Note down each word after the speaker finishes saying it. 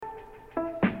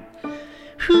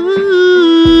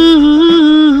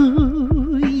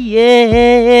Ooh,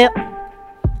 yeah.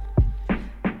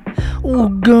 Oh,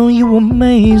 girl, you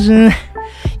amazing.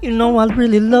 You know I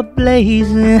really love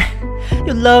blazing.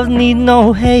 Your love need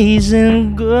no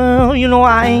hazing, girl. You know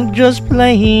I ain't just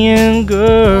playing,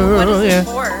 girl. What is it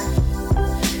for?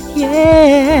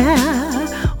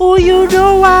 Yeah. Oh, you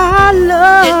know I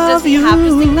love Does he you. have to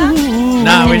sing that?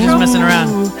 Nah, we're just messing around.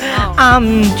 Oh.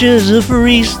 I'm just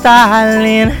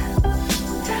freestyling.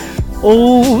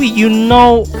 Oh, you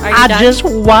know Are you I done? just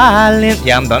wildin'.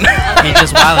 Yeah, I'm done. He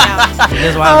just wildin'. He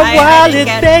just I'm wildin'. I didn't wildin',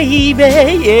 get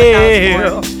baby.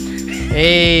 Yeah. That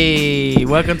Hey,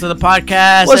 welcome to the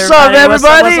podcast. What's up,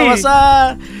 everybody? What's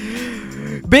up?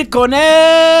 Bitcoin.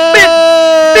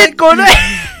 Bitcoin.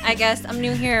 I guess I'm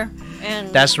new here. And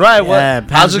That's right. Yeah,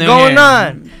 What? How's Pam's it new going here.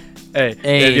 on? Hey,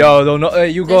 Hey. if y'all don't know,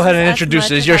 you go This ahead is and as introduce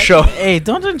much it. It's as your I show. can. Hey,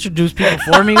 don't introduce people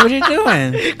for me. What are you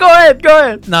doing? Go ahead.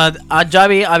 No,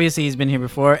 Javi, obviously he's been here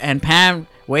before, and Pam,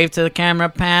 wave to the camera,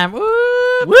 Pam. Woo!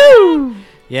 Woo!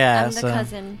 Yeah, I'm the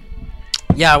cousin.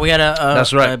 Yeah, we had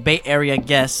That's right. a Bay Area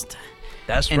guest.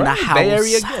 That's In the right. Bay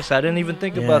Area house. guest. I didn't even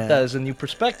think Yeah. about that as a new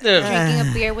perspective. Drinking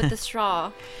a beer with a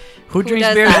straw. Who drinks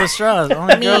does beers that? with straws?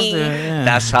 Only Me. girls do it. Yeah.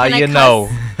 That's how Can I you cuss? know.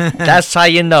 That's how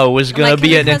you know it's gonna Can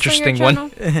be I an cuss on interesting your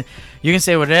one. channel? You can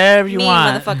say whatever you Me,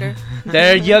 want. motherfucker.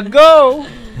 There you go.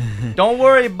 Don't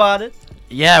worry about it.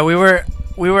 Yeah, we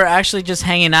were actually just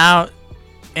hanging out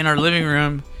in our living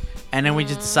room, and then we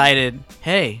just decided,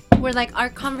 hey, We're like, our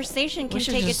conversation can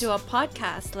should take just- it to a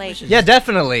podcast. Like, should- Yeah,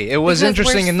 definitely. It was because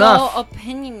interesting we're enough. so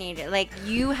opinionated. Like,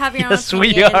 you have your Yes, own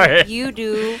we opinion. are. You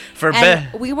do. For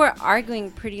and be- we were arguing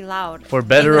pretty loud. For in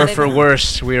better the or for living room.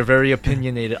 worse, we are very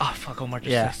opinionated. Oh fuck, Omar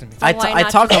just yeah, texted me. So I why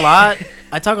not talk a today? lot.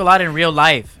 I talk a lot in real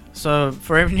life. So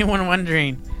for anyone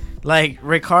wondering, like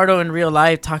Ricardo in real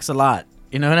life talks a lot.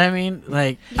 You know what I mean?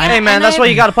 Like, Yeah, Hey man, and that's I- why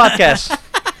you got a podcast.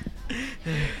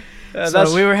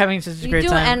 so we were having such a We great do,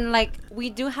 time. and like, we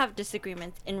do have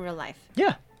disagreements in real life.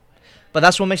 Yeah, but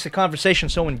that's what makes the conversation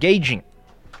so engaging.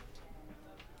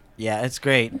 Yeah, it's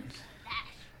great.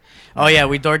 Oh yeah,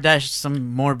 we DoorDashed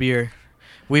some more beer.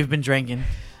 We've been drinking.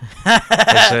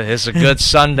 It's a good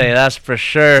Sunday, that's for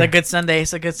sure. It's a good Sunday.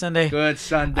 It's a good Sunday. Good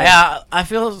Sunday. Yeah, I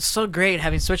feel so great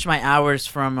having switched my hours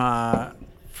from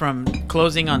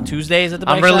closing on Tuesdays at the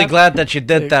bike I'm really shop glad that you to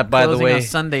did that, by the closing way. on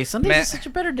Sunday. Sundays Man- is such a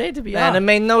better day to be Man, off. it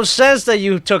made no sense that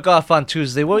you took off on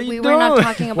Tuesday. What are you We doing? were not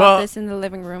talking about Well, this in the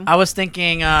living room. I was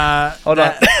thinking. Hold on.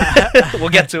 that- We'll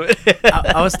get to it.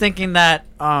 I was thinking that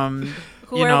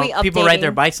Who you are know, we people ride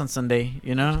their updating? bikes on Sunday.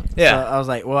 You know. Yeah. So I was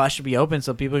like, well, I should be open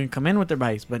so people can come in with their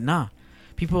bikes, but nah,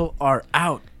 people are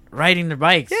out riding their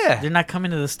bikes. Yeah. They're not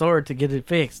coming to the store to get it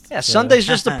fixed. Yeah, So- Sunday's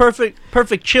just the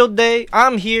perfect chill day.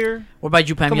 I'm here. What about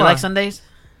you, Pam? Come You on. like Sundays?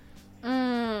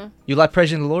 You like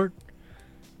praising the Lord?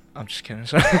 I'm just kidding.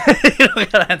 Sorry. You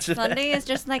don't gotta answer that. Sunday is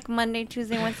just like Monday,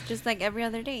 Tuesday, Wednesday, just like every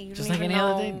other day. You Just don't like even any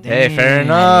other know. day. Hey, fair Damn.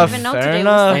 enough. even know Fair today was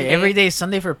enough. Hey, Sunday. every day is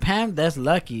Sunday for Pam. That's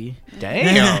lucky.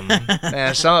 Damn.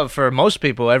 Man, for most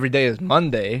people, every day is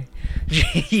Monday.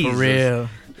 Jesus. For real.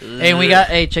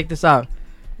 Hey, check this out.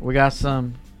 We got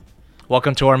some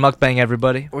Welcome to our mukbang,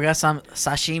 everybody.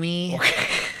 sashimi.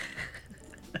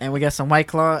 And we got some White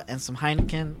Claw and some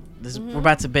Heineken. We're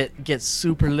about to get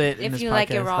super lit in If this you podcast.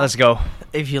 like it raw. Let's go.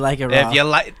 If you like it raw. If you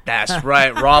like, that's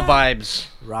right. Raw vibes.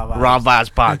 Raw vibes. Raw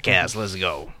vibes podcast. Let's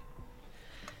go.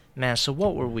 Man, so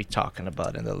what were we talking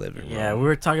about in the living room? Yeah, we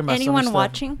were talking about Anyone some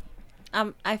watching?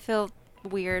 I feel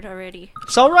weird already.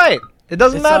 It's all right. It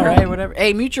doesn't It's matter. alright, whatever.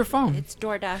 Hey, mute your phone. It's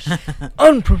DoorDash.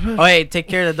 Unprepared. Oh, hey, take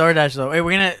care of the DoorDash though. Hey,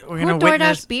 we're gonna Who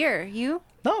witness. DoorDash beer? You?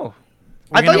 No.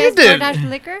 We're I thought gonna- you did. DoorDash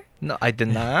liquor? No, I did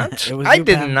not. It was I you,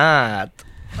 did Pam. not.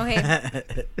 Okay,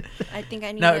 I think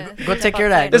I need No, to go step take care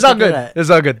of that. outside. It's Go all take care good. of that. It's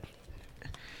all good.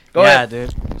 Go yeah, ahead.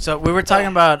 dude. So we were talking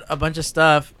about a bunch of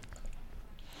stuff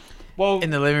Well, in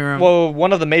the living room. well,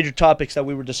 one of the major topics that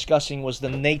we were discussing was the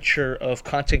nature of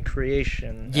content creation.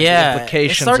 And yeah, the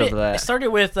implications it started, of that. It started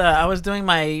with I was doing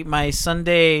my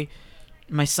Sunday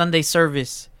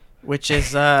service, which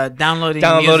is downloading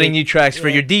Downloading new music. tracks for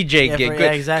Yeah. your DJ Yeah, gig. for- Because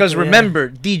yeah, exactly, yeah. remember,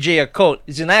 DJ Akot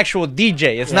is an actual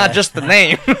DJ. It's not Yeah. just the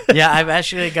name. Yeah, I've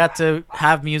actually got to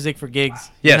have music for gigs.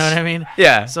 Yes. You know what I mean?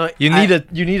 Yeah. So you need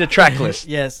a track list.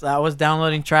 Yes, I was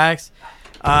downloading tracks.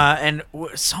 And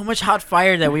so much hot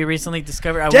fire that we recently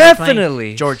discovered. I was Definitely.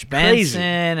 playing George Crazy.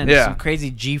 Benson and Yeah. some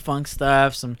crazy G-funk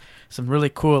stuff, some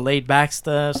really cool laid back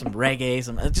stuff, some reggae,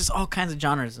 some just all kinds of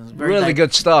genres. It was very Really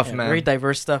good stuff, yeah, man. very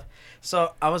diverse stuff.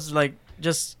 So I was like,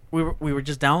 we were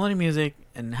just downloading music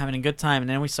and having a good time, and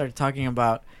then we started talking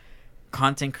about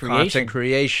content creation. Content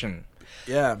creation.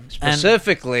 Yeah,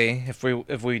 Specifically, if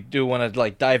we do want to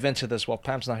like dive into this while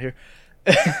Pam's not here,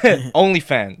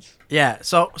 OnlyFans. Yeah.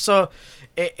 So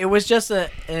it was just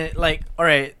like, all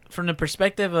right, from the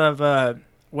perspective of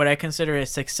what I consider a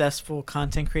successful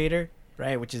content creator,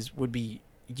 right, which would be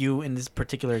you in this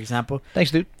particular example.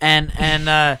 Thanks, dude. And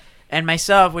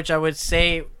myself, which I would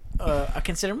say I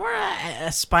consider more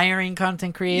aspiring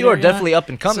content creator. You are definitely up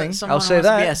and coming. Someone I'll say who wants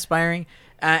to be that. aspiring,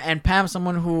 and Pam,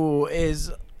 someone who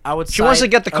is, I would. She wants to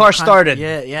get the car started.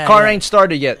 Yeah. Car ain't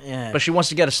started yet. Yeah. But she wants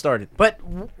to get it started. But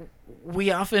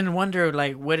we often wonder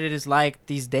like what it is like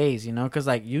these days, because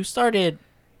like you started,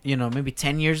 maybe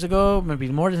 10 years ago, maybe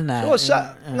more than that.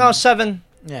 No, 7.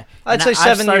 Yeah, I'd And say I've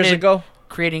 7 years started ago.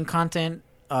 creating content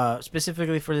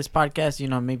specifically for this podcast,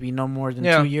 maybe no more than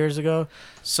Yeah. 2 years ago.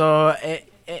 So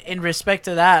in respect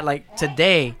to that, like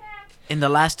today, in the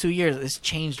last 2 years, it's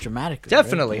changed dramatically. right?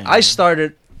 Definitely. Yeah. I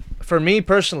started, for me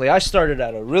personally, I started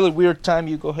at a really weird time.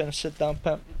 You go ahead and sit down,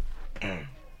 Pam.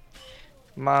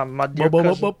 My dear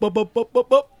cousin.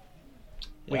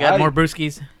 We Yeah, got more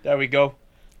brewskis. There we go.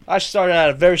 I started at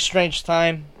a very strange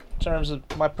time in terms of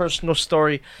my personal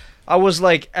story. I was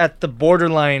like at the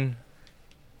borderline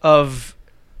of,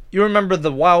 you remember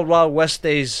the Wild Wild West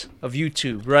days of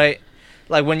YouTube, right?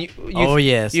 Like when you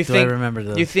Yes, you do think I remember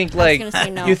those? you think I was like gonna say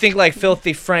no. you think like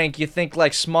Filthy Frank, you think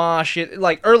like Smosh,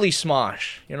 like early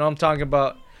Smosh. You know what I'm talking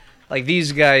about? Like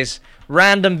these guys,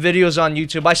 random videos on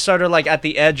YouTube. I started like at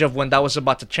the edge of when that was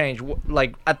about to change,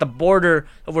 like at the border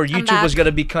of where YouTube was back.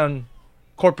 gonna become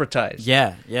corporatized.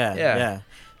 Yeah.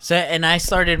 So, and I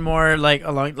started more like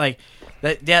along like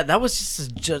that. Yeah, that was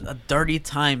just a dirty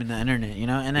time in the internet,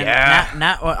 And then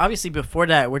not well, obviously before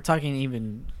that, we're talking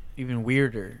even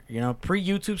weirder,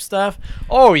 pre-YouTube stuff.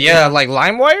 Oh yeah, like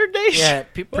LimeWire days. Yeah,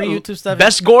 pre-YouTube stuff.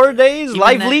 Best Gore days. Even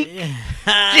Live that- Leak.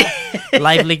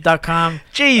 Liveleak.com.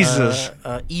 Jesus.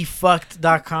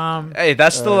 efucked.com. Hey,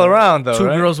 that's still around though. Two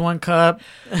right? Girls, One Cup.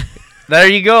 There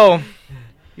you go.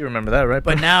 You remember that, right?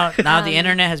 But now the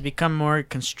internet has become more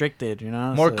constricted,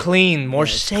 more so- clean, more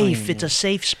Yeah, it's safe. clean, It's a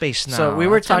safe space now. So we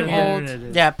were That's what talking. the internet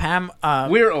is. Yeah, Pam.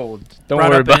 We're old. Don't brought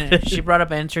worry up about it. She brought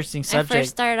up an interesting I subject. first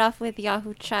started off with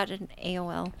Yahoo Chat and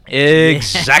AOL.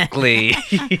 Exactly.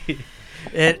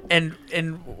 and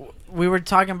we were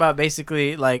talking about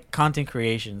basically like content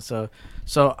creation. So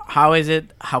how is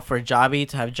it for Jabi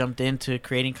to have jumped into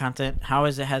creating content?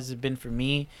 Has it been for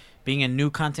me being a new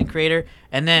content creator?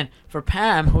 And then for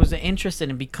Pam, who's interested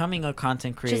in becoming a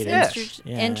content creator. Just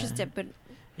Yeah. interested, but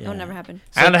it'll Yeah. never happen.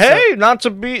 And hey, not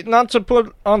to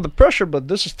put on the pressure, but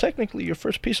this is technically your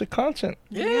first piece of content.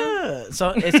 Yeah. So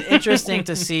it's interesting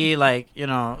to see like,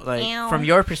 Meow. from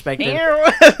your perspective.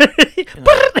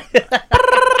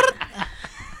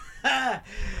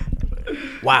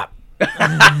 Wow.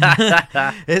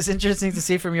 It's interesting to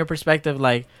see from your perspective,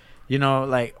 like,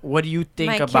 like what do you think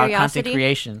My about content curiosity?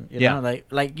 creation? You Yeah. know,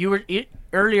 like you were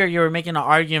earlier, you were making an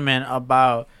argument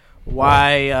about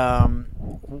why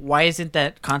isn't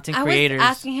that content I creators? was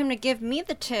asking him to give me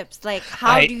the tips. Like,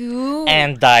 how I- do you?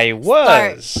 And I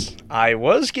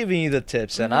was giving you the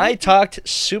tips, and I talked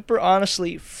super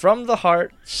honestly from the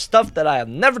heart, stuff that I have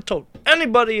never told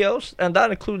anybody else, and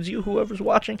that includes you, whoever's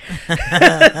watching.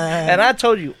 And I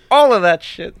told you all of that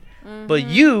shit. But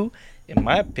you, in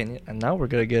my opinion, and now we're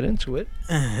gonna get into it,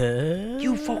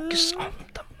 you focus on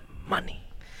the money.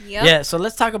 Yep. Yeah, so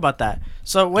let's talk about that.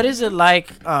 So what is it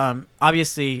like?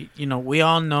 Obviously, we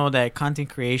all know that content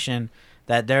creation,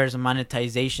 that there's a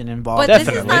monetization involved. But this is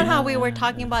Definitely. not how we were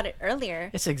talking about it earlier.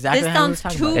 It's exactly This how we were sounds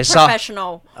talking too about it. It's all-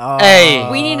 professional. Oh. Hey.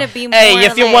 We need to be more. Hey,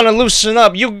 if you like, want to loosen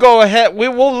up, you go ahead. We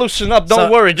will loosen up. Don't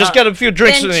So, worry. Just get a few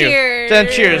drinks then in you. cheers. Then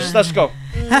cheers. Let's go.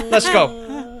 Let's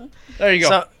go. There you go.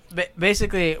 So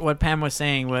basically, what Pam was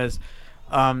saying was,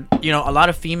 a lot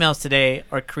of females today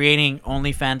are creating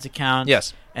OnlyFans accounts.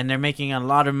 Yes. And they're making a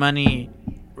lot of money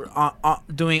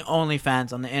doing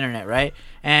OnlyFans on the internet, right?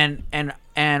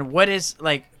 And what is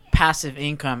like passive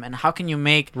income, and how can you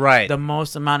make Right. the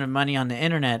most amount of money on the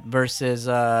internet versus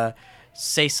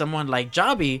say someone like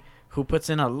Jabi, who puts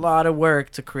in a lot of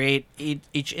work to create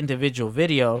each individual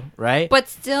video, right? But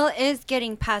still is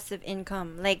getting passive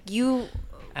income. Like you.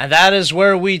 And that is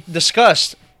where we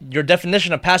discussed your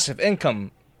definition of passive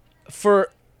income.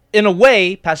 In a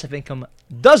way, passive income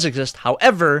does exist.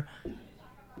 However,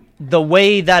 the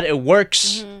way that it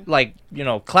works, like,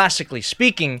 classically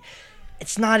speaking,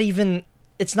 it's not even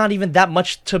that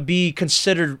much to be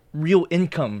considered real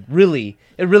income, really.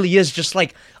 It really is just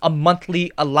like a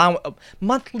monthly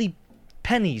monthly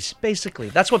pennies, basically.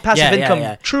 That's what passive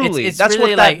income truly. It's that's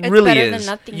really what that like- It's really better than is.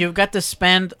 nothing. You've got to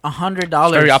spend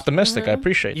 $100. Very optimistic. I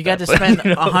appreciate You that. got to but, spend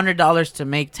you know, $100 to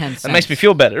make 10 cents. That makes me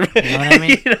feel better. You know what I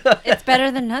mean? It's better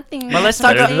than nothing. But let's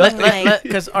That's talk what about I'm saying,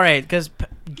 like, because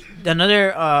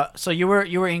another. So you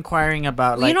were inquiring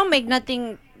about We like don't make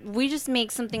nothing. We just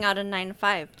make something out of 9 to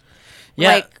 5. yeah.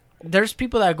 Like, There's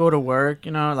people that go to work,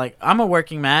 you know, like I'm a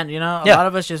working man, you know. A Yeah, lot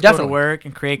of us just go definitely. to work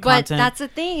and create but content. that's the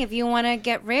thing. If you want to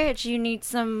get rich, you need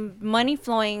some money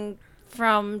flowing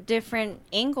from different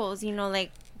angles. You know,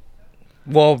 like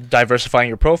Well, diversifying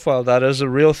your profile, that is a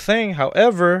real thing.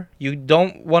 However, you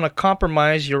don't want to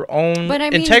compromise your own but I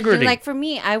mean, integrity. like for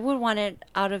me, I would want it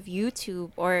out of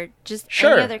YouTube or just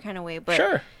Sure. any other kind of way. But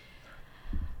sure.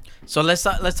 So let's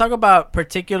talk about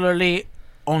particularly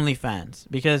OnlyFans,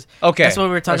 because Okay. that's what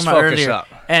we were talking let's about focus earlier. up.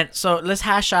 And so let's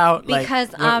hash out like because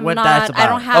what, I'm what not, that's about. I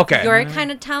don't have Okay. your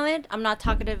kind of talent. I'm not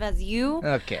talkative as you,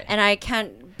 Okay. and I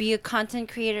can't be a content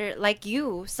creator like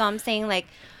you. So I'm saying like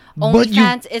But you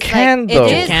OnlyFans is can, like though.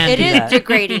 it You is can it do is that.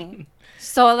 degrading.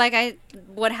 So like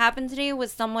what happened today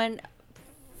was someone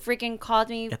freaking called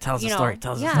me. Yeah, tell us you the know, story,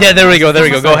 tell us the yeah. story. Yeah, there we go. There we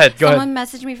go. Go ahead. Go ahead. Someone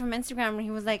messaged me from Instagram and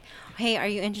he was like, "Hey, are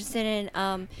you interested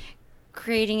in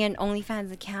creating an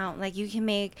OnlyFans account? Like you can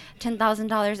make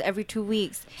 $10,000 every 2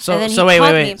 weeks." So And then he so wait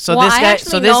called wait me. wait. So Well, this I guy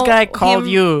actually this know guy called him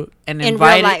you and in real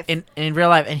invited life. in real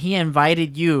life, and he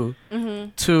invited you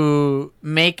to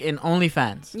make an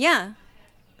OnlyFans. Yeah,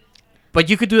 But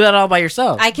you could do that all by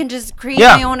yourself. I can just create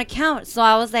Yeah. my own account. So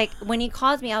I was like, when he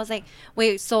called me, I was like,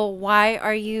 "Wait, so why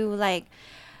are you like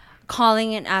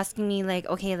calling and asking me like,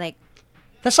 okay, like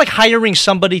That's like hiring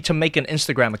somebody to make an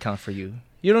Instagram account for you.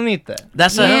 You don't need that.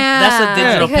 that's a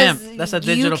digital because pimp. That's a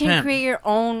digital You can pimp. create your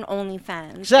own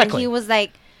OnlyFans." Exactly. And he was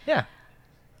like, Yeah.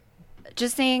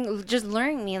 just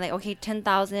luring me like, okay,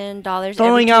 $10,000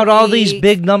 Throwing every 2 out all these weeks.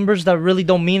 big numbers that really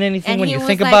don't mean anything And when he you was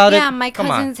think like, about yeah, it. my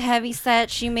Come on. cousin's heavy set.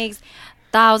 She makes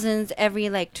thousands every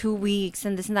like 2 weeks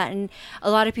and this and that. And a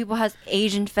lot of people has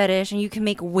Asian fetish, and you can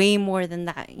make way more than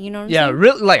that. You know what I'm Yeah, saying?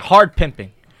 really like hard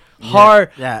pimping. Hard,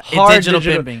 yeah. hard Digital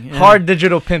pimping, yeah. hard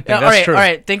digital pimping. Yeah, That's all true.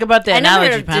 right. Think about the I never heard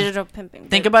analogy, of Pam. digital pimping.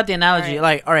 Think but- about the analogy. Alright.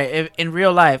 Like, all right, if, in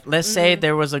real life, let's say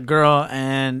there was a girl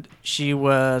and she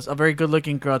was a very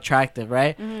good-looking girl, attractive,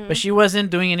 right? But she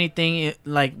wasn't doing anything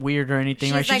like weird or anything.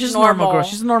 She's, Right? She's like, just a normal girl. normal.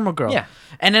 She's a normal girl. Yeah.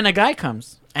 And then a guy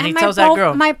comes and he my tells that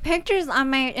girl. my pictures on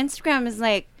my Instagram is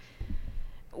like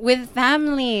with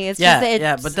family. It's Yeah, just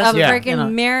yeah, it's but that's- a yeah, freaking you know.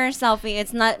 mirror selfie.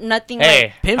 It's not nothing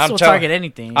Hey, Pimps I'm will tell- target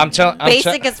anything. I'm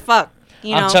basic as fuck.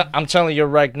 You know. I'm telling you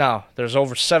right now. There's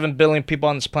over 7 billion people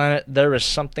on this planet. There is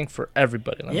something for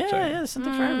everybody. Let me Yeah, tell you. yeah, there's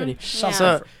something for everybody. Something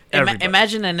So for everybody.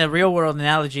 imagine in a real world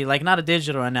analogy, like not a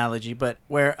digital analogy, but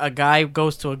where a guy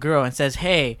goes to a girl and says,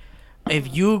 "Hey,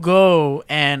 if you go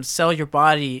and sell your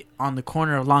body on the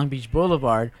corner of Long Beach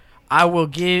Boulevard, I will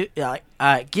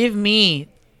give me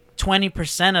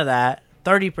 20% of that,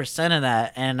 30% of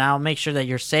that, and I'll make sure that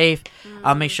you're safe.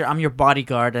 I'll make sure I'm your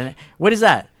bodyguard." And what is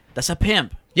that? That's a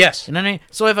pimp. Yes. You know what I mean?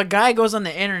 So if a guy goes on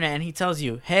the internet and he tells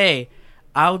you, "Hey,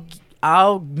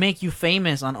 I'll make you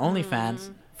famous on OnlyFans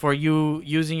for you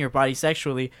using your body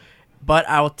sexually, but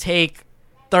I'll take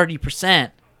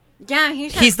 30%." yeah,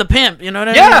 He's the pimp. You know what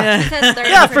I Yeah. mean? says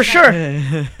Yeah, for 30%.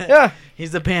 sure. Yeah.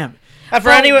 He's the pimp. And for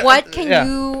But anyone, what can yeah.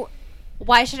 you?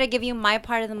 Why should I give you my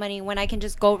part of the money when I can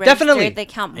just go Definitely. register the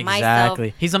account myself?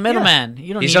 Exactly. He's a middleman.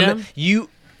 You don't He's need on him. you.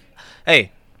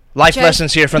 Hey, life Judge-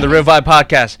 lessons here from the Real Vibe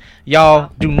Podcast.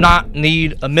 Y'all do not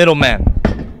need a middleman.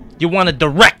 You want to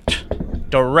direct,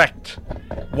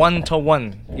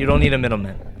 1-to-1. You don't need a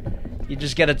middleman. You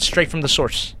just get it straight from the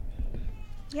source.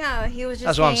 Yeah, he was just.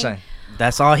 That's what I'm saying.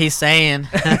 That's all he's saying.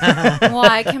 Well,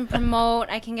 I can promote.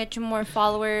 I can get you more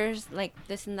followers, like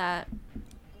this and that.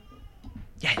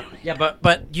 Yeah,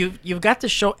 but you've got to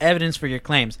show evidence for your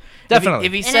claims. Definitely.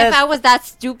 If he And says, if I was that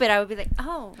stupid, I would be like,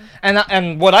 oh.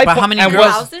 And what I But how many and girls?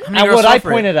 what, Thousand? How many and girls what I fell for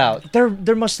it? pointed out,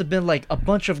 there must have been like a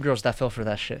bunch of girls that fell for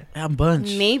that shit. A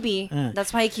bunch. Maybe. Yeah.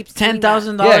 That's why he keeps doing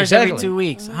 $10,000 Yeah, exactly. every 2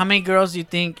 weeks. How many girls do you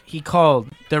think he called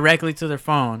directly to their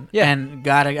phone and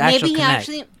got an that. actual Maybe he connect?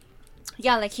 actually.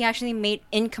 Yeah, like he actually made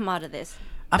income out of this.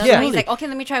 That's Absolutely. why he's like, okay,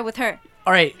 let me try with her.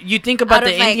 All right, you think about Out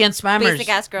the of, like, Indian spammers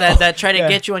basic-ass girls. that try to Yeah.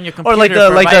 get you on your computer Or like for a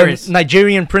the virus.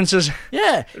 Nigerian princes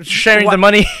Yeah, sharing Why- the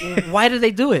money. Why do they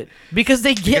do it? Because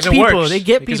they get Because it people. works. They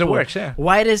get Because people. it works, yeah.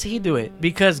 Why does he do it?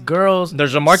 Because girls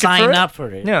There's a market sign for it. up for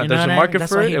it. Yeah, You know there's what a I mean? market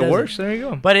That's for why it. he It does works. There you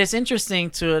go. But it's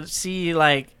interesting to see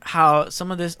like how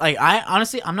some of this. Like I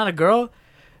honestly, I'm not a girl.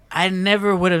 I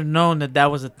never would have known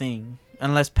that was a thing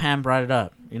unless Pam brought it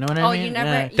up. You know what I Oh, mean? you never.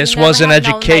 Yeah. you This never was an have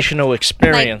known, like, educational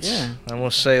experience. Yeah. I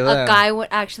will say a that. guy would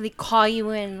actually call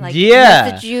you in, like Yeah.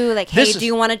 message you, like, "Hey, This do is-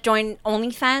 you want to join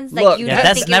OnlyFans?" Like Look, you Yeah, just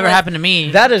that's think it never was happened to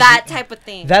me. That is that type of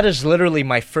thing. that is literally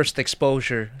my first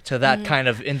exposure to that kind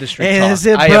of industry Hey, talk. that's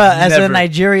it, I bro. have As a never-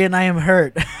 Nigerian, I am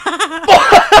hurt.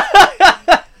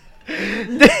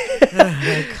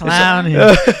 Clown.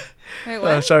 Wait,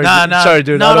 what? Sorry, No, dude. Sorry,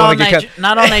 dude. Not I don't all, want to get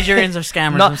not all Nigerians are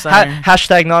scammers. not, I'm sorry.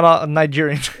 hashtag not all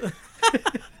Nigerians.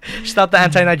 Stop the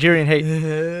anti-Nigerian hate.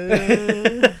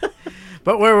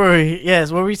 But where were we?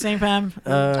 Yes, what were we saying, Pam?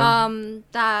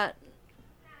 That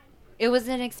it was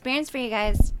an experience for you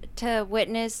guys to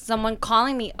witness someone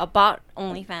calling me about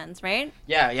OnlyFans, right?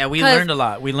 Yeah, we 'Cause- learned a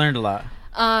lot. We learned a lot.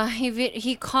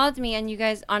 He called me and you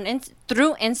guys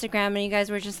through Instagram and you guys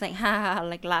were just like ha ha ha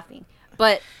like laughing,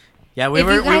 but Yeah, we If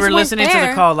you were guys weren't listening to the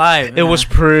there- call live. It was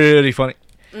pretty funny.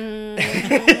 mm,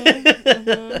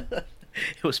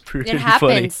 It was pretty it funny.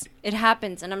 happens. It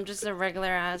happens, and I'm just a regular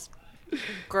ass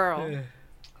girl.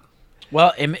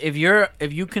 Well,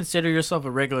 if you consider yourself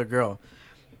a regular girl,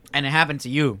 and it happened to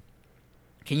you,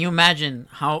 can you imagine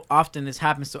how often this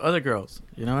happens to other girls?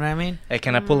 You know what I mean? Hey,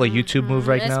 can I pull a YouTube move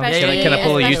right now? Especially, Can I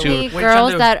pull a especially YouTube? Wait,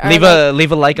 girls Chandu. that are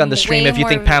Leave a like on the stream way if you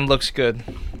think more- Pam looks good.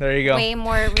 There you go. way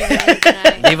more related than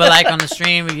I. Leave a like on the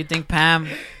stream if you think Pam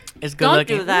is good Don't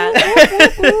looking. do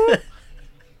that.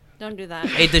 Don't do that.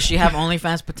 Hey, does she have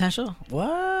OnlyFans potential? What?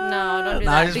 No, don't do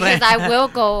No, that just because playing. I will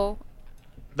go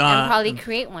No, and probably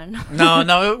create one.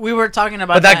 no, we were talking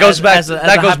about. But that goes as- back. as a- as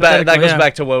That a goes back. That hypothetical, goes yeah.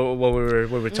 back to what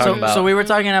we were talking about. So we were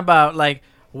talking about like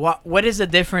what is the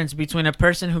difference between a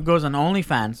person who goes on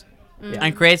OnlyFans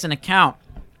and creates an account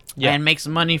Yeah. and makes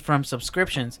money from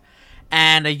subscriptions,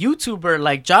 and a YouTuber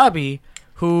like Jobby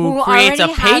who creates a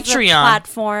already has Patreon,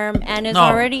 platform and is No.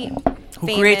 already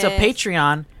who creates a famous.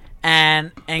 Patreon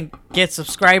and gets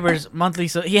subscribers monthly.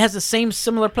 So he has the same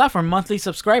similar platform, monthly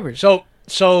subscribers.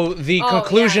 So the Oh,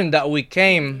 conclusion yeah. that we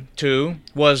came to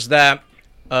was that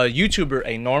a YouTuber,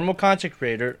 a normal content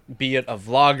creator, be it a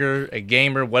vlogger, a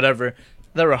gamer, whatever,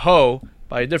 they're a hoe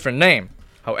by a different name.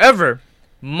 However,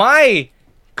 my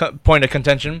point of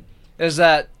contention is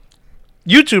that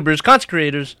YouTubers, content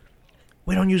creators,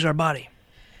 we don't use our body.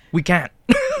 We can't.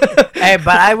 Hey,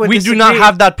 but I would we do not disagree.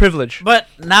 have that privilege. But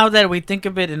now that we think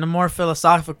of it in a more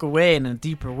philosophical way, in a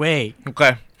deeper way,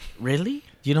 Okay. really,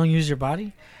 you don't use your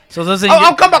body. So those are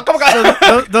Come on.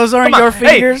 So those aren't Come on. your Hey,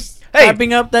 fingers hey.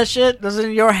 typing up that shit. Those are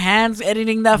your hands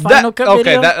editing that Final Cut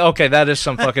okay, video. that is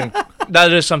some fucking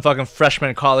that is some fucking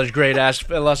freshman college grade ass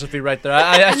philosophy right there.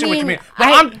 I see what you mean,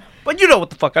 mean. But you know what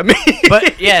the fuck I mean.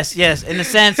 But yes, in a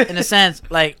sense,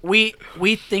 like we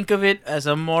think of it as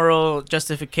a moral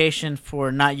justification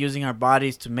for not using our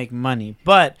bodies to make money.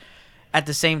 But at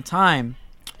the same time,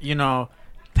 you know,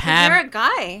 You're a Pam,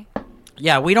 guy.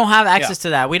 yeah, we don't have access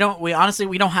to that. We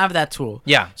honestly don't have that tool.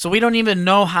 Yeah. So we don't even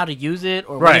know how to use it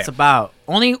or what Right. it's about.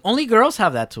 Only girls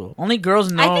have that tool. Only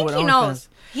girls know I think what he OnlyFans- knows.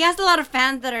 He has a lot of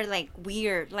fans that are like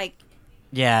weird, like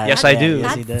Yeah. Yes, yeah, I do.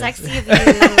 Yes, he that's does. sexy of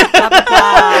you. Blah blah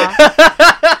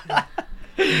blah.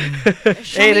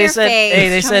 Show Hey, me they your said. face. Hey,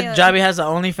 they Show said me Jobby has an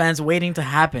OnlyFans waiting to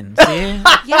happen. See?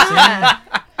 Yeah.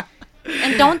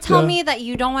 And don't tell me that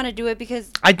you don't want to do it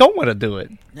because I don't want to do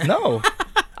it. No,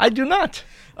 I do not.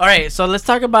 All right, so let's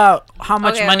talk about how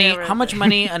much Okay, money whatever. how much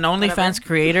money an OnlyFans Whatever.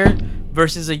 creator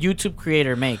versus a YouTube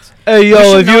creator makes. Hey You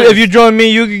yo, should know if you join me,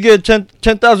 you could get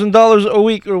 $10,000 a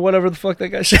week or whatever the fuck that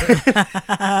guy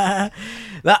said.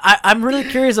 I'm really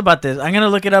curious about this. I'm gonna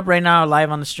look it up right now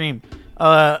live on the stream.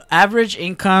 Average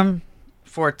income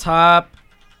for top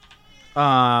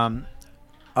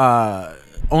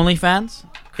OnlyFans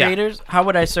creators. How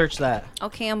would I search that?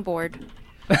 okay, I'm bored.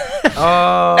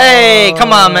 Oh, Hey,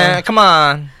 come on, man, come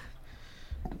on.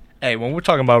 Hey, when we're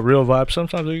talking about real vibes,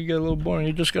 sometimes you get a little boring.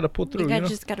 You just gotta pull through. You You, guys know?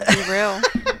 just gotta be real.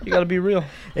 You gotta be real.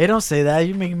 Hey, don't say that.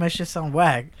 You're making my shit sound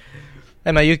whack.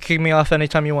 Hey man, you can kick me off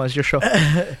anytime you want. It's your show. Look.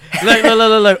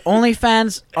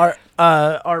 OnlyFans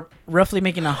are roughly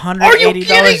making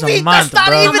 $180 a month, bro.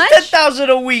 How much? 10,000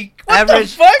 a week. What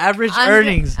average the fuck, average Under-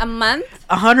 earnings a month.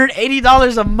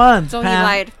 $180 a month. So Pam. he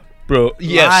lied. bro?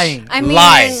 Yes, Lying. I mean,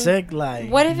 lie. Sick lie.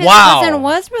 What if his Wow. cousin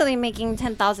was really making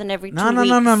 10,000 every 2 No.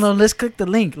 weeks? Let's click the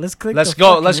link. Let's Let's the go.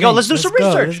 fucking Let's go. link. Let's do some go,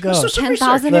 research. Let's go. do some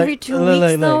 10,000 Look, every 2 look,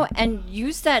 weeks look, though, look. and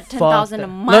you said 10,000 a that.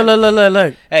 month.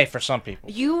 Look. Hey, for some people.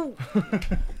 You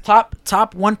Top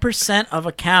 1% of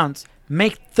accounts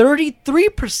make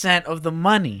 33% of the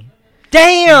money.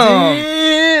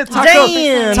 Damn.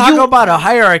 Talk about a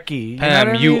hierarchy. You know Pam,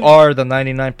 what I you mean? are the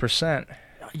 99%.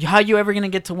 How you ever gonna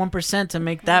get to 1% to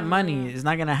make that money is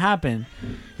not gonna happen.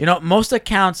 You know, most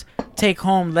accounts take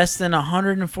home less than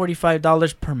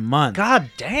 $145 per month. God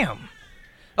damn.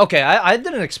 Okay, I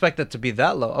didn't expect it to be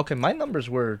that low. Okay, my numbers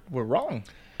were wrong.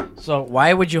 So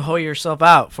why would you hold yourself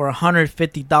out for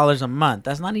 $150 a month?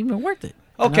 That's not even worth it.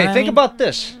 You know Okay, what I think mean? about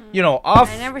this. You know,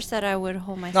 off. I never said I would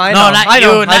hold myself. No, I No, know, not I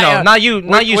know, you, I not know, you. not you,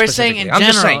 not you. We're saying in specifically.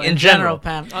 I'm just saying general, in general.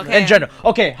 Pam. Okay. In general.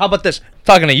 Okay, how about this?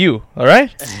 Talking to you, all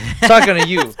right? Talking to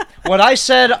you. What I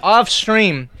said off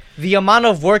stream the amount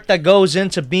of work that goes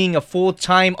into being a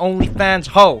full-time OnlyFans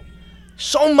hoe.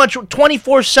 So much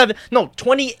 24/7. No,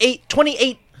 28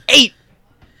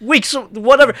 weeks,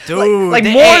 whatever. Dude, like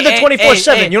more than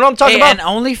 24/7. You know what I'm talking about? And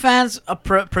OnlyFans, a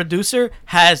producer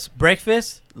has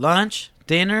breakfast, lunch,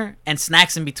 dinner, and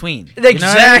snacks in between. You know what I mean?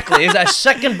 Exactly. It's a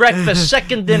second breakfast,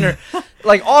 second dinner,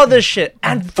 like all this shit.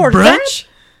 And for brunch?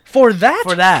 for that,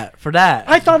 For that.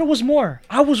 I thought it was more.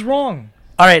 I was wrong.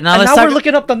 All right, now And let's now talk. we're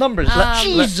looking up the numbers.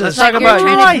 Jesus, let's Like talk you're about-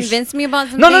 trying Christ. to convince me about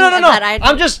something No. that I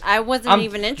I'm wasn't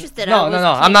even interested. No, I was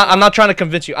I'm not trying to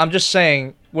convince you. I'm just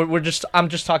saying I'm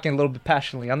just talking a little bit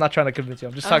passionately. I'm not trying to convince you.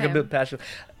 I'm just talking a Okay. bit passionately.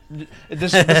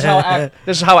 This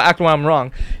is how I act when I'm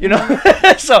wrong. You know.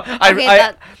 So Okay,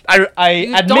 I You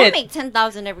admit. don't make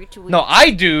 10,000 every 2 weeks. No, I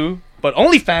do, but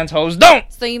OnlyFans hoes don't.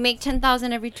 So you make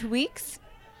 10,000 every 2 weeks?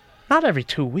 Not every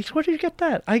 2 weeks. Where do you get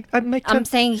that? I make. I'm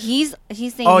saying he's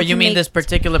saying. Oh, he you can mean make this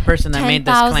particular person that made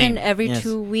this claim? 10,000 every Yes.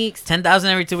 2 weeks. 10,000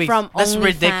 every 2 weeks. From That's OnlyFans.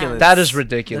 ridiculous. That is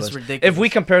ridiculous. That's ridiculous. If we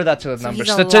compare that to the So numbers,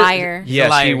 he's a liar. He's a Yes,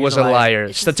 liar. he He's was a a liar. liar.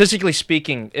 It's just- Statistically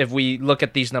speaking, if we look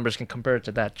at these numbers and compare it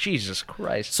to that, Jesus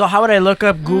Christ. So how would I look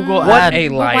up Google What ad? a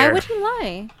But why liar. would he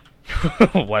lie?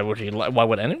 Why would he lie? Why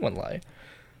would anyone lie?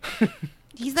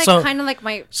 He's like So- kind of like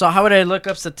my. So how would I look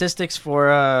up statistics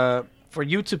for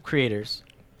YouTube creators?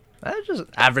 That's just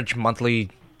average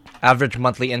monthly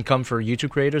income for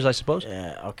YouTube creators, I suppose.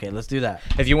 Yeah. Okay, let's do that.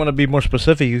 If you want to be more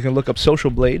specific, you can look up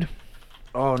Social Blade.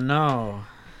 Oh no.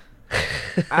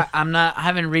 I'm not. I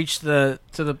haven't reached this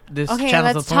Okay, channel to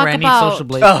the let's point where I talk need about- social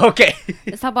blade. Oh, okay.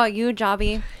 Let's talk about you,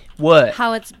 Jobby. What?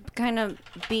 How it's kind of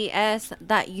BS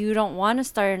that you don't want to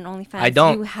start an OnlyFans. I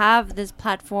don't. You have this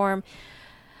platform.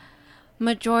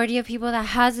 Majority of people that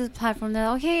has this platform, they're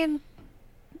like, okay,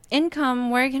 income.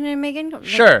 Where can I make income? Like,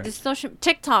 Sure. the social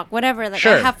TikTok, whatever. Like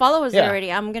Sure. I have followers Yeah.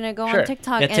 already. I'm gonna go Sure. on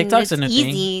TikTok, Yeah, and TikTok's it's a new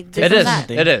easy. thing. this It and is.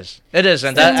 that. It is,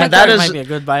 and So that TikTok is. might be a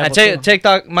good viable And tool.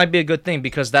 TikTok might be a good thing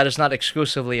because that is not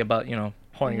exclusively about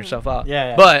whoring yourself out.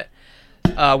 Yeah, yeah.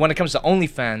 But when it comes to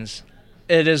OnlyFans,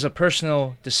 it is a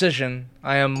personal decision.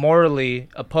 I am morally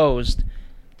opposed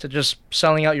to just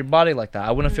selling out your body like that.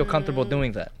 I wouldn't feel comfortable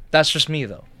doing that. That's just me,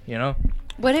 though. You know.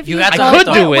 What if You you got go- to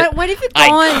could do it. What if you go I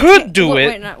on could Tik- do what- it,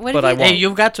 wait, no, what but if I you- won't. Hey,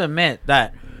 you've got to admit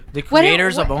that the What if-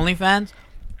 creators of what- OnlyFans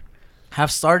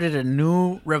have started a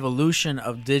new revolution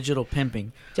of digital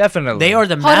pimping. Definitely. They are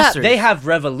the Hold up. masters. They have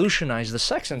revolutionized the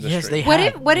sex industry. Yes, they What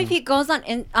have. if he goes on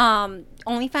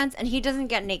OnlyFans and he doesn't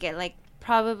get naked? Like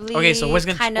probably. Okay, so what's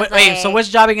gonna kind of wait, so like- what's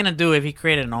Jobby gonna do if he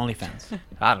created an OnlyFans?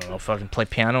 I don't know. Fucking play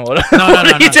piano. No.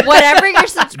 whatever your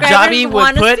subscribers Jobby would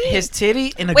want to put see. his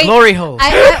titty in a Wait, glory hole.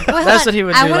 Well, That's hold what he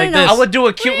would I do, wanna like know- this. I would do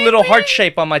a cute little heart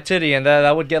shape on my titty, and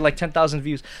that would get like 10,000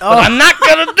 views. Oh. But I'm not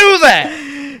gonna do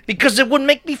that because it would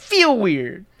make me feel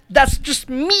weird. That's just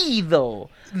me, though.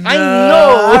 I I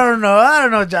know. don't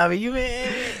know,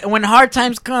 Jobby. When hard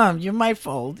times come, you might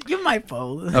fold.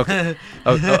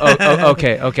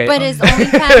 Okay. Okay. But is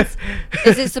OnlyFans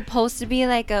is it supposed to be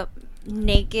like a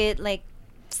naked, like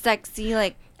sexy,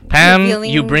 like Pam,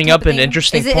 revealing you bring type up of an thing?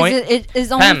 interesting Is it- point. Is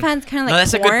Pam. OnlyFans kind of like No,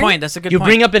 that's a porn? good point. That's a good You point.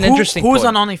 bring up an interesting Who's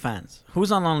point. on OnlyFans?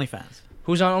 Who's on OnlyFans?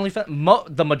 Who's on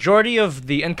OnlyFans? The majority of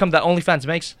the income that OnlyFans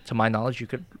makes, to my knowledge, you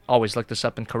could always look this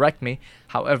up and correct me.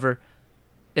 However,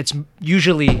 it's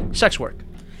usually sex work.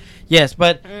 Yes,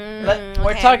 but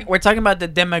okay. we're talking about the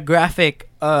demographic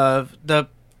of the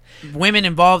women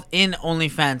involved in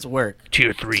OnlyFans work.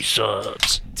 Tier 3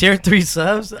 subs. Tier 3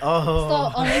 subs. So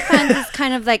Oh, OnlyFans is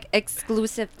kind of like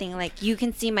exclusive thing. Like you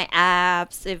can see my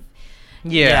apps if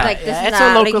Yeah. like this and it's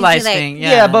that. a Like, you see, localized like- thing.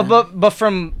 Yeah, but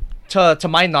from to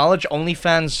my knowledge,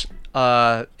 OnlyFans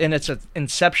in its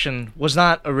inception was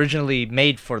not originally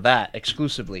made for that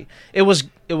exclusively. It was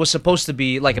supposed to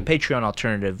be like a Patreon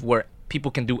alternative where people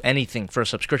can do anything for a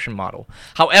subscription model.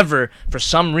 However, for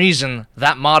some reason,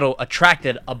 that model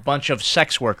attracted a bunch of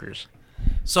sex workers.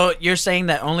 So you're saying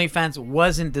that OnlyFans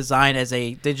wasn't designed as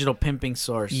a digital pimping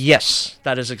source? Yes,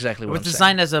 that is exactly It what was I'm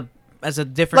designed saying. as a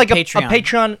different Like Patreon. a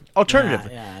Patreon alternative.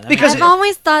 Yeah, that Because I've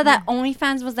always thought that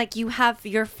OnlyFans was like you have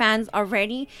your fans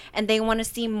already and they want to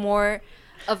see more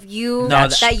of you No,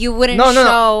 that you wouldn't No.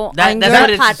 show That- on that's your what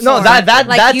it's- platform. No, that's-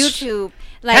 like YouTube.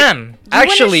 Like, Pam, you wouldn't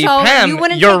actually, Pam, you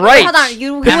wouldn't you're take- right. Hold on,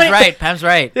 you Pam's wouldn't- right. Pam's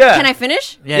right. Yeah. Can I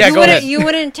finish? Yeah, you go wouldn't, ahead. You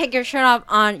wouldn't take your shirt off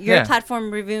on your Yeah.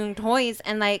 platform reviewing toys,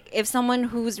 and like if someone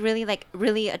who's really like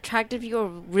really attractive to you or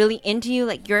really into you,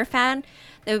 like your fan,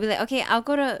 they would be like, okay, I'll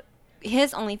go to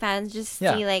his OnlyFans just to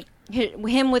Yeah. see like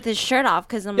him with his shirt off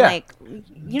because I'm Yeah. like,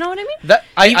 you know what I mean? That,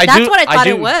 I That's do, what I thought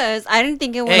do. it was. I didn't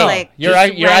think it was Hey, like you're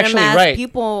just you're random actually ass right.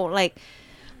 people like.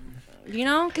 You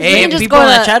know, because Hey, can just people go in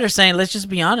the to chat are saying, let's just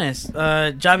be honest.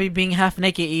 Jobby being half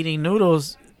naked eating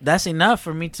noodles that's enough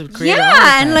for me to create.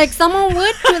 Yeah, and like someone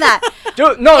would do that.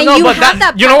 Dude, no, And no, you but have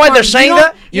that you know why they're platform. saying You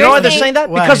that? don't- You know why you're they're saying- saying that?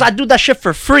 Why? Because I do that shit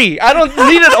for free. I don't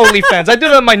need an OnlyFans. I do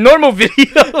it on my normal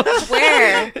videos.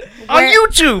 Where? On Where-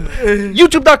 YouTube.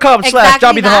 YouTube.com/Jobby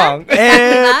Exactly the that. Hong.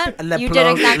 Exactly that. You did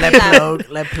exactly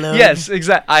that. Let plug. Yes,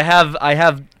 exactly.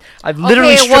 I've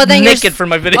literally Okay, well, stripped then you're naked for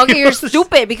my videos. Okay, you're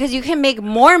stupid because you can make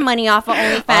more money off of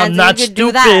OnlyFans. I'm than not you could do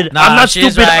stupid. that. Nah, I'm not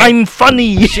she's stupid. right. I'm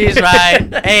funny. She's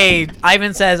right. Hey,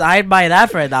 Ivan says I'd buy that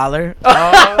for $1.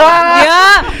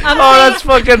 Yeah,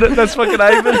 That's fucking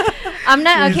Ivan. I'm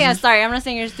not okay. I'm sorry. I'm not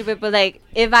saying you're stupid, but like,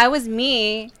 if I was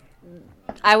me,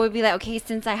 I would be like, okay,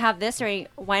 since I have this already,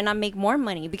 why not make more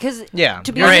money? Because Yeah,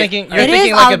 to be you're honest, thinking- you're it is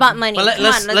thinking all like a- about money. But Come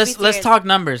on, let's be serious. talk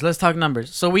numbers. Let's talk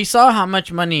numbers. So we saw how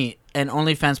much money an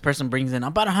OnlyFans person brings in,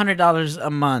 about $100 a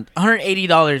month,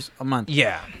 $180 a month.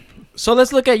 Yeah. So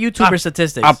let's look at YouTuber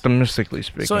statistics. Optimistically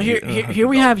speaking. So here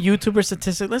we have YouTuber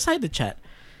statistics. Let's hide the chat.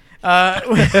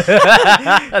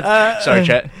 Sorry,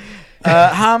 chat.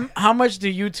 How much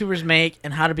do YouTubers make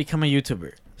and how to become a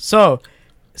YouTuber? So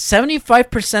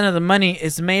 75% of the money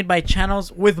is made by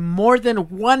channels with more than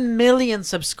 1 million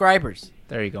subscribers.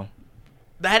 There you go.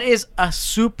 That is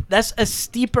that's a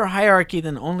steeper hierarchy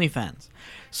than OnlyFans.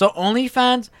 So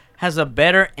OnlyFans has a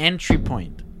better entry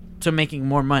point to making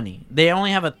more money. They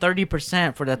only have a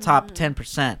 30% for the top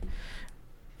 10%.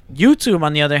 YouTube,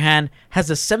 on the other hand, has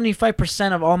a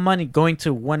 75% of all money going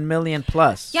to 1 million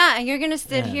plus. Yeah, and you're gonna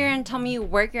sit Yeah. here and tell me you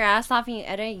work your ass off and you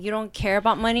edit. You don't care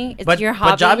about money. It's But your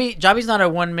hobby. Jobby's not a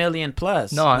 1 million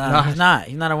plus. No, I'm not. He's not.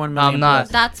 He's not a 1 million. I'm not.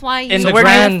 plus. That's why you In need the to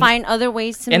grand- find other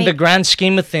ways to In make. the grand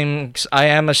scheme of things, I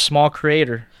am a small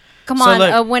creator. Come So on,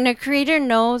 look- when a creator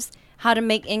knows how to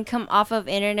make income off of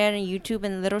internet and YouTube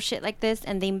and little shit like this,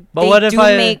 and they But what if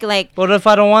I make like What if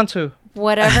I don't want to?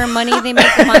 whatever money they make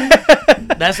a month.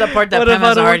 That's the part that What if Pam I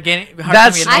has a don't- hard getting. Hard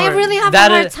That's- time I getting over. really have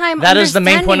That a hard is time. that is the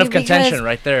main point of understanding contention because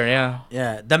right there. Yeah.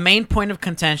 Yeah, the main point of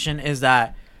contention is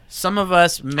that some of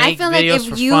us make feel like videos if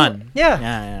for you- fun. Yeah.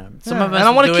 yeah. Some Yeah, of us and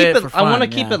I want do to keep it. for I want to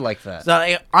fun, keep yeah. it like that.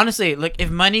 So honestly, look, if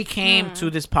money came to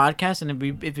this podcast and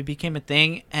if it became a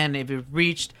thing and if it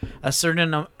reached a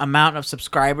certain amount of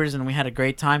subscribers and we had a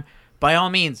great time, by all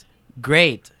means,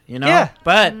 great, you know. Yeah.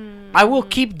 But I will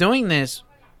keep doing this,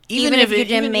 Even if you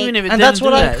didn't make- even if it And didn't that's what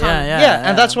do I- that. Yeah,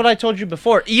 and that's what I told you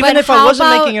before. Even But if I how wasn't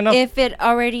about making enough, if it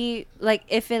already like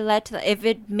if it led to if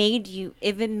it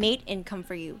made income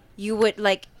for you, you would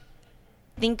like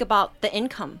think about the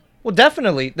income. well,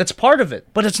 definitely that's part of it,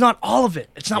 but it's not all of it.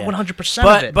 It's not Yeah. 100%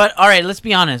 of it. But all right, let's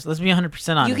be honest. Let's be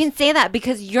 100% honest. You can say that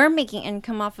because you're making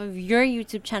income off of your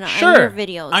YouTube channel Sure. and your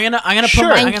videos. I'm gonna Sure.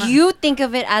 put. and you think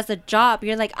of it as a job.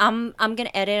 You're like, I'm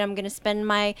gonna edit. I'm gonna spend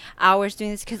my hours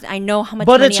doing this because I know how much.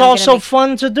 But money it's I'm gonna also make.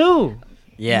 fun to do.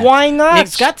 Yeah. Why not?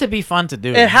 It's got to be fun to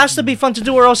do. It has to be fun to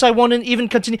do, or else I won't even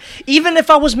continue. Even if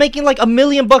I was making like $1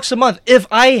 million a month, if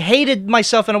I hated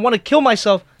myself and I want to kill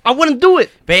myself, I wouldn't do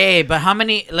it. Babe, but how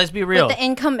many? Let's be real. But the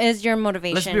income is your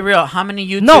motivation. Let's be real. How many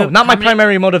YouTube? No, not my how many-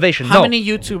 primary motivation. How no. many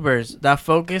YouTubers that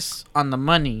focus on the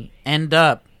money end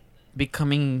up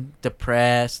becoming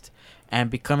depressed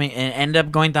and end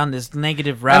up going down this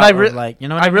negative route? And I, of like, you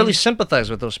know, what I I really mean?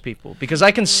 sympathize with those people because I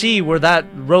can see where that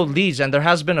road leads, and there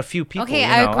has been a few people. Okay, you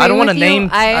I know. agree I don't with wanna you. name.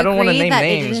 I don't want to agree name that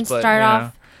names, it didn't but start you know.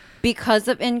 off because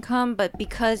of income, but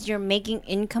because you're making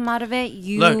income out of it,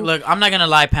 you Look. I'm not gonna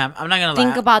lie, Pam. I'm not gonna lie.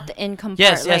 think about the income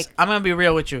Yes, part. yes. I'm gonna be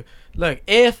real with you. Look,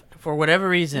 if for whatever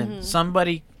reason Mm-hmm.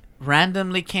 somebody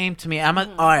randomly came to me, all right.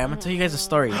 I'm gonna tell you guys a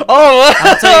story. Oh,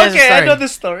 I'll tell you guys a okay. I story. know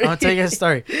this story. I'm gonna tell you guys a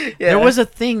story. There was a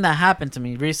thing that happened to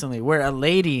me recently where a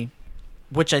lady,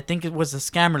 which I think it was a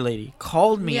scammer lady,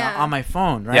 called me Yeah. on my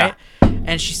phone, right?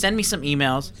 And she sent me some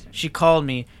emails. She called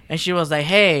me and she was like,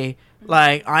 "Hey,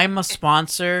 like I'm a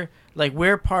sponsor. Like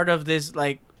we're part of this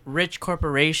like rich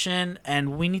corporation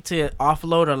and we need to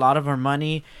offload a lot of our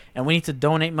money and we need to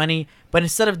donate money. But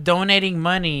instead of donating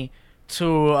money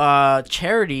to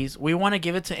charities, we want to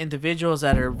give it to individuals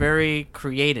that are very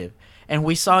creative. And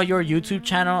we saw your YouTube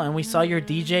channel and we saw your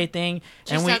DJ thing.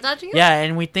 She and we, said that to you? Yeah,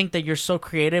 and we think that you're so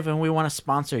creative and we want to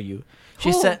sponsor you.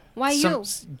 She Who? said, Why you?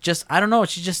 Just I don't know.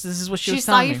 She just this is what she She was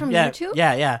saw telling you me. from yeah, YouTube?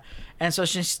 Yeah. And so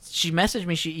she messaged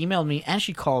me, she emailed me, and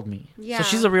she called me. Yeah. So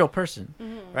she's a real person,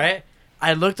 right?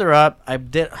 I looked her up. I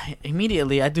did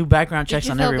immediately. I do background Did checks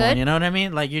you on feel everyone. good? You know what I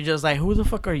mean? Like you're just like, who the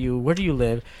fuck are you? Where do you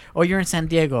live? Oh, you're in San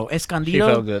Diego. Escondido.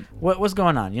 She felt good. What's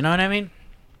going on? You know what I mean?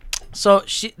 So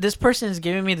this person is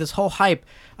giving me this whole hype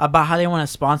about how they want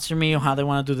to sponsor me or how they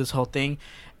want to do this whole thing.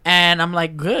 And I'm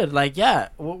like, good. Like, yeah,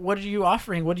 what are you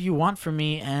offering? What do you want from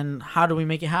me? And how do we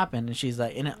make it happen? And she's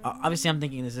like, obviously I'm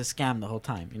thinking this is a scam the whole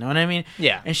time. You know what I mean?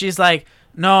 Yeah. And she's like,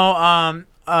 no,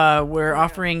 we're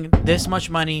offering this much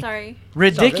money, Sorry.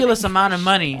 ridiculous amount of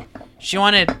money. She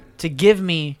wanted to give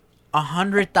me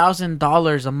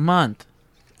 $100,000 a month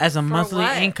as a monthly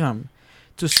what? income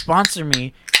to sponsor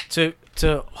me to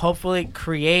hopefully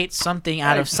create something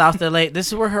out of South LA.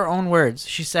 This were her own words.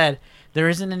 She said there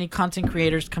isn't any content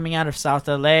creators coming out of South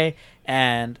LA,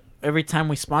 and every time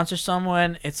we sponsor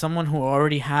someone, it's someone who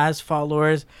already has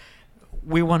followers.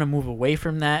 We want to move away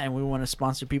from that, and we want to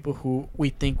sponsor people who we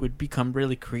think would become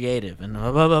really creative and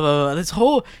blah blah blah blah. This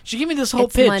whole she gave me this whole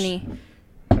It's pitch. money.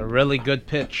 A really good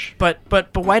pitch. But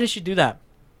why did she do that?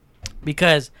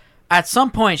 Because at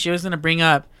some point she was gonna bring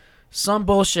up some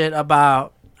bullshit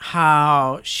about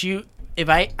how if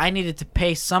I needed to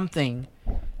pay something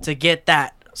to get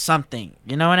that something.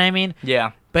 You know what I mean?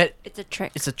 Yeah. But It's a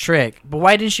trick. it's a trick. But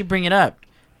why didn't she bring it up?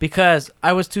 Because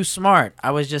I was too smart. I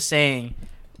was just saying,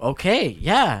 okay,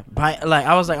 yeah.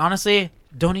 I was like, honestly,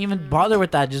 don't even bother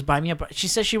with that. Just buy me a. She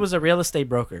said she was a real estate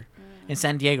broker in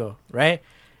San Diego, right?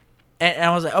 And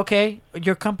I was like, okay,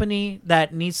 your company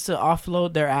that needs to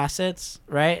offload their assets,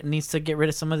 right? Needs to get rid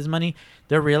of some of this money.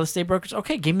 They're real estate brokers.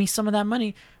 Okay, give me some of that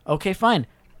money. Okay, fine.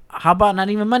 How about not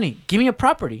even money? Give me a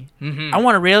property. Mm-hmm. I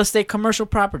want a real estate commercial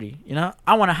property. You know,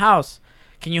 I want a house.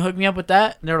 Can you hook me up with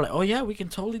that? And they were like, oh yeah, we can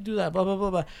totally do that. Blah blah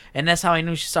blah blah. And that's how I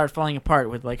knew she started falling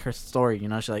apart with like her story. You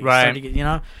know, she like Right. started to get, you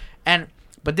know,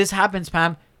 but this happens,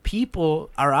 Pam.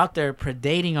 People are out there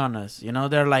predating on us. You know,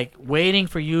 they're like waiting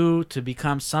for you to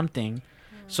become something,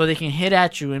 so they can hit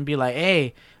at you and be like,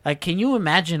 hey, like, can you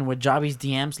imagine what Jobby's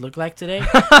DMs look like today?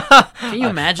 Can you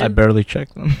imagine? I barely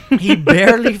checked them. He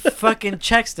barely fucking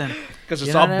checks them. Because You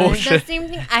it's know all what I mean? The bullshit. same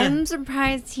thing. I'm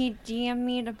surprised he DM'd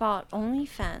me about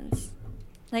OnlyFans.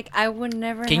 Like, I would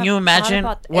never. Can have you thought imagine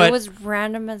about what- It was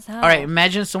random as hell. All right,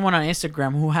 imagine someone on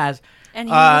Instagram who has And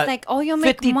he was like, "Oh, you'll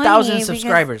make 50,000 money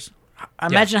subscribers.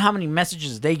 Imagine how many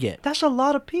messages they get. That's a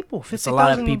lot of people. It's a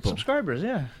lot of 50,000 people. subscribers.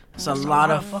 Yeah, It's a lot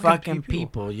of fucking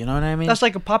people. You know what I mean? that's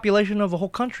like a population of a whole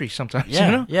country sometimes. yeah,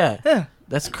 You know? yeah. Yeah.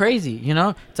 That's crazy. You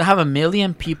know, to have 1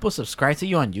 million people subscribe to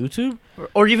you on YouTube,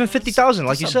 Or even 50,000,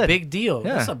 like that's you a said. big deal.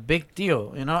 Yeah. That's a big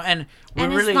deal. You know, and we're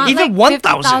And it's really not Even like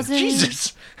 1,000. 50,000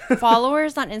 Jesus.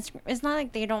 followers on Instagram. It's not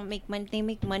like they don't make money. They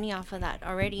make money off of that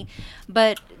already,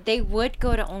 but they would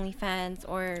go to OnlyFans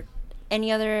or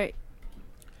any other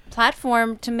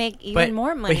platform to make even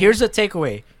more money. But here's the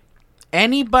takeaway: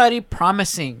 anybody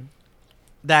promising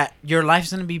that your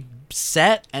life's gonna be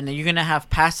set and that you're gonna have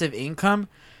passive income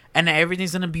and that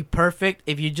everything's gonna be perfect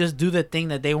if you just do the thing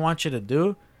that they want you to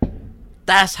do,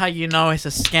 that's how you know it's a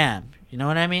scam. You know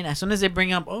what I mean? As soon as they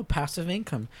bring up, oh, passive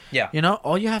income, Yeah. you know,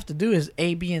 all you have to do is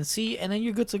A, B, and C, and then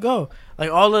you're good to go. Like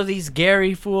all of these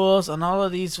Gary fools and all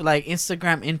of these like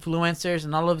Instagram influencers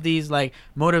and all of these like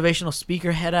motivational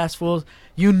speaker head ass fools,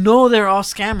 you know they're all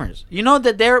scammers. You know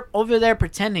that they're over there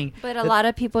pretending. but a lot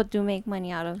of people do make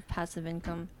money out of passive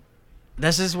income.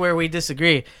 This is where we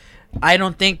disagree. I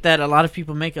don't think that a lot of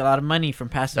people make a lot of money from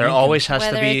passive There income. always has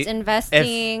Whether to be. it's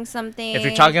investing something. If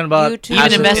you're talking about YouTube. Even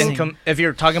passive investing. income, if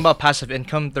you're talking about passive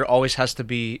income, there always has to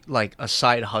be like a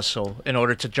side hustle in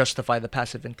order to justify the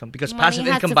passive income, because money passive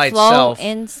had income to by flow itself,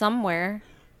 in somewhere.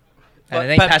 and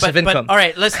it ain't passive income. all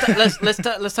right, let's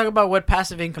talk about what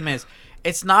passive income is.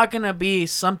 It's not gonna be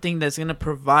something that's gonna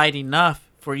provide enough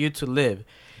for you to live.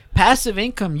 Passive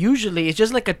income usually is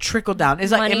just like a trickle down.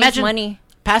 It's like Money's imagine money.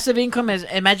 passive income is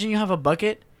imagine you have a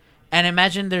bucket, and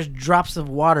imagine there's drops of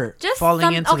water Just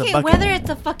falling into the bucket. whether it's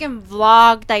a fucking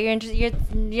vlog that you're interested,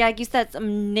 yeah, like you said,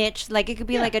 some niche, like it could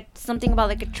be like a something about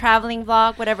like a traveling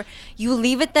vlog, whatever. You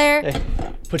leave it there, Hey,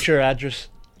 put your address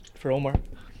for Omar.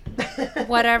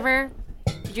 whatever.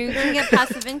 You can get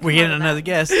passive income. We're getting out of another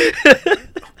that. guest.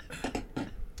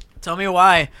 Tell me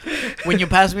why, when you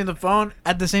passed me the phone,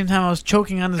 at the same time I was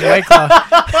choking on this White Claw.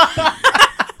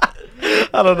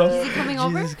 I don't know. Is he coming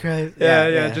over? Jesus Christ.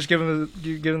 Yeah. Just give him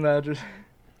the address.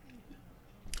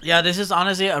 Yeah, this is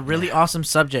honestly a really awesome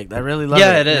subject. I really love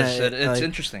Yeah, it. it is. Yeah, It's like-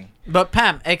 interesting. But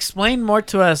Pam, explain more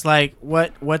to us, like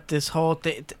what this whole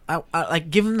thing. Like,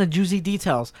 give him the juicy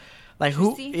details. Like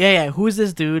who? Juicy? Yeah. Who is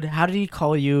this dude? How did he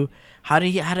call you? How did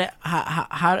he?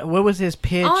 How? What was his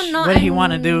pitch? Oh no! What did he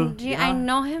want to do? Gee, I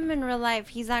know him in real life.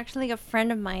 He's actually a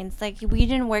friend of mine. It's like we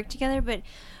didn't work together, but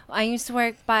I used to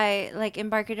work by like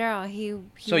Embarcadero. He So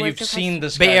worked you've across- seen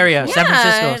this Bay guy Area, before? San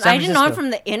Francisco. San I didn't know him Francisco. from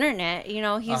the internet. You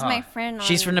know, he's Uh-huh. my friend.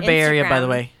 She's on from the Bay Area, by the Instagram.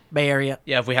 way. Bay Area.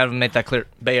 Yeah, if we haven't made that clear,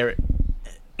 Bay Area.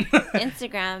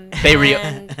 Instagram. Bay Area.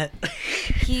 And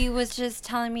he was just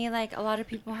telling me like a lot of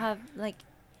people have like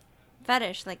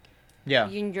fetish, like Yeah.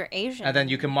 you're Asian. And then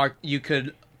you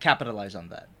could capitalize on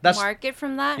that. That's market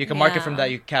from that. you can market from that.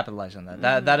 You can capitalize on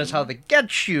that. That is how they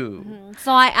get you.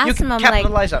 So I asked You him, can I'm like,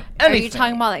 capitalize on are you anything.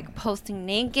 talking about like posting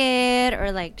naked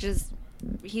or like just?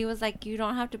 He was like, you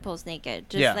don't have to post naked.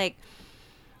 Just Yeah. like,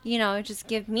 you know, just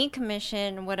give me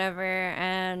commission, whatever,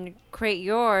 and create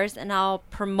yours, and I'll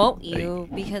promote you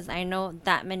because I know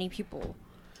that many people.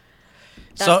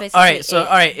 That's So all basically right, so it.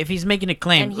 all right, if he's making a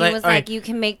claim, And he like, was all like, right, you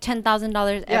can make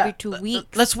 $10,000 every 2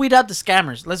 weeks. let's weed out the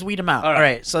scammers. Let's weed them out. All All right.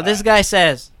 right. So this guy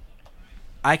says,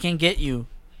 I can get you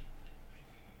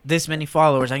this many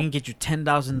followers. I can get you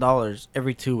 $10,000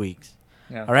 every 2 weeks.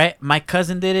 Yeah. All right. My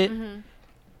cousin did it.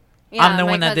 Yeah, I'm the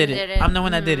my one that cousin did it. I'm the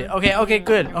one that did it. Okay. Okay.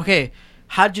 Good. Okay.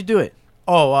 How'd you do it?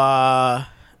 Oh,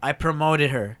 I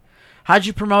promoted her. How'd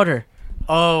you promote her?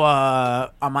 Oh,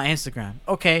 on my Instagram.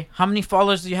 Okay. How many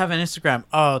followers do you have on Instagram?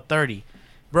 Oh, 30.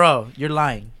 Bro, you're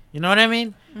lying. You know what I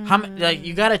mean? Like,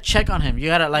 you gotta check on him. You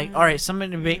gotta all right.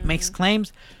 Somebody makes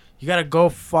claims. You gotta go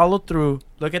follow through.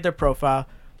 Look at their profile.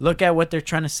 Look at what they're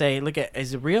trying to say. Look at,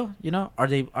 is it real? You know, are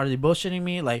they bullshitting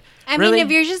me? Like, I really? mean,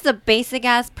 if you're just a basic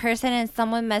ass person and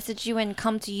someone message you and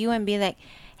come to you and be like,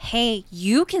 hey,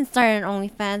 you can start an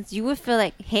OnlyFans, you would feel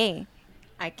like, hey,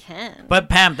 I can. But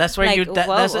Pam, that's where Like, you.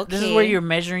 whoa, This is where okay. you're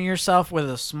measuring yourself with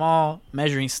a small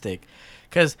measuring stick,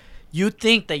 because you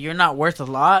think that you're not worth a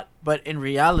lot, but in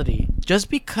reality,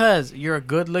 just because you're a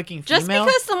good-looking female, just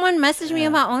because someone messaged me Yeah.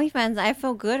 about OnlyFans, I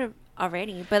feel good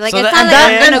already. But like, So it's that- not and like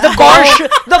that- I'm and gonna the bar go.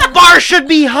 should the bar should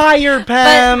be higher,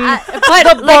 Pam.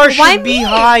 but, the bar like, why should be me?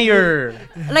 higher.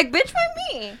 Like, bitch, why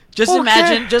me? just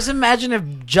Okay. imagine if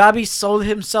Jobby sold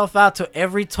himself out to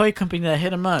every toy company that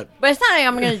hit him up. But it's not like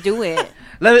I'm gonna do it.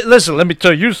 Listen, let me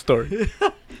tell you a story.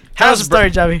 How's the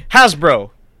story, Jobby?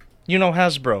 Hasbro. You know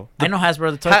Hasbro. I know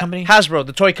Hasbro, the toy company. Hasbro,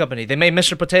 the toy company. They made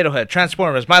Mr. Potato Head,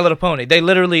 Transformers, My Little Pony. They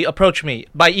literally approached me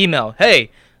by email. Hey,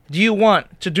 do you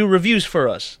want to do reviews for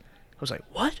us? I was like,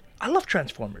 what? I love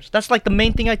Transformers. That's like the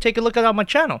main thing I take a look at on my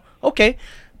channel. Okay.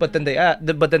 But then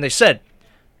they said,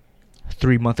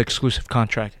 3-month exclusive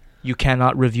contract. You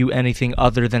cannot review anything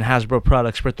other than Hasbro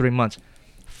products for 3 months.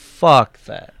 Fuck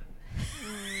that.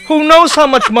 Who knows how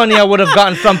much money I would have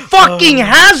gotten from fucking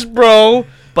Hasbro,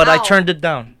 but I Ow. turned it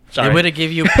down. Sorry. They would have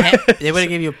give you they would have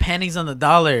give you pennies on the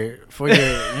dollar for your,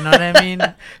 you know what I mean?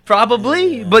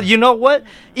 Probably, Yeah. but you know what?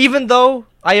 Even though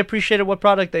I appreciated what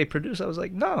product they produced, I was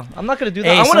like, no, I'm not gonna do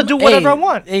that. I want to do whatever I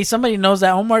want. Hey, somebody knows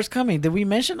that Omar's coming. Did we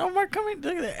mention Omar coming?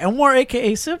 Look at that. Omar,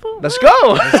 aka Simple. Let's go.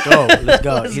 Let's go. Let's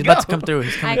go. Let's He's about to go. come through.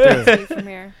 He's I coming can't through. see from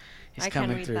here. He's I can't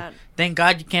coming read through. that. Thank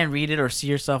God you can't read it or see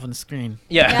yourself on the screen.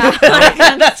 Yeah, Yeah.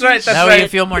 that's right. That's That way you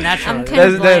right. feel more natural. I'm kind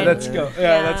of blind. Let's go. Yeah,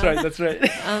 Yeah. that's right. That's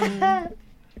right.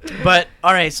 But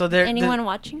all right, so there. Anyone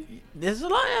watching? There's a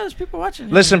lot. Yeah, there's people watching.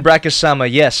 yeah. Listen, Brackus-sama,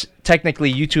 yes,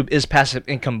 technically YouTube is passive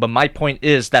income, but my point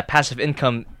is that passive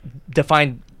income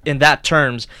defined in that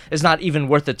terms is not even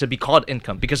worth it to be called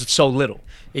income because it's so little.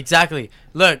 Exactly.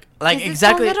 Look, like Is it so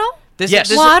exactly. little? Yes.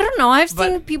 This Well, I don't know. I've but-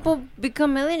 seen people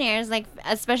become millionaires, like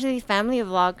especially family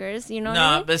vloggers. You know what I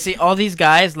No, mean? but see, all these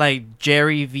guys like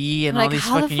Jerry V and all Like, these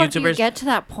how the fucking fuck do you YouTubers. get to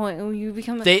that point when you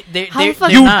become? They how the fuck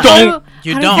they're You not. don't.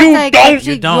 You how don't. Do You like, don't. get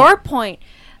to You don't. your point.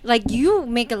 Like you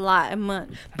make a lot a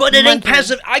month. But it ain't monthly.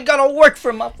 passive. I gotta work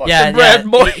for my fucking Yeah, bread,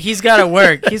 boy. He's got to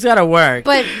work. He's got to work.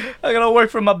 But I gotta work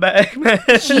for my bag, man.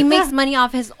 he makes money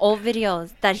off his old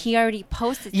videos that he already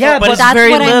posted. Yeah, but it's that's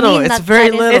very what I little. mean. It's That- very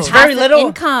that is little. It's very passive little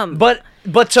income. But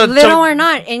to little or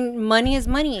not, and money is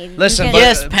money. You Listen, get- but-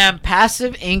 Yes, Pam,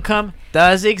 passive income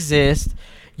does exist.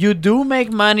 You do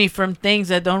make money from things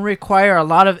that don't require a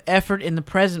lot of effort in the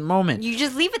present moment. you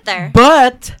just leave it there.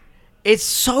 But it's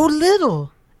so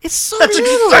little. It's so That's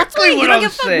little. exactly You what don't I'm give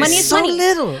a fuck. saying. Money is so money.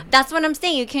 little. That's what I'm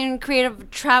saying. You can create a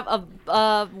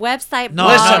website. No,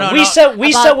 blog Listen, no, we no. said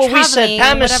we about said what we said. traveling,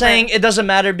 Pam is whatever. saying it doesn't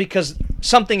matter because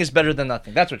something is better than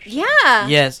nothing. That's what. You're Yeah.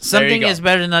 Yes, There you something go. is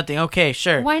better than nothing. Okay,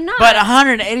 sure. Why not? But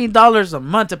 $180 a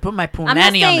month to put my I'm not punani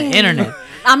on saying- the internet.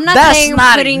 I'm not That's saying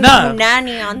not putting enough.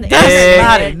 nanny on the That's internet.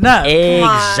 not enough. Come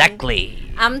on. Exactly.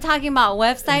 I'm talking about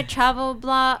website, travel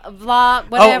blog, vlog, Oh,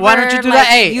 whatever. why don't you do like that?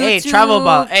 Hey, YouTube, travel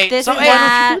ball. Hey, this so and hey,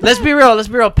 that. let's be real. Let's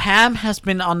be real. Pam has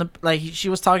been on the she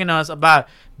was talking to us about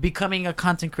becoming a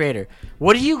content creator.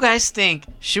 What do you guys think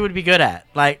she would be good at?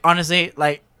 Like honestly,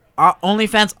 like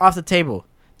OnlyFans off the table.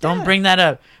 Don't Yeah. bring that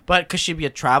up. But could she be a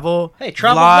travel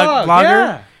Travel blogger?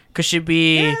 Yeah. Could she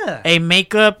be Yeah. a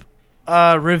makeup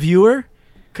reviewer?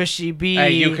 Could she be?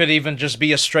 Hey, you could even just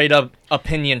be a straight up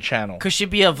opinion channel. Could she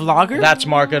be a vlogger? That's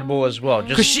marketable as well.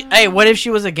 Could Just she? Hey, what if she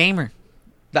was a gamer?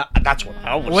 that's what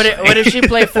I would What say. if, what if she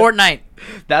played Fortnite?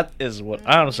 That is what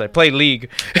I would say. Play League.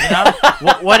 You know?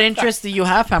 what interests do you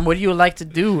have, Pam? What do you like to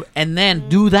do? And then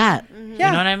do that.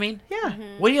 You know what I mean? Yeah.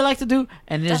 What do you like to do?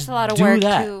 And That's just a lot of do work,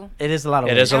 that. too. It is a lot of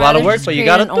It work. is a lot of work, but you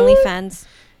gotta an do it. OnlyFans.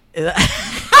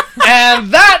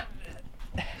 And that.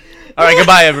 All right,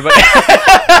 goodbye, everybody.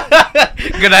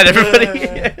 Good night,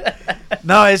 everybody.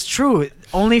 No, it's true.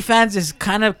 OnlyFans is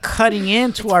kind of cutting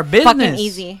into our business. Fucking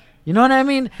easy. You know what I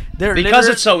mean? They're Because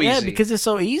it's so Yeah, easy. because it's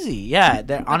so easy. Yeah,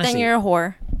 But honestly. then you're a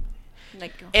whore.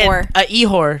 Like a And whore. a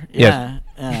e-whore. Yes.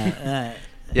 Yeah.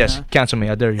 Yes, cancel me.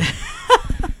 I dare you.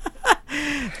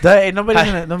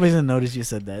 Nobody's gonna notice you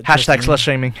said that. Hashtag slut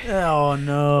shaming. Oh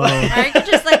no. Or you could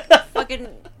just like fucking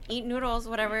eat noodles,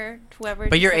 whatever, whoever.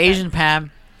 But just you're said Asian, that.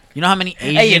 Pam. You know how many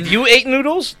Asian? Hey, if you ate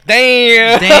noodles,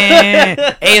 damn. Damn.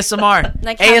 ASMR.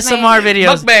 Like have ASMR my-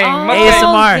 videos. Mukbang. Oh,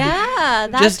 ASMR. Yeah,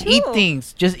 that Just too. eat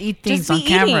things. Just eat things Just on be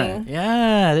camera. eating.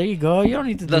 Yeah, there you go. You don't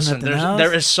need to do Listen, nothing else.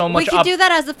 there is so We much. could do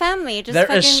that as a family. Just There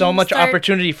is so fucking much start-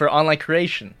 opportunity for online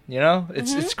creation. You know,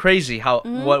 it's crazy how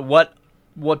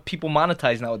what people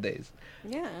monetize nowadays.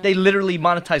 Yeah. They literally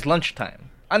monetize lunchtime.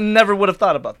 I never would have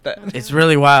thought about that. It's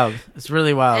really wild. It's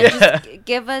really wild. And Yeah. just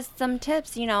give us some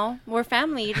tips. You know, we're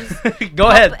family. Just Go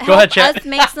ahead, help chat. us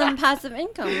make some passive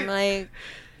income. Like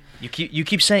You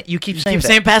keep saying You that. keep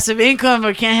saying passive income,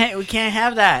 but we can't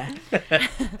have that.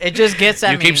 It just gets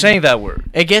at You me. keep saying that word.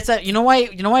 It gets at you know why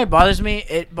it bothers me?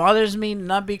 It bothers me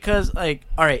not because like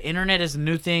all right, internet is a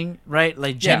new thing, right?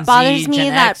 Like Gen It bothers Z, me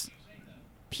Gen that X.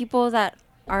 people that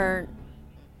are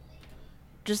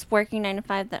just working 9 to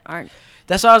 5 that aren't.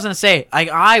 That's what I was gonna say.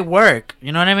 I work.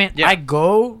 You know what I mean? Yeah. I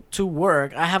go to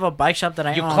work. I have a bike shop that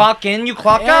I You own. clock in, you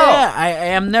clock Yeah, out. I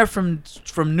am there from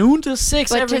noon to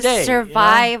 6 But every to day. you know?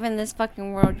 survive in this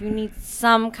fucking world, you need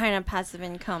some kind of passive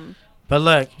income. But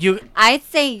look, I'd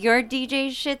say your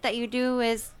DJ shit that you do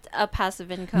is a passive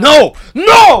income. No.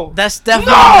 that's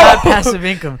definitely No! not passive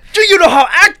income. Do you know how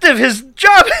active his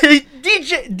job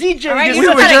DJ All right, is? you We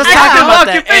were gotta just get talking out. about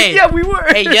that. Occupation. Hey, Yeah, we were.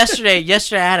 hey, yesterday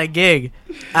I had a gig.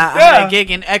 I had Yeah. a gig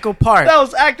in Echo Park. That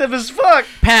was active as fuck.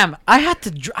 Pam, I had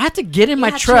to get in You my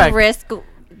had truck. to risk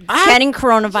I- getting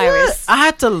coronavirus. I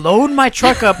had to load my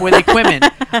truck up with equipment.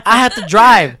 I had to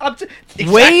drive.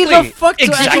 Way the fuck to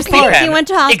And Echo just Park. think he went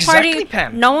to a house Exactly, party.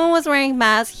 Pam. No one was wearing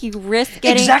masks. He risked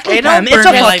getting Exactly, Ain't no Pam. It's a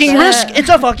burger like fucking that. risk. It's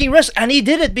a fucking risk, and he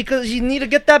did it because he needed to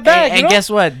get that bag. And you know? guess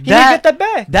what? He needed to get that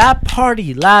bag. That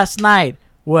party last night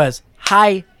was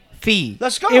high fee.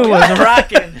 Let's go. It was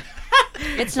rocking.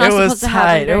 It's not It was supposed to happen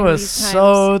tight. It during was these times.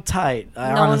 so tight.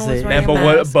 I No one was honestly. wearing Man,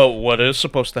 a mask. but what is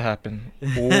supposed to happen?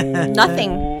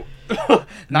 Nothing.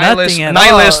 Nothing at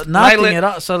Nihilist, all. Nothing nihilist. at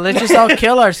all. So let's just all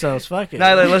kill ourselves. Fuck it.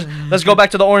 Let's go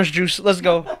back to the orange juice. Let's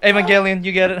go. Evangelion,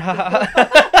 you get it.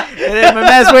 My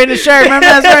man's wearing the shirt. My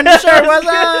man's wearing the shirt. What's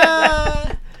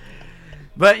up?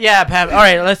 But yeah, Pam. All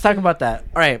right, let's talk about that.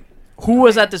 All right, who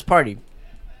was at this party?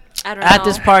 I don't At know.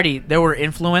 this party, there were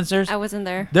influencers. I wasn't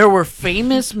there. There were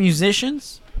famous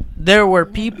musicians. There were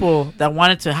people that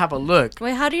wanted to have a look.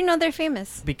 Wait, how do you know they're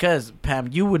famous? Because Pam,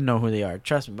 you would know who they are.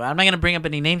 Trust me. But I'm not gonna bring up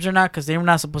any names or not because they were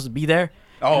not supposed to be there,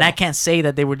 and I can't say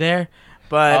that they were there.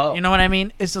 But you know what I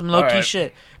mean? It's some low key Alright.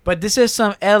 shit. But this is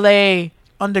some L.A.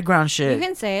 underground shit. You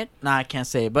can say it. Nah, I can't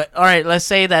say it. But all right, let's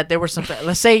say that there were some.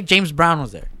 Let's say James Brown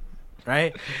was there,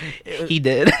 right? He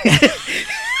did.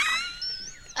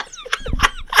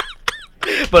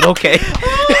 But okay.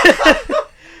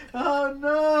 Oh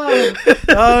no!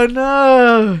 Oh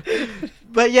no!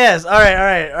 But yes, all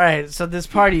right. So this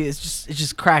party is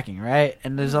just cracking, right?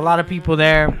 And there's a lot of people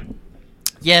there.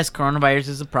 Yes, coronavirus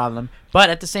is a problem, but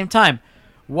at the same time,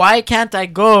 why can't I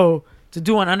go to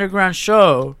do an underground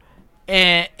show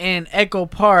in Echo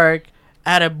Park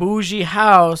at a bougie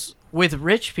house with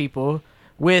rich people,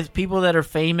 with people that are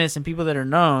famous and people that are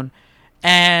known?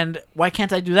 And why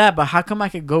can't I do that? But how come I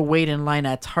could go wait in line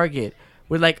at Target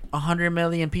with like 100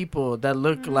 million people that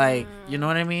look like, you know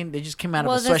what I mean? They just came out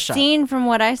Well, of a the sweatshop. scene from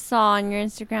what I saw on your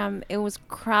Instagram, it was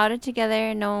crowded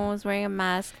together. No one was wearing a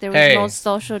mask. There was Hey. no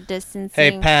social distancing.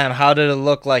 Hey, Pam, how did it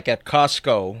look like at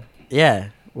Costco? Yeah.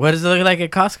 What does it look like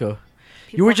at Costco?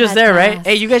 You were People just had there, right? masks.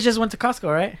 Hey, you guys just went to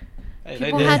Costco, right?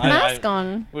 People had masks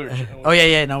on. Oh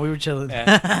yeah. No, we were chilling.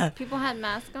 People had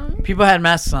masks on. People had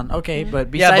masks on. Okay,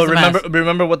 but Yeah, besides but the remember, mask,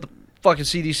 remember what the fucking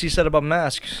CDC said about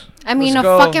masks. I mean, Let's a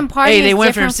go. fucking party. hey, they is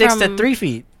went from different 6 to 3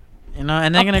 feet. You know,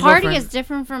 and they're gonna A party go from. is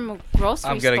different from a grocery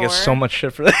I'm gonna store. get so much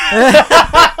shit for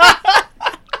that.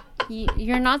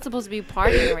 You're not supposed to be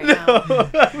partying right now.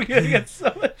 I'm gonna get so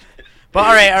much. But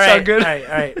all right, So good. all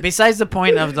right. Besides the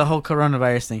point of the whole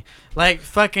coronavirus thing, like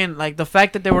fucking, like the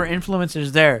fact that there were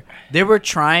influencers there, they were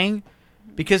trying,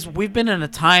 because we've been in a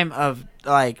time of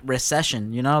like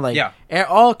recession, you know, like Yeah.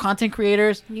 all content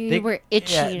creators, You they were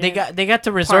itchy Yeah, to they got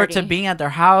to resort to party. being at their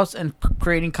house and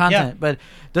creating content, but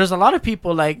there's a lot of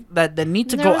people like that need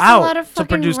to There go was a out lot of to fucking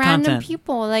produce random content.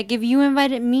 people. Like if you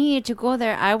invited me to go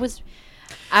there, I was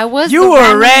You the were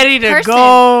random ready to person.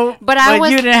 go, but I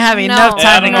was you didn't have no, enough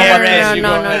time to Yeah, get I don't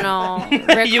know ready. what it is. You go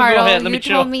ahead. No. You go Ricardo, ahead, let me you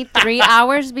chill. told me 3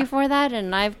 hours before that,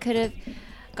 and I could have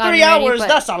gotten 3 ready, hours. but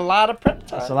That's a lot of prep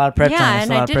time. That's a lot of prep Yeah, time. That's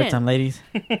and a I lot of prep didn't. time, ladies.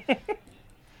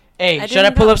 Hey, I should I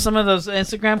didn't pull go. up some of those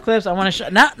Instagram clips? I want to show.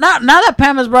 Now that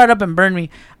Pam has brought it up and burned me,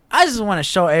 I just want to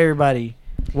show everybody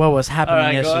what was happening All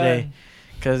right, go yesterday. ahead.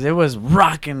 Cause it was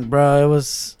rocking, bro. It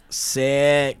was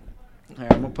sick. All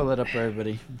right, I'm gonna pull it up for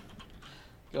everybody.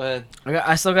 Go ahead.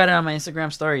 I still got it on my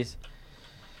Instagram stories.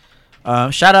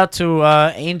 Shout out to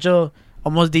Angel,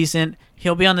 Almost Decent.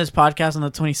 He'll be on this podcast on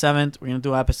the 27th. We're gonna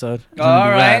do an episode. It's gonna All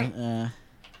be right. rad.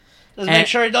 Let's And- make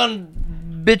sure you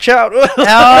don't bitch out.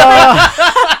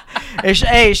 Oh.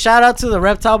 Hey, shout out to the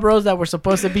Reptile Bros that were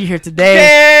supposed to be here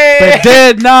today, but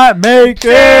did not make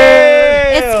it.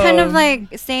 it's kind of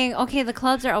like saying, okay, the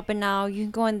clubs are open now. You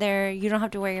can go in there. You don't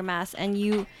have to wear your mask, and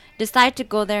you decide to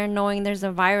go there knowing there's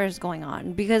a virus going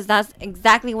on because that's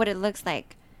exactly what it looks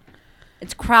like.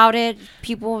 It's crowded.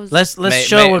 People. Let's May-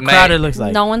 show may- what may- crowded looks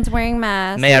like. No one's wearing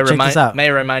masks. May I Check this out.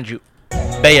 remind you,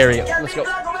 Bay Area. Let's go.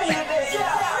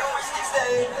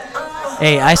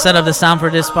 Hey, I set up the sound for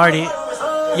this party.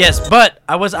 Yes, but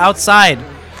I was outside.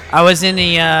 I was in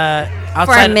the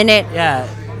outside minute. Yeah.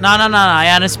 No. I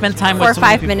had to spend time For with so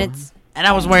many 5 people. minutes. And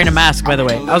I was wearing a mask, by the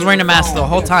way. I was wearing a mask the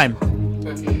whole time.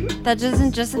 That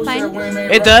doesn't justify.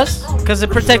 It does, because it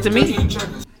protected me.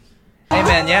 Hey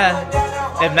man,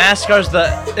 yeah. If masks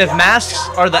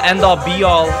are the end all be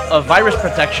all of virus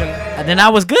protection, And then I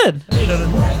was good.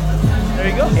 there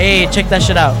you go. Hey, check that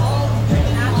shit out.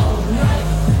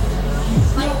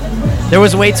 There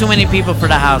was way too many people for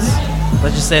the house.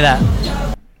 Let's just say that.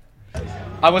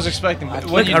 I was expecting.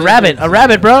 Look, a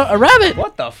rabbit, bro, a rabbit.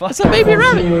 What the fuck? It's a baby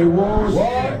rabbit.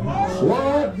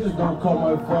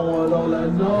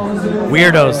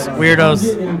 Weirdos.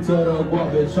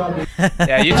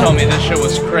 Yeah, you told me this shit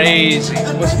was crazy.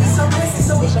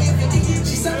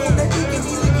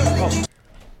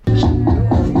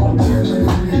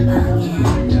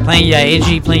 Playing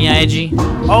Yaeji.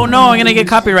 Oh no, I'm gonna get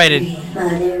copyrighted.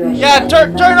 Yeah,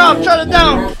 turn off, shut it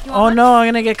down. Oh no, I'm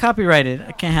gonna get copyrighted.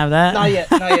 I can't have that. Not yet.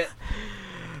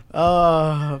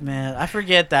 Oh man, I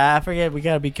forget that. We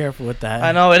gotta be careful with that.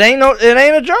 I know it ain't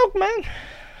a joke, man.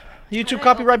 YouTube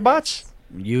copyright bots.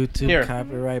 YouTube Here.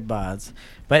 copyright bots,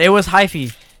 but it was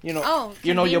hyphy. You know, Oh,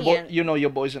 you know convenient. your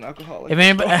boy's an alcoholic. If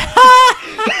anybody,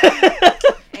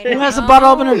 Who has a bottle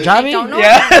opener? Jobby? I don't know.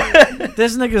 Yeah.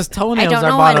 this nigga's I toenails don't are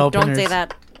know. bottle Don't openers. say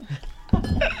that.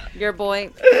 Your boy.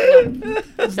 No.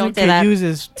 This Don't nigga say that. use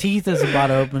his teeth as a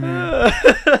bottle opener.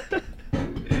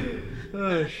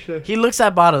 Oh shit. He looks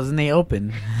at bottles and they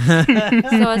open.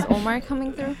 So is Omar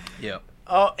coming through? Yeah.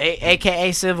 Oh,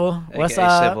 AKA Civil. What's AKA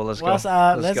up? Civil, let's go. What's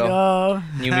up? Let's Let's go. go.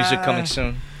 New music coming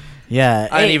soon. Yeah.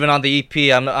 I ain't hey, even on the EP.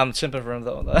 I'm simping for him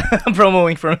though. I'm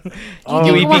promoting for him. Oh,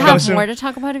 New You EP will comes have soon. more to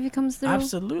talk about if he comes through.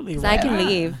 Absolutely. 'Cause I why can not?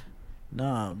 leave.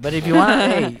 No, but if you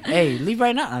want, hey, leave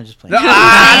right now. I'm just playing. No,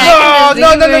 I no,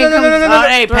 can no, just leave no, no, when he no, no, comes no,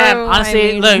 Hey, Pam. through, Honestly,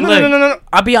 I mean- look. no.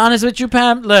 I'll be honest with you,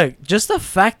 Pam. Look, just the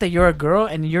fact that you're a girl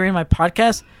and you're in my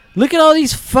podcast. Look at all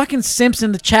these fucking simps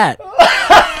in the chat.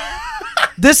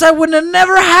 This I wouldn't have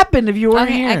never happened if you weren't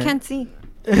Okay, here. I can't see.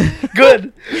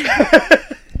 Good.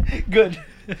 Good.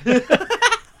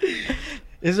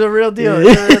 It's a real deal.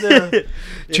 It's a real deal.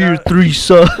 Tier 3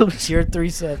 subs. Tier 3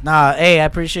 subs. Nah, hey, I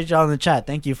appreciate y'all in the chat.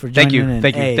 Thank you for joining Thank you. in.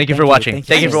 Thank you. Hey, Thank you for watching.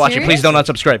 Thank you Are for you watching. Please serious?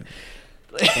 don't unsubscribe.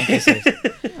 Thank you, sis.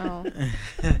 Oh.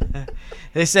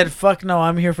 They said, fuck no,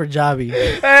 I'm here for Jobby.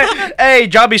 Hey,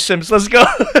 Jobby Sims, let's go.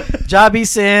 Jobby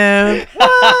Sim.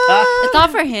 It's all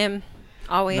for him.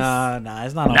 Always. Nah,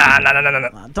 it's not all Nah, for nah, him. nah, nah, nah.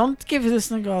 Nah, don't give this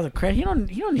nigga all the credit. He don't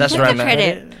need That's all right, the man.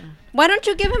 Credit. Why don't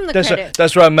you give him the That's credit? right,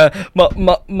 that's right, man.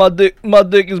 My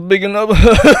dick is big enough.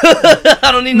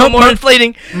 I don't need no more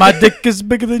inflating. My dick is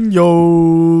bigger than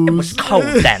yours. It was cold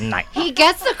that night. He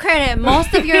gets the credit.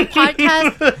 Most of your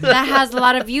podcast that has a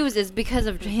lot of views is because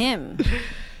of him.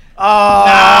 Or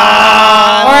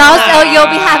else you'll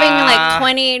be having like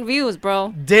 28 views,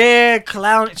 bro. Dick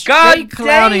clown. God Straight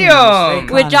clowning. damn.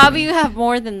 Straight With clowning. Jobby, you have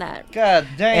more than that. God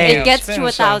damn. Hey. It gets to Spin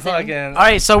 1,000. some fucking- All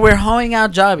right, so we're hoeing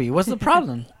out Jobby. What's the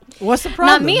problem? What's the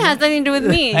problem? Not me. Has nothing to do with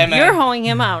me. Hey, man. You're hoeing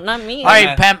him out, not me. All right,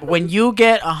 man. Pam. When you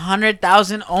get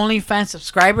 100,000 OnlyFans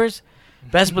subscribers,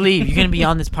 best believe you're gonna be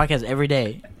on this podcast every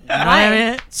day. You know what I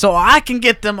mean? So I can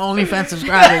get them OnlyFans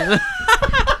subscribers.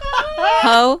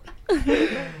 Ho.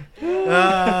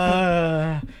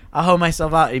 I'll hold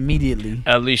myself out immediately.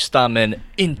 At least I'm an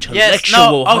intellectual. Yes,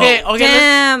 no, okay, hoe. okay.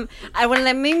 Damn. I would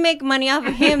let me make money off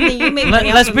of him, then you make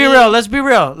money Let's off be of real. me. Let's be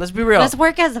real. Let's be real. Let's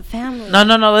work as a family. No,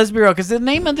 let's be real. Because the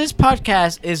name of this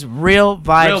podcast is Real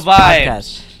Vibes, Real Vibes.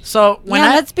 Podcast. So when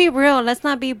let's be real. Let's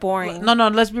not be boring. no,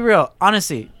 let's be real.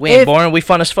 Honestly, We ain't boring. We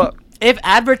fun as fuck. if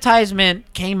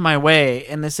advertisement came my way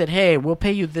and they said, "Hey, we'll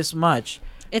pay you this much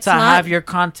It's to not. have your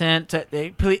content,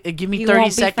 give me You 30 won't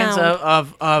be seconds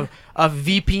found. of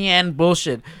VPN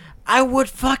bullshit," I would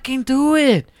fucking do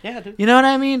it. Yeah, dude. You know what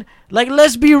I mean? Like,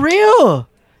 let's be real.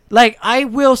 Like, I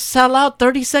will sell out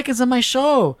 30 seconds of my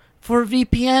show for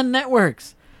VPN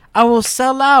networks. I will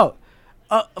sell out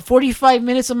 45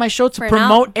 minutes of my show to For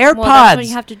promote now. AirPods. Well, that's what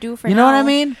you have to do for You know what I now.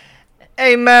 mean?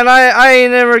 Hey man, I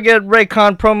ain't never get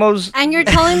Raycon promos. And you're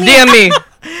telling me, DM me.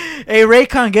 Hey,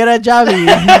 Raycon, get a job.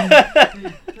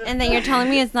 and then you're telling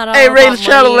me it's not all Hey, Ray about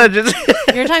Shadow money. Legends.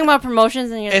 You're talking about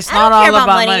promotions, and you're It's like, I not don't all care about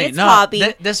about money. It's No,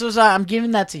 hobby. this was I'm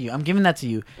giving that to you. I'm giving that to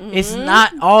you. It's Mm-hmm.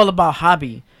 not all about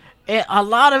hobby. A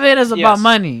lot of it is about Yes.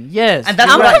 money. Yes, And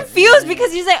that's I'm right. confused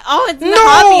because you say, "Oh, it's No, not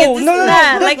hobby, it's this no, and no,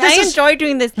 that." no, Like, this I is- enjoy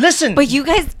doing this. Listen. But you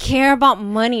guys care about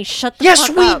money. Shut the Yes,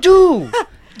 fuck we up. do.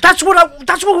 That's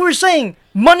what we were saying.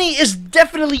 Money is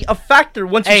definitely a factor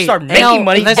once you Hey, start hey, making no,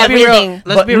 money. let's it's be real. everything.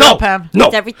 Let's But be no, real, Pam. No,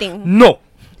 It's everything. no,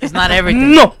 It's not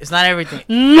everything. No. It's not everything.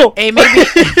 no, Hey, maybe.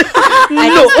 I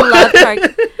just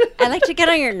love I like to get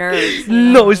on your nerves. you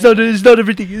know? no. It's not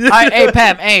everything. Hey,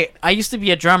 Pam. Hey, I used to be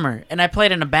a drummer and I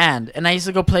played in a band and I used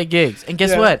to go play gigs. And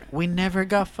guess Yeah. what? We never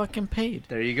got fucking paid.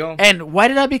 There you go. And why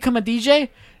did I become a DJ?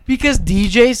 Because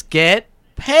DJs get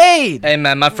paid. Hey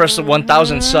man, my first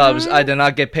 1,000 subs, I did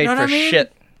not get paid Know what for I mean?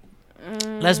 shit.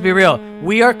 Let's be real.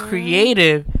 We are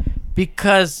creative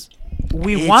because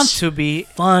we want It's to be,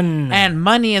 Fun. and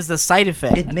money is the side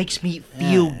effect. it makes me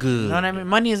feel You good. know what I mean?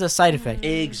 Money is a side effect.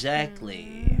 Exactly.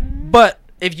 But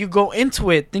if you go into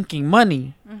it thinking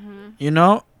money, you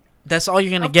know, that's all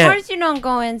you're gonna Of get. course, you don't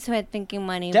go into it thinking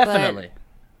money. Definitely.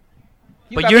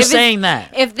 But you're If it's- saying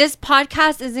that. But if this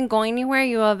podcast isn't going anywhere,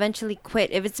 you will eventually quit.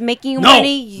 If it's making you No.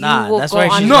 money, you Nah, will that's go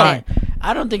where on she's with going. it.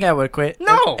 I don't think I would quit.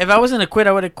 No. If I wasn't to quit,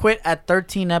 I would have quit at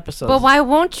 13 episodes. But why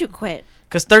won't you quit?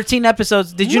 Because 13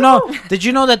 episodes. Did you No. know? Did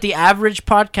you know that the average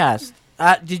podcast?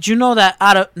 Did you know that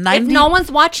out of 90? If no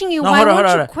one's watching you, No, why hold on, won't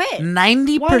hold you on. quit?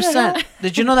 90%.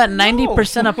 Did you know that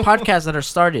 90% of podcasts that are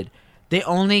started, they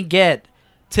only get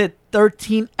to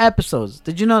 13 episodes?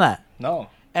 Did you know that? No.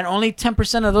 And only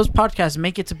 10% of those podcasts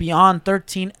make it to beyond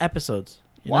 13 episodes.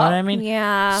 You know Wow. what I mean?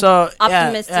 Yeah. So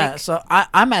optimistic. Yeah. So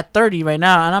I'm at 30 right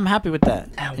now, and I'm happy with that.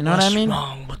 You know what I mean? What's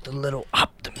wrong with the little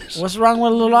optimism? What's wrong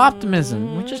with a little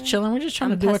optimism? We're just chilling. We're just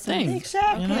trying I'm to do our pessimistic.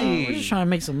 thing. You know? We're just trying to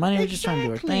make some money. We're just trying to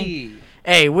do our thing.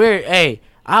 Exactly. Hey,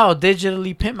 I'll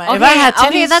digitally pimp my. Okay, if I had titties,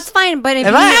 okay, that's fine. But if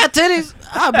If you, I had titties,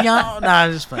 I'll be on. Nah,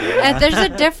 I'm just playing. there's a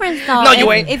difference though. No,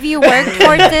 you if, ain't. If you work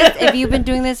towards this, if you've been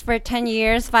doing this for 10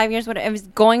 years, 5 years, whatever, if it's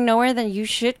going nowhere, then you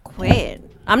should quit.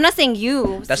 I'm not saying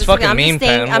you. That's specifically, fucking I'm mean, just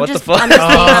saying, Pam. I'm What the just, fuck? I'm just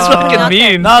saying, That's I'm putting fucking it out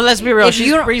there. mean. No, let's be real. If She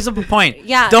you don't- brings up a point.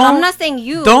 Yeah, don't, I'm not saying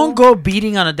you. Don't go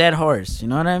beating on a dead horse. You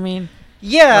know what I mean?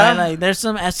 Yeah. Like there's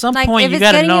some at some Like point if you it's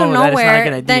gotta getting know you that it's not a nowhere,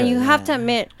 good idea. then you have to Yeah.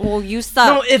 admit, well, you suck.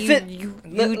 No, if you, it-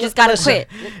 you just gotta listen. quit.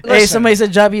 Hey, Listen. somebody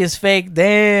said Jobby is fake.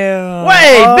 Damn.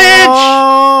 Wait, Oh.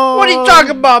 bitch! What are you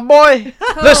talking about, boy?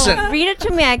 Listen. Read it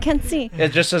to me. I can't see. It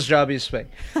just says Jobby's fake.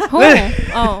 Who?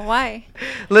 Oh, why?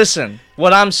 Listen,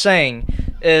 what I'm saying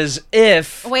is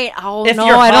if Wait. Oh If no,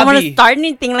 your I don't want to hobby- start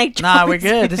anything like. Nah, we're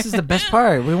Johnson. good. This is the best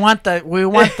part. We want the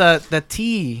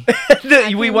tea.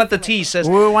 we want the tea says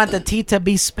We want the tea to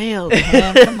be spilled.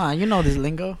 Man. Come on, you know this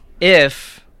lingo.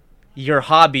 if your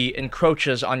hobby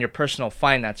encroaches on your personal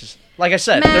finances. Like I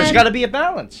said, there's Man. got to be a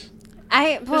balance.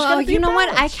 Well, be you a know what?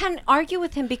 I balance. can't argue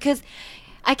with him because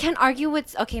I can't argue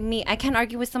with me. I can't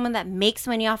argue with someone that makes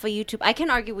money off of YouTube. I can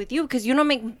argue with you because you don't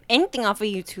make anything off of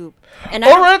YouTube. And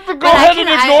All right, then go ahead and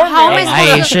ignore how am me. I I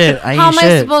supposed ain't to- shit. I How ain't am I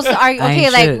shit. supposed to argue? I Okay,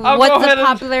 ain't like shit. I'll what's go the ahead and-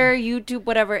 popular YouTube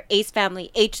whatever Ace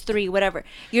Family H3 whatever?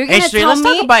 You're gonna H3. tell Let's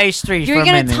me talk about H3 you're for a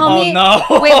gonna minute. tell Oh, me no.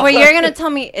 wait, you're gonna tell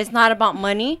me it's not about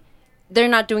money. They're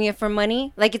not doing it for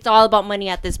money. Like it's all about money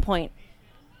at this point.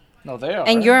 No, they are.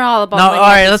 And you're all about No, money. all at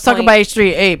right. this Let's talk point. about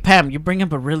H3. Hey, Pam, you bring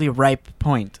up a really ripe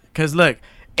point. Cause look,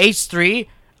 H3.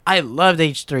 I loved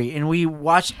H3, and we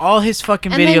watched all his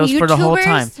fucking And then videos for the whole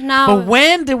time. YouTubers now- But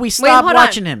when did we stop hold on.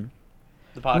 watching him?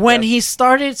 The podcast. When he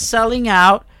started selling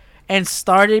out and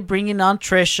started bringing on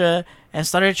Trisha and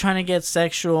started trying to get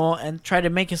sexual and try to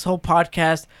make his whole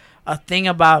podcast a thing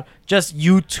about just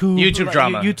YouTube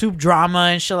drama. YouTube drama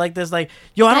and shit like this. Like,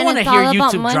 yo, I don't And want to it's hear all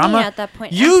about YouTube money drama. at that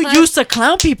point. You That's why- used to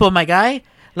clown people, my guy.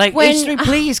 Like When- H3,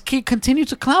 please continue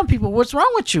to clown people. What's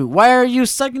wrong with you? Why are you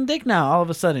sucking dick now? All of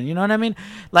a sudden, you know what I mean?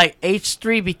 Like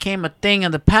H3 became a thing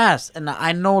in the past, and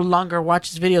I no longer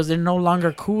watch his videos. They're no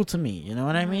longer cool to me. You know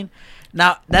what I mean?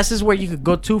 Now this is where you could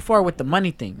go too far with the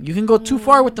money thing. You can go too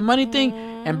far with the money thing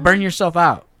and burn yourself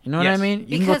out. You know what I Yes. mean?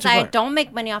 You can go Because too I far. don't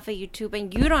make money off of YouTube,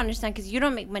 and you don't understand because you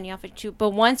don't make money off of YouTube.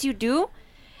 But once you do,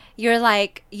 you're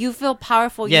like, you feel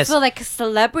powerful. Yes. You feel like a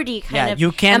celebrity kind Yeah, of.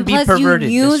 you can and be plus perverted.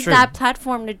 you It's use true. that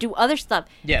platform to do other stuff.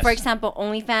 Yes. For example,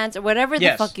 OnlyFans or whatever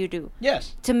Yes. the fuck you do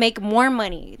Yes. to make more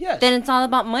money. Yes. Then it's all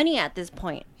about money at this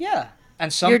point. Yeah.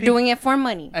 And some You're people, doing it for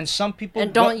money. and some people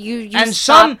And don't go- you and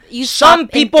stop- you some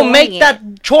stop people make enjoying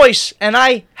that choice, and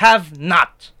I have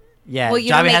not. Yeah, Well, you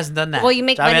don't Javi make- hasn't done that. well, you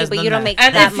make Javi money, hasn't but done you don't that. make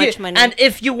And that if much you, money. and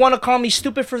if you want to call me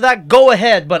stupid for that, go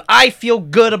ahead. But I feel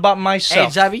good about Hey,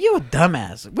 myself. Javi, you a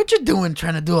dumbass. What you doing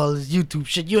trying to do all this YouTube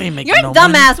shit? You ain't making You're a no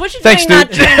dumbass. What you Thanks, doing? Not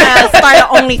dude. trying to start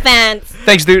an OnlyFans.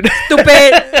 Thanks, dude.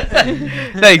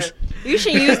 Stupid. Thanks. You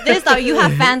should use this. Or you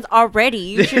have fans already.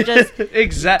 You should just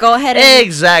Exactly. Go ahead and-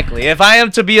 Exactly. If I am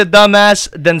to be a dumbass,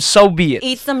 then so be it.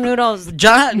 eat some noodles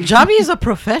Javi is a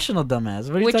professional dumbass.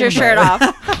 What are you with talking your shirt about?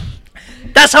 off.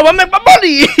 That's how I make my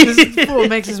money. This fool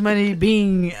makes his money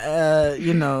being,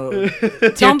 you know,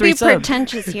 tier Don't 3 be sub.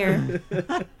 pretentious here.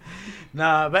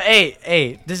 Nah, but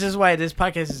hey, this is why this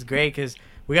podcast is great because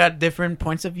we got different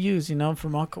points of views, you know,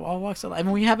 from all walks of life. I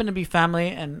mean, we happen to be family,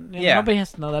 and you know, Yeah. nobody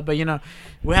has to know that, but you know,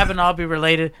 we happen to all be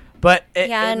related. But it,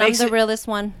 Yeah, it and I'm makes the it, realest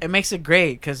one. it makes it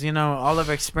great because you know all of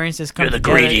our experiences come You're the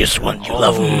together. greediest one. You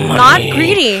love money. Not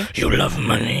greedy. You love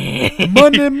money.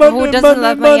 Money, Who doesn't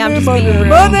love money? I'm just being real.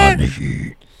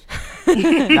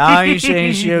 Now you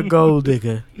saying she a gold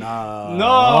digger? No.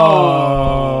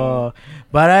 No.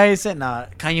 But I said nah.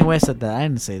 Kanye West said that. I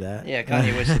didn't say that. Yeah,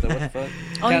 Kanye West said that. What the fuck?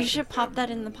 Oh, you Cancel- should pop that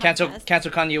in the podcast.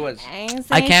 Cancel Kanye West. I ain't I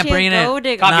saying can't she a bring it. gold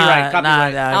digger. Copyright, Nah,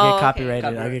 copyright. I'll Oh, get okay. copyrighted.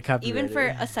 I'll Copyright. get copyrighted. Even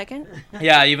for a second.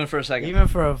 Yeah, even for a second. Even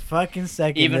for a fucking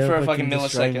second. Even they'll for a fucking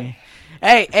destroy millisecond. me.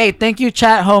 Hey, thank you,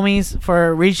 chat homies,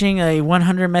 for reaching a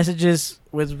 100 messages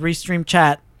with Restream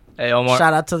chat. Hey, Omar.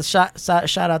 Shout out to the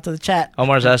shout out to the chat.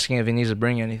 Omar's asking if he needs to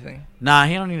bring anything. Nah,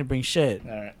 he don't need to bring shit.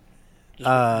 All right.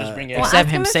 Just bring it. Well, Except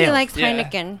ask him if he himself. likes Yeah.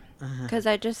 Heineken. Because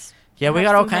I just... Yeah, we have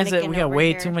got all some kinds of. Heineken We got over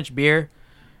way here. too much beer.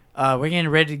 We're getting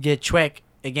ready to get Trek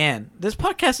again. This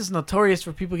podcast is notorious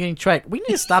for people getting Trek. We need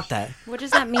to stop that. What does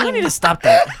that We need mean? to stop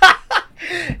that.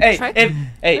 Hey, Trek?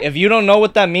 if you don't know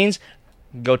what that means,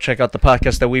 go check out the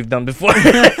podcast that we've done before.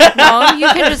 No, you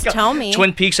can just tell me.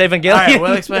 Twin Peaks All Evangelion. right,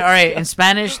 we'll explain. All right, in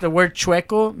Spanish, the word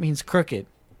chueco means crooked,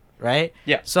 right?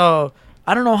 Yeah. So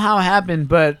I don't know how it happened,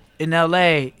 but in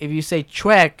LA, if you say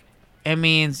chuec, it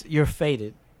means you're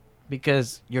faded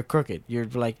because you're crooked. You're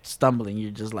like stumbling.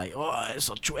 You're just like, oh, it's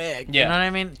so chuec. You Yeah. know what I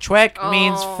mean? Chuec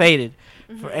means Oh. faded.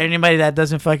 For anybody that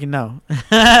doesn't fucking know.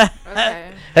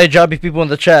 Okay. Hey, Jobby people in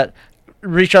the chat,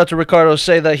 reach out to Ricardo.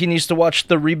 Say that he needs to watch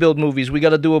the Rebuild movies. We got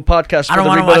to do a podcast. I for don't the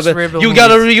wanna Rebuild watch event. the Rebuild You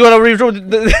gotta, movies. you gotta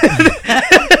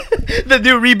the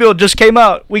new Rebuild just came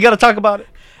out. We gotta talk about it.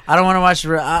 I don't want to watch.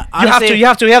 You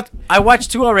have to. I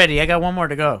watched 2 already. I got 1 more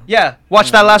to go. Yeah,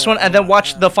 watch that last one and then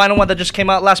watch the final one that just came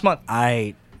out last month. All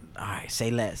right,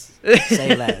 say less.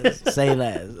 Say less. Say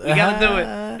less. We gotta do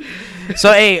it.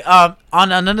 So, hey, on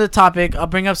another topic, I'll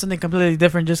bring up something completely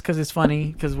different just because it's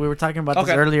funny, because we were talking about this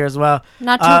Okay. earlier as well.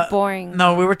 Not too boring.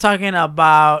 No, we were talking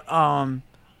about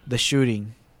the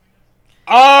shooting.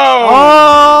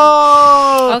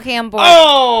 Oh! Okay, I'm bored.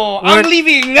 Oh! I'm We're-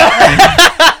 leaving!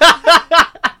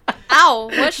 Ow,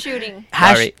 what shooting?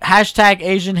 Sorry. Hashtag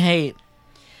Asian hate.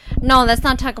 No, let's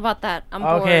not talk about that. I'm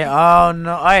Okay. bored. Oh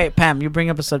no. All right, Pam, you bring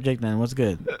up a subject then. What's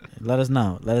good? Let us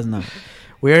know. Let us know.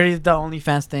 We already did the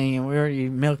OnlyFans thing, and we already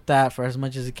milked that for as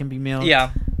much as it can be milked.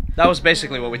 Yeah, that was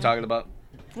basically what we talking about.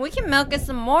 We can milk it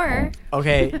some more.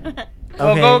 Okay. Oh,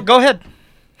 Okay. go ahead.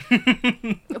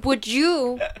 Would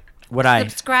you Would I?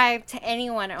 subscribe to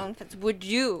anyone on OnlyFans? Would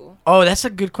you? Oh, that's a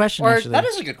good question. Or- Actually, That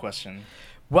is a good question.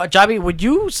 What, Jobby? Would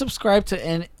you subscribe to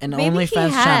an Maybe OnlyFans he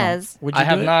channel? has. Would you I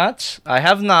have do it? not. I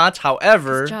have not.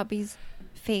 However, His jobby's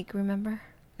fake, remember?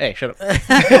 hey, shut up.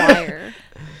 Liar.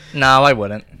 No, I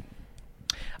wouldn't.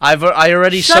 I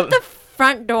already Shut the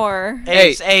front door.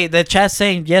 Hey, Hey. hey, the chat's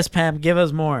saying yes, Pam. Give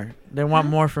us more. They want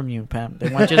more from you, Pam. They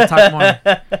want you to talk more.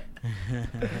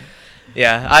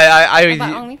 Yeah, About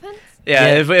OnlyFans?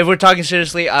 yeah. Yeah. If we're talking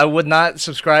seriously, I would not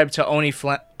subscribe to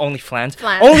OnlyFans. Flans.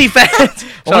 OnlyFans.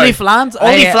 Only flans?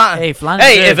 OnlyFans. Hey, flans.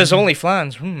 Hey, is if good. it's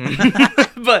OnlyFans.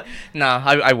 But no,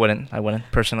 I wouldn't. I wouldn't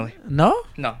personally. No?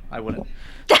 No, I wouldn't.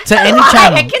 To any I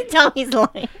channel. can tell he's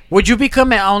lying. Would you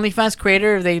become an OnlyFans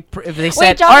creator if they said,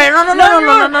 Wait, John, all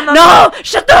right, no. No,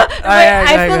 shut the. Wait, yeah,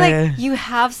 I yeah, feel yeah, like yeah. you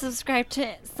have subscribed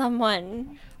to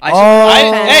someone.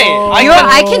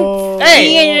 I can Hey.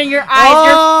 see it in your eyes.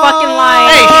 You're fucking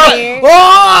lying.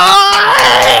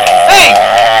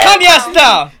 Hey, calm your ass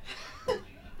down.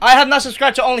 I have not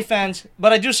subscribed to OnlyFans,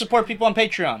 but I do support people on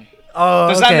Patreon. Oh,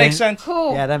 Does that make sense?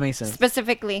 Who? Yeah, that makes sense.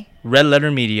 Specifically. Red Letter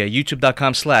Media,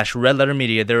 youtube.com/Red Letter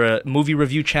Media. They're a movie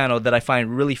review channel that I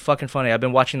find really fucking funny. I've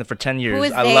been watching them for 10 years. Who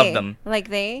is I they? love them. Like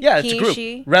they? Yeah, it's He, a group.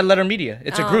 She? Red Letter Media.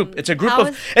 It's a group. It's a group how of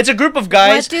is- it's a group of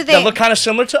guys What do that they- look kind of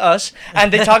similar to us,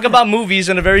 and they talk about movies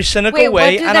in a very cynical Wait,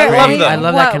 way, what do and I their love only, them. I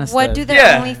love that kind of What stuff. do their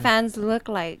Yeah. OnlyFans look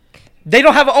like? They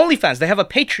don't have OnlyFans. They have a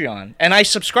Patreon, and I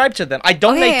subscribe to them. I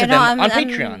donate to them on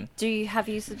Patreon. Have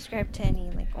you subscribed to any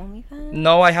like OnlyFans?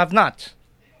 No, I have not.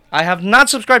 I have not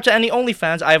subscribed to any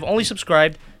OnlyFans. I have only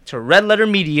subscribed to Red Letter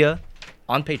Media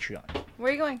on Patreon.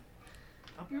 Where are you going?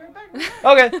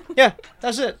 Okay, yeah,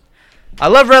 that's it. I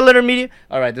love Red Letter Media.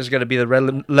 All right, this is going to be the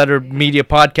Red Letter Media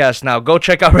podcast now. Go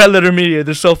check out Red Letter Media.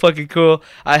 They're so fucking cool.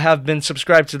 I have been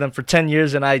subscribed to them for 10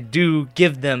 years, and I do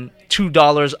give them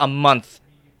 $2 a month,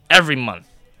 every month,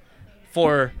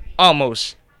 for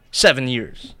almost 7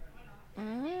 years.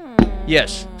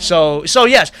 Yes. So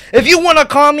yes. If you want to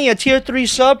call me a tier 3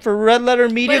 sub for Red Letter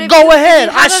Media, go ahead.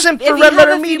 I simp for Red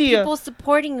Letter Media. People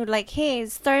supporting you, like, hey,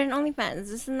 start an OnlyFans,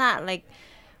 this and that. Like,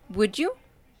 would you?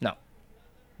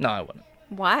 No, I wouldn't.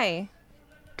 Why?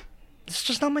 It's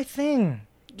just not my thing.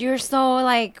 You're so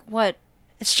like what?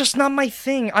 It's just not my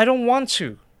thing. I don't want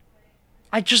to.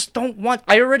 I just don't want.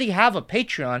 I already have a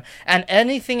Patreon, and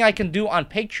anything I can do on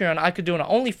Patreon, I could do on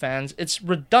OnlyFans. It's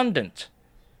redundant.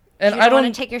 And You I don't don't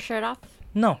want to take your shirt off.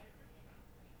 No.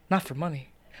 Not for money.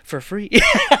 For free.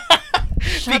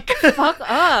 Shut the fuck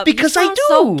up. Because you I sound do.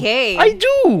 So gay. I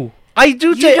do. I do.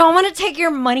 You don't want to take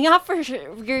your money off for you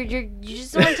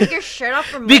just don't want to take your shirt off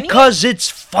for money. Because it's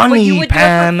But you funny, would do it for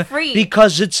Pam. free.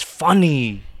 Because it's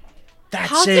funny. That's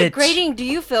How it. degrading do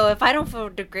you feel? If I don't feel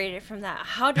degraded from that,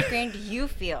 how degrading do you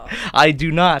feel? I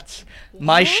do not.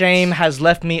 My What? shame has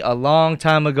left me a long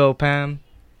time ago, Pam.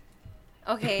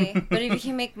 Okay, but if you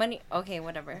can make money, okay,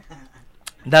 whatever.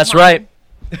 That's Come on. right.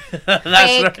 That's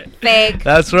Fake, right. fake.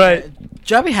 That's right.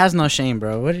 Jobby has no shame,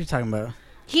 bro. What are you talking about?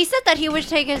 He said that he would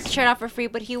take his shirt off for free,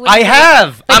 but he would. I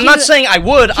have. But I'm he not would- saying I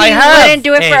would. He I have. wouldn't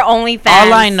do it Hey, for OnlyFans.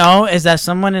 All I know is that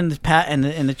someone in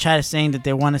the chat is saying that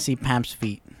they want to see Pam's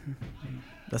feet.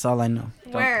 That's all I know.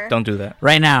 Where? Don't do that.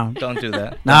 Right now. Don't do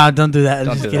that. No, don't do that. I'm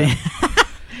Don't just do kidding.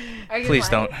 Are you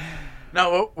Please lying? don't.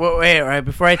 No, wait, all right.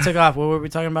 Before I took off, what were we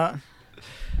talking about?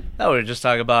 No, we were just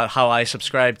talking about how I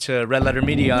subscribe to Red Letter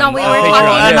Media. No, on we on were Patreon.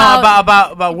 talking Yeah.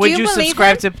 about would Do you you believe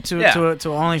subscribe him? to Yeah.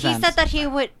 OnlyFans? He said that he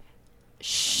would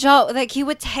he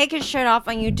would take his shirt off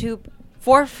on YouTube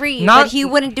for free, Not- but he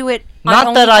wouldn't do it on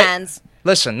not that I- OnlyFans.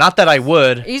 Listen, not that I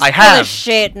would. He's I full of have.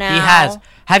 shit now. He has.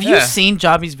 Have you Yeah. seen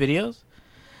Jobby's videos?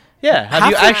 Yeah. Have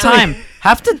you half the actually?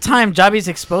 half the time, Jobby's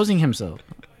exposing himself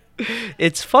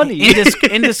It's funny.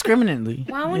 indiscriminately.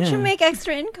 Why wouldn't Yeah. you make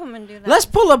extra income and do that? Let's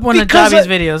pull up one Because of Jobby's I-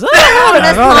 videos. No,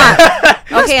 let's not.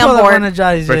 Okay, Pull I'm up bored. one of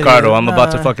Jobby's Ricardo, videos. I'm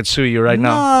about to Nah. fucking sue you right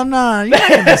now. No, you're not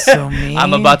gonna sue me.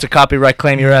 I'm about to copyright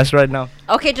claim your ass right now.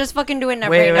 Okay, just fucking do it now.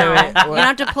 Wait, right wait, now. wait. You don't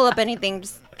have to pull up anything.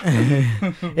 Just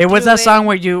It was Do that it. song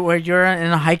where you're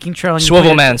in a hiking trail. And you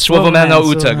Swivel put- Man no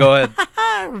Uta. Swivel Go ahead.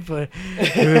 Man.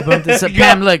 We bumped this up.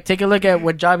 Pam, look, take a look at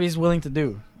what Jobby's willing to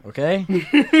do. Okay.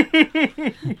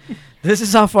 This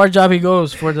is how far Jobby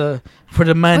goes for the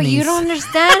money. but you don't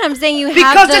understand. I'm saying you have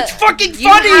Because the, it's fucking you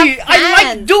funny. have I like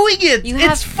fans. doing it. You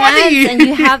have It's funny. fans and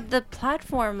you have the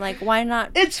platform. Like, why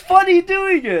not? It's funny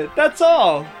doing it. That's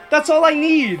all. That's all I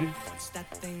need.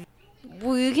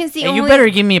 Well, you can see. Hey, you only, better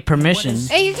give me permission.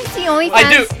 Hey, you can see OnlyFans.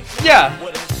 I do. Yeah.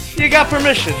 You got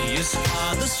permission.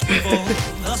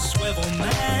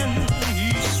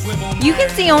 You can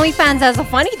see OnlyFans as a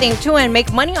funny thing too and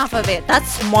make money off of it.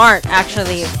 That's smart,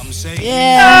 actually.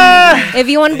 Yeah. If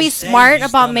you want to be smart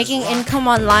about making income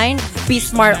online, be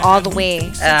smart all the way.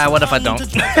 What if I don't?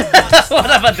 What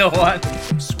if I don't want?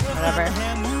 Whatever.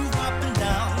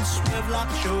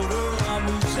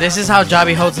 This is how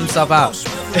Jobby holds himself out.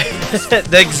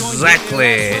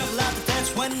 Exactly.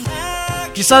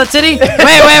 You saw the titty? Wait.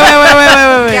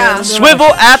 Yeah.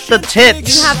 Swivel at the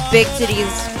tits. You have big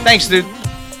titties. Thanks, dude.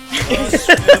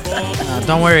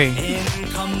 Don't worry.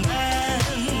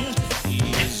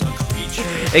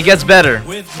 It gets better.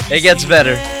 It gets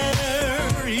better.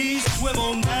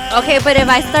 Okay, but if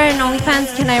I start an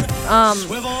OnlyFans, can I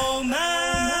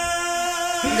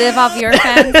live off your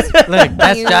fans? Look,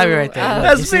 that's You, Jobby right there. Look,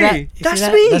 That's you see me. that? You see That's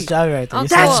that? me. That's Jobby right there. Oh, You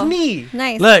see cool. That's that? me.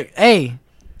 Nice. Look,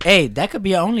 hey, that could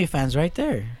be an OnlyFans right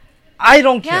there. I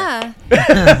don't care.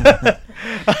 Yeah.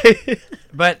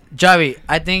 But Javi,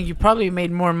 I think you probably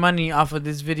made more money off of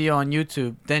this video on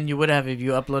YouTube than you would have if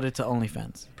you uploaded to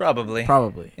OnlyFans. Probably.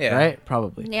 Probably. Yeah. Right?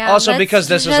 Probably. Yeah. Also let's- because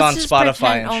this is let's on just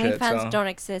Spotify pretend and shit, OnlyFans so- don't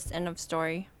exist. End of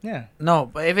story. Yeah. No,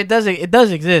 but if it does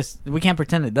exist. We can't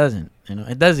pretend it doesn't. You know,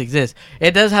 it does exist.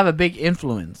 It does have a big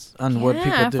influence on what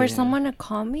people do. for you know? someone to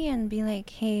call me and be like,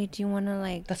 "Hey, do you want to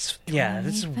like?" That's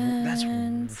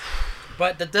OnlyFans?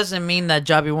 But that doesn't mean that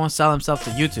Javi won't sell himself to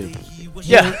YouTube.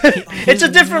 yeah. it's a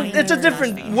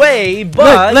different way,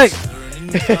 but Look,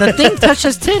 the thing touched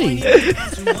his titty.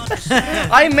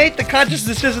 I made the conscious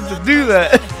decision to do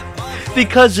that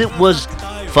because it was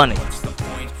funny.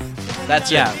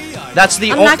 That's Yeah. it. That's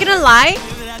the I'm not gonna lie.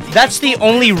 that's the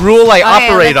only rule I Okay,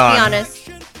 operate let's on. be honest.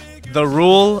 The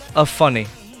rule of funny.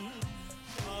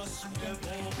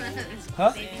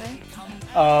 Huh?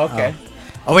 Oh, okay.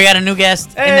 Oh, we got a new guest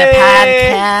in the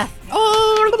Hey! podcast.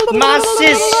 My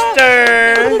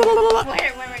sister.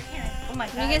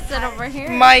 You can sit over here.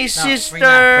 My No, sister. bring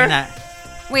that.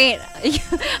 Wait,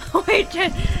 wait.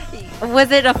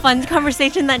 Was it a fun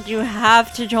conversation that you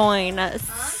have to join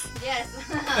us? Yes.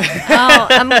 Oh,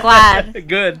 I'm glad,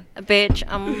 Good. bitch.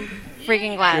 I'm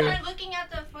freaking glad. We're looking at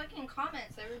the fucking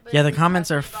comments. Everybody Yeah, the was comments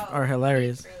talking are about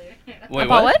hilarious. earlier. Wait,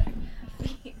 About what?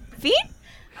 Feet?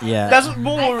 Yeah. That's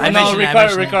more. I No, mentioned it, I Ricardo.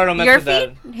 mentioned it. Ricardo Your mentioned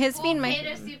that. feet? His feet? My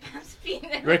Haters see Pam's feet.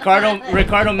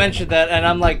 Ricardo mentioned that, and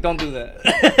I'm like, don't do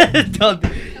that. Don't.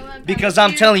 Because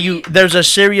I'm telling you, there's a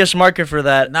serious market for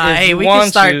that. Nah, If hey, you we can want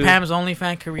start to- Pam's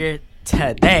OnlyFans career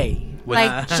today.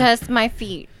 like just my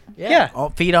feet. Yeah. Oh,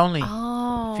 feet only.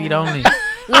 Oh. Feet only.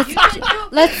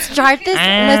 Let's start this.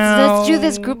 Let's do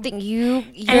this group thing. You're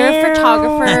a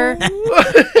photographer.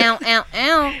 Ow, ow,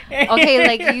 ow. Okay,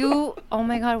 like you. Oh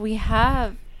my God, we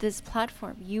have this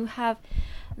platform. You have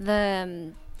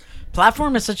the.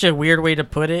 Platform is such a weird way to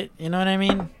put it. You know what I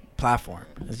mean? Platform.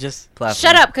 It's just.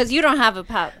 Shut up, because you don't have a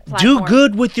platform. Do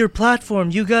good with your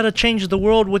platform. You gotta change the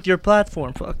world with your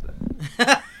platform. Fuck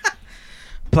that.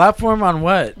 Platform on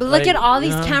what? But look Like, at all you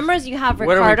these know? cameras you have,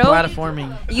 What are we Ricardo.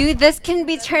 platforming? This can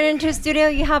be turned into a studio.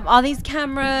 You have all these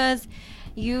cameras.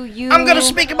 You. I'm gonna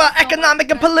speak about economic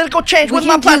and political change We with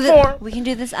my can do platform. we can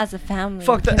do this as a family.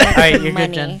 Fuck We that. can make Alright, some you're good,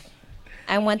 money. Jen.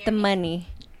 I want the money.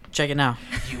 Check it now.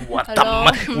 What the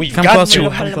Hello? We've Come got closer, to.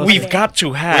 come closer. We've got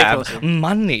to have closer.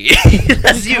 money.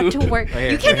 That's You you. have to work. Right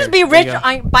here, You can't right just here. be There rich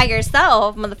you go. by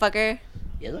yourself, motherfucker.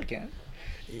 Yeah, look at.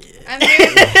 I'm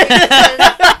very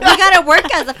because We gotta work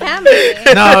as a family.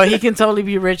 No, he can totally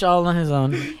be rich all on his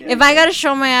own. If I gotta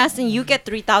show my ass and you get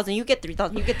 3,000, you get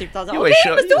 3,000, you get 3,000. You Okay, ain't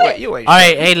sure. let's do it. You ain't All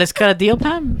right, hey, let's cut a deal,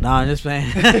 Pam. No, I'm just playing.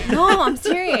 No, I'm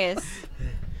serious.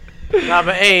 No,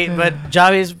 but hey, but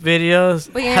Javi's videos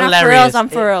But you're not for hilarious. reals, I'm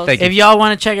for reals. Thank If y'all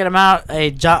want to check them out,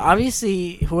 hey,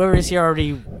 obviously whoever is here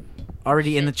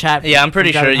already in the chat. Yeah, I'm pretty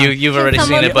we got sure it on. you've Can already seen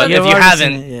someone it, but put- if You've you already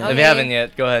haven't, seen it, yeah. if you Okay. haven't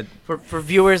yet, go ahead. For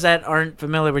viewers that aren't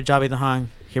familiar with Javi the Hong,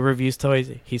 he reviews toys.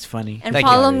 He's funny. And Thank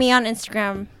you. follow me on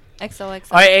Instagram.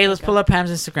 XOXO. All right, hey, let's pull up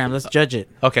Pam's Instagram. Let's judge it.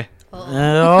 Okay.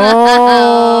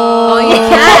 Oh, you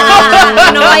can't.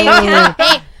 You know why you can't?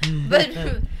 but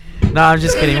No, I'm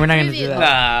just kidding. We're not gonna do that.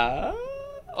 Nah.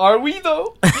 Are we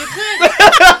though? take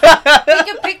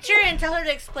a picture and tell her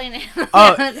to explain it.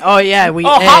 Oh yeah, we. Oh,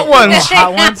 hot ones.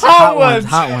 Hot ones. Hot Hot ones. ones.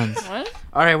 Hot ones. What?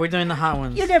 All right, we're doing the hot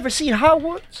ones. You never seen Hot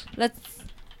Ones? Let's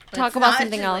Let's talk about not.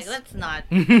 something She's else. like, let's not.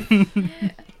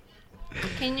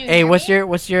 Can you? Hey, hear what's me? your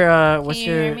what's Can you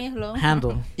hear your me? Hello?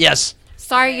 handle? Yes.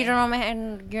 Sorry, you don't know my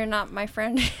and you're not my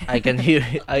friend. I can hear.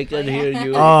 I can hear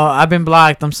you. Oh, I've been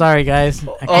blocked. I'm sorry, guys. I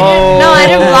can't- No, I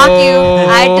didn't block you.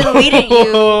 I deleted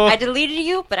you. I deleted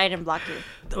you, but I didn't block you.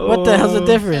 What the hell's the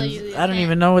difference? you I don't can't.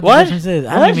 even know what, What? the difference is.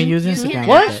 I What? don't even use You Instagram. can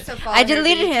What? like that. also follow I her, but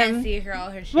deleted you can't him. see her, all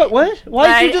her shit. What? Why'd you But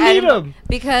I delete didn't- him?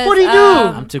 Because What'd he do?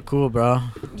 I'm too cool, bro.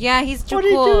 Yeah, he's too What'd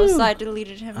he cool, do? so I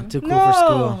deleted him. I'm too cool for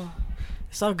school.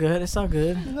 It's all good. It's all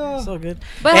good. No. It's all good.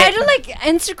 But Hey. I don't like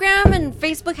Instagram and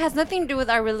Facebook has nothing to do with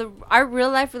our real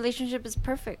life relationship is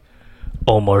perfect.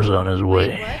 Omar's on his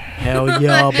way. Hell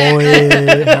yeah,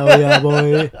 boy. Hell yeah,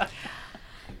 boy.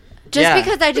 Just Yeah.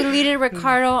 because I deleted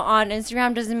Ricardo on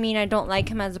Instagram doesn't mean I don't like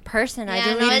him as a person. I Yeah,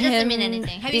 no, deleted it doesn't him mean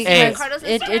anything. Have you seen because Ricardo's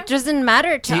it Instagram? doesn't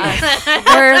matter to us.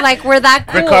 we're that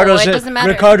cool. Ricardo's it doesn't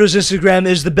matter. Ricardo's Instagram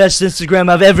is the best Instagram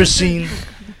I've ever seen.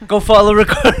 Go follow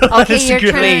Ricardo on Okay, you're Instagram.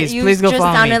 trying. Please, You please go just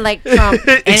follow sounded me. like Trump.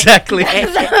 Exactly.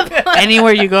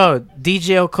 Anywhere you go,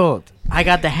 DJ Occult. I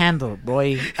got the handle,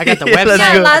 boy. I got the Yeah, website. let's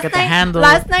Yeah, go. I last got the night, handle.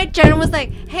 last night Jen was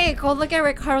like, "Hey, go look at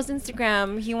Ricardo's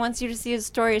Instagram. He wants you to see his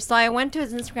stories." So I went to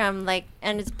his Instagram,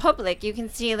 and it's public. You can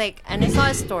see and I saw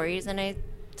his stories, and I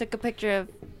took a picture of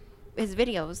his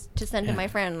videos to send to my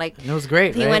friend. Like And it was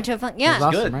great. he right? went to a fun. Yeah, It was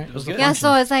awesome, Good. right? It was Good. yeah.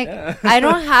 So it's like Yeah. I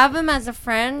don't have him as a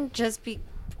friend just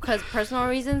because personal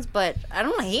reasons, but I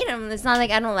don't hate him. It's not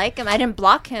like I don't like him. I didn't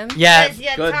block him. Yeah.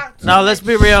 Good. No, let's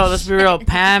be real. Let's be real.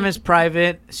 Pam is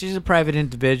private. She's a private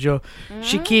individual.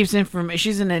 She keeps information.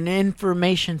 She's an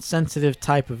information sensitive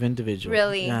type of individual.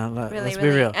 Really, Yeah, really, let's really.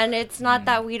 be real. And it's not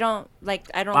that we don't like.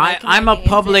 I don't. like him I'm a or anything.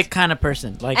 public kind of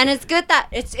person. Like, And it's good that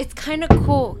it's kind of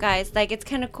cool, guys. Like it's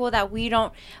kind of cool that we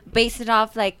don't base it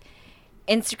off like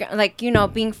Instagram, like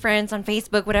being friends on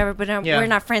Facebook, whatever. But Yeah. we're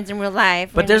not friends in real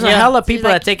life. but there's a Yeah. hell of So, people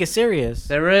like, that take it serious.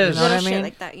 There is. You know what I little shit mean?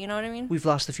 like that. You know what I mean? We've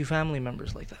lost a few family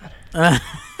members like that.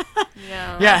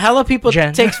 Yeah. Yeah, hella people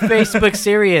Jen. take Facebook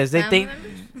serious. They think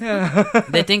Yeah.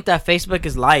 they think that Facebook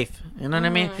is life. You know what I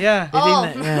mean? Yeah. They Oh.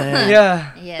 think that,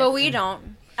 yeah. Yeah. Yes. But we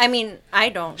don't. I mean, I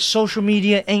don't. Social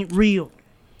media ain't real.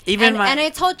 Even And, my and I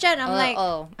told Jen, I'm like,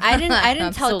 I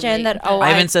didn't tell Jen that. Oh,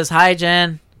 Ivan says hi,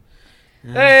 Jen.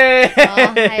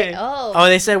 Hey. Oh,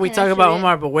 they said we Can I talk shoot about it?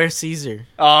 Omar, but where's Caesar?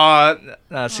 No,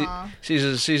 Aw.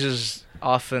 Caesar's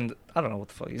off in, I don't know what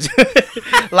the fuck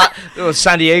he's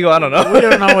San Diego, I don't know. We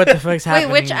don't know what the fuck's Wait,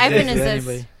 happening. which Ivan to is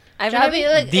anybody. this? Ivan. Jobby,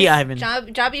 look, The it's Ivan.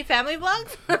 Jobby family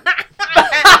vlogs.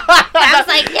 I was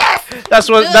like, yes. That's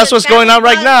Dude, what's going on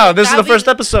right family now. vlog, This is the Jobby- first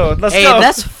episode. Let's Hey, go.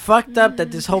 that's fucked up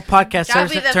that this whole podcast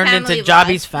Jobby the turned into family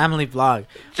Jobby's vlog. family vlog.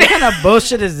 What kind of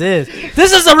bullshit is this?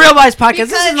 This is a Real Wise podcast.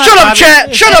 This is not Shut up, Jobby.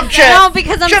 chat. Shut up, chat. No,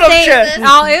 because I'm Shut up, saying. Chet.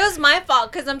 No, it was my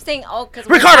fault because I'm saying. Oh, because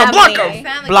Ricardo, block family. him.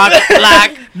 Family Block, vlog.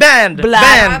 black, Banned. black,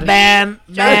 Banned. ban,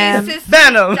 Jobby's ban. sister,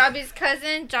 Ban him. Jobby's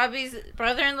cousin, Jobby's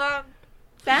brother-in-law,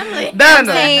 family. I'm Banned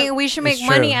him. saying we should make It's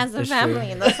money true. as a It's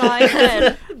family. true. That's all I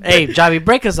said. Hey, Jobby,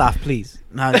 break us off, please.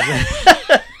 No,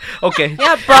 Okay.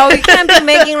 Yeah, bro, we can't be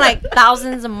making like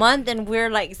thousands a month and we're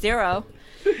like zero.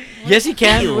 yes, you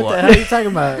can. What the hell are you talking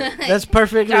about? That's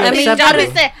perfectly I mean, acceptable.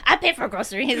 Jobby said, I pay for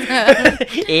groceries. You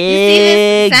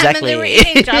see Exactly. this salmon that we're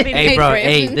eating? Jobby Hey, paid bro. for it.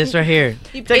 Hey, this right here.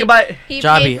 He Take a paid- bite. he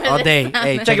Jobby, paid for all this day. salmon.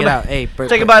 Hey, Take check a it bite. out. Hey,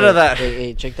 Take a bite of that.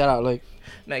 Hey, check that out. Look,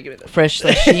 Man, give me that. fresh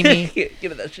sashimi.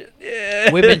 Give me that shit.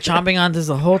 Yeah. We've been chomping on this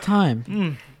the whole time.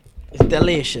 Mm. It's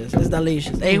delicious. It's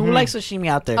delicious. Hey, who Mhm. likes sashimi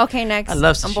out there? Okay, next. I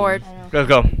love I'm sashimi. bored. Let's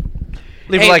go.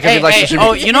 Leave Hey, a like if hey, you like hey, sashimi.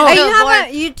 oh, you know, Hey, you Bored. have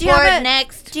a do you Bored have a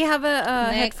next. do you have a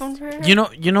Next. headphone for her?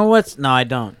 you know what's? No, I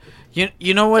don't.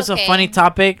 You know what's Okay. a funny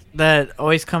topic that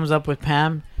always comes up with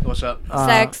Pam? What's up?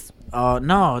 Sex. Oh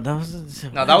no, that was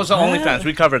No, that was the What? OnlyFans.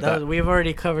 We covered that. We've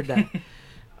already covered that.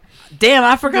 Damn,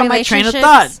 I forgot my train of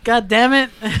Relationships. thought. God damn it.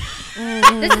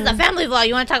 This is a family vlog.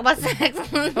 You want to talk about sex?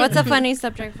 What's a funny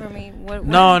subject for me? What,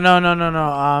 No.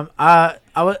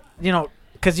 I was,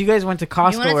 because you guys went to You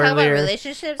want Costco to talk about earlier.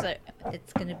 relationships? Or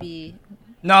it's gonna be.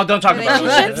 No, don't talk about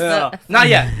Relationships? it. Not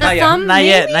yet. Not yet. Some, Not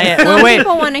yet, maybe? not yet. Some We'll wait.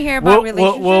 people want to hear about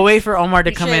relationships. We'll wait for Omar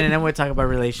to You come in should. and then we'll talk about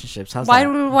relationships. How's Why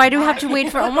that? why do we have to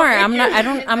wait for Omar? I'm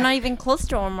not even close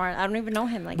to Omar. I don't even know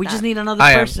him like We that. just need another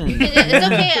I am. person. It's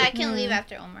okay. I can leave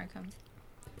after Omar comes.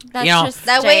 That's You know, just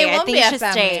that way it stay. I won't think be it a should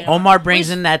family. stay. Omar brings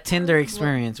in that Tinder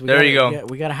experience. There you go.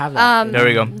 We gotta have that. There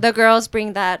we go. The girls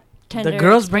bring that Tinder. The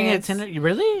girls bring it experience. Tinder. You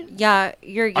really? Yeah,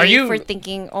 you're gay Are you- for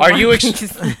thinking. Are you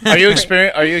Omar Are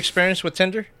you experienced with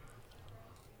Tinder?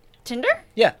 Tinder?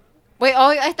 Yeah. Wait, oh,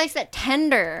 I thought you said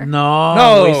tender. No.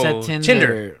 No, We said Tinder.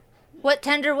 Tinder. What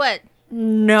tender? What?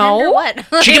 No. Tender what?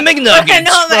 Chicken McNuggets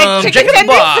know, like from chicken Jack in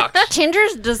the tenders. Box.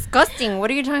 Tinder's disgusting. What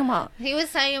are you talking about? He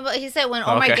was talking about. He said when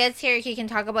Omar Okay. gets here, he can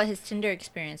talk about his Tinder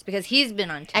experience because he's been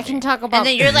on Tinder. I can talk about. And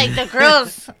then you're like the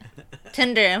girls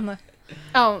Tinder. I'm like,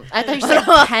 Oh, I thought you said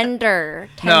tender.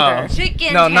 No. Tender.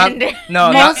 chicken No, not tender.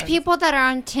 no, Most not. people that are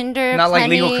on Tinder, Not like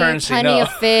plenty, legal currency, plenty no.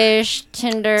 of fish,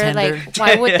 Tinder. Tender. Like,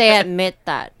 why would they admit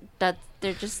that? That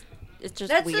they're just, it's just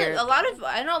That's weird. a lot of.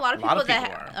 I know a lot of A lot people of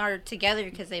that people are together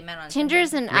because they met on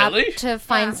Tinder's Tinder. an Really? app to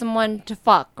find Yeah. someone to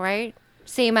fuck, right?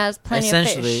 Same as plenty of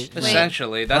Essentially. fish.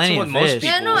 Essentially, that's Plenty what of most fish. people.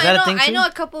 Yeah, no, Is that a I thing know. I too? know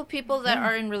a couple people that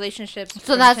are in relationships. So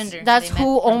from that's Tinder. that's They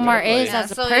who met from Omar Tinder. is Yeah,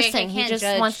 as a so, like, I person. He can't just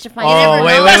judge. wants to find. You never Oh,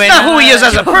 wait, know. wait, That's wait. not no, who he no, is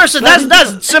as a person.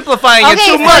 That's simplifying it Okay,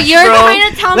 too so much, you're bro.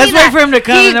 trying to tell Let's me wait that for him to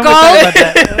come he and then we'll talk about goes.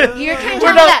 that. You're trying to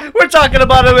We're tell me that. not. We're talking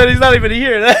about him, and he's not even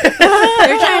here. You're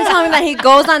trying to tell me that he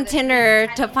goes on Tinder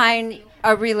to find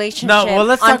a relationship. No, well,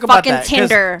 let's on talk about fucking that. 'cause-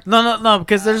 Tinder. No,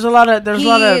 because there's a lot of He-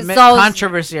 so-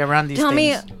 controversy around these Tell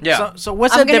me- things. Yeah. So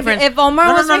what's I'm the gonna difference? If Omar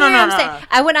No, was no, right no, here, no, I'm no, saying no.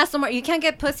 I would ask Omar. You can't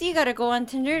get pussy. You gotta go on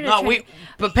Tinder. To No, try-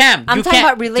 but Pam, I'm you talking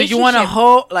can't. about Do you want to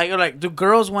relationship. hoe do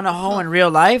girls want to hoe in real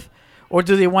life, or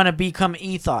do they want to become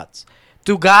e-thoughts?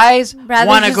 Do guys Rather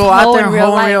want to just go out hoe there in and real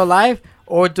hoe in life. real life,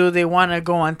 or do they want to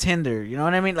go on Tinder? You know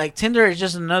what I mean? Like Tinder is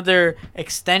just another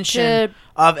extension To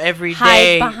of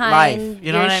everyday hide behind life.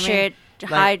 You know your what I mean? shit. Like,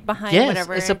 Hide behind yes,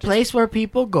 whatever. it's a and just- place where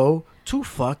people go to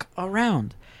fuck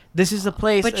around. This is a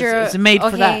place. But you're it's made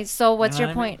for that. okay. So what's You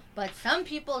know your what I mean? point? But some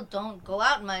people don't go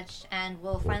out much and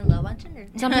will find love on Tinder.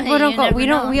 Some people don't You go. never We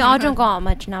don't. know. We all don't go out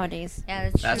much nowadays. Yeah,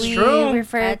 that's, That's true. We true.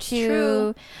 refer That's to true.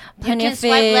 You plenty can of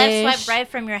swipe left, fish. swipe right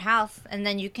from your house, and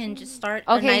then you can just start.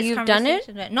 Okay, a nice you've done it?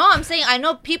 conversation. No, I'm saying I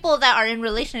know people that are in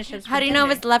relationships. How with do you know if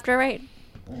Tinder it's left or right?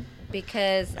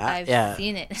 because I've yeah.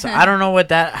 seen it. So I don't know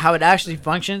how it actually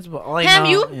functions, but all I Pam,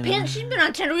 know, she's been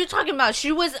on Tinder. What are you talking about?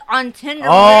 She was on Tinder.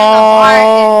 Oh.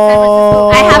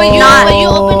 I have but not. But you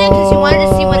opened it because you wanted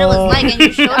to see what it was like, and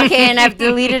you showed it. Okay, and I've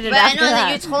deleted it But I after know that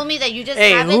that. you told me that you just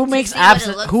Hey, have it who to makes see what it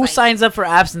apps? looks Who like. signs up for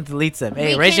apps and deletes them?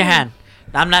 Hey, We raise your can- hand.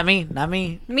 I'm not me. Not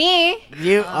me. Me,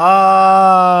 You.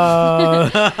 Oh.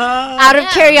 out of Yeah.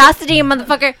 curiosity,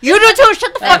 motherfucker. You do too.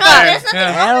 Shut the No, fuck up. there's nothing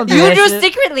I wrong don't with do You that do shit.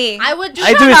 secretly. I would do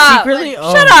I do Shut it up. secretly.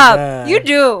 Oh Shut my up. God. You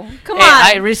do. Come Hey, on.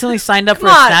 I recently signed up for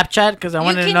Come on. Snapchat because I You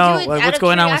wanted to can know do it like, out what's of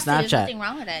going on with curiosity. There's Snapchat. nothing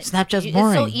wrong with it. Snapchat's It's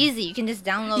boring. so easy. You can just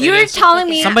download it. You were and telling click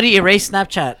me- it. Somebody erased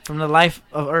Snapchat from the life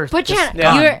of Earth. But Just yeah,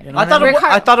 gone, you're- you know I what thought mean?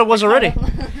 I thought it was already.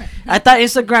 I thought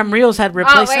Instagram Reels had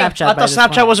replaced wait. Snapchat. I by thought this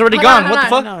Snapchat point. was already Hold on, gone. What the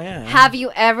hold fuck? No, yeah. Have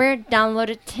you ever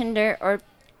downloaded Tinder or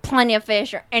Plenty of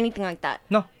Fish or anything like that?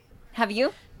 No. Have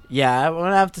you? Yeah, I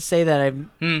would have to say that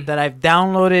I've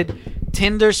downloaded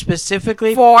Tinder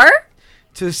specifically For?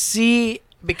 to see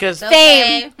because. So-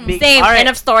 Same. Okay. Same. All right. End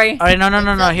of story. All right, no.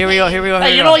 Here we go. Hey, Here you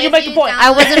we know go. what? You make a point.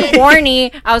 I wasn't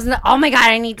horny. I was. Oh my god!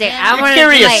 I need date. Yeah. I You're wanted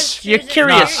Curious. To, You're No,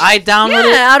 curious. I like,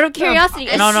 downloaded. yeah, out of curiosity.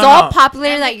 It's No, so no. popular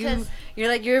And that because-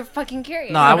 you're fucking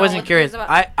curious. No, You I know wasn't what curious. it's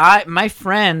about. My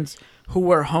friends who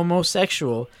were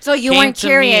homosexual. So you came weren't to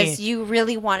curious. me- You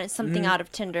really wanted something out of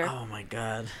Tinder. Oh my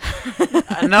god.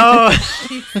 No.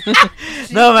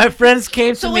 No, my friends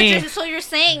came to me. So you're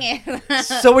saying it.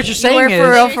 So what you're You saying were is,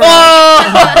 for real. For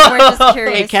Oh! real. We're just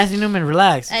curious. hey, Cassie Newman,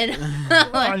 relax. I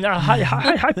know.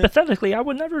 Hypothetically, I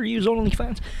would never use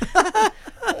OnlyFans.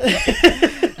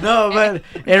 No, but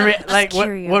like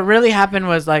curious. what really happened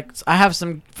was like I have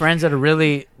some friends that are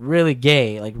really really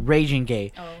gay, like raging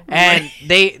gay, Oh. and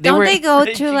they Don't were they go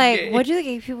Raging to like gay. what do the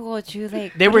gay people go to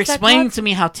like? they what were is that explaining called? to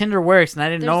me how Tinder works, and I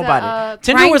didn't know There's about it.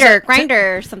 Tinder was a-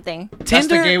 Grinder or something. That's the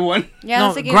Tinder. gay one. Yeah, No,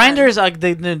 that's a gay Grinder one. is like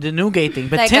the new gay thing,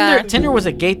 but Like, Tinder was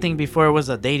a gay thing before it was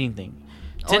a dating thing.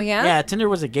 Oh, yeah? Yeah, Tinder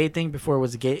was a gay thing before it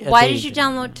was a gay. Why dating did you thing.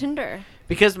 download Tinder?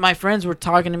 Because my friends were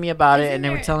talking to me about it, Isn't and they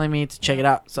were there- telling me to check it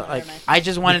out. So like, Never mind. I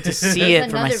just wanted to see There's it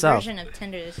for another myself. version of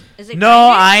Tinder. Is it No,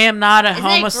 Grindr? I am not a Isn't it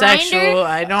homosexual. Grindr?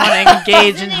 I don't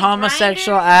engage in Isn't it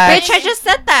homosexual Grindr? acts. Bitch, I just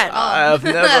said that. I've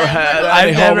never had I've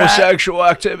any never had- homosexual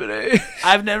activity.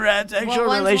 I've never had sexual one's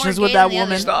more relations gay with than that the other.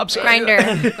 woman. Stop saying Grinder.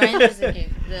 Grindr's the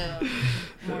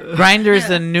more- Grinder's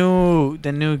the new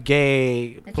gay.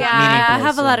 Yeah, meeting Yeah, I place,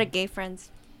 have a so- lot of gay friends.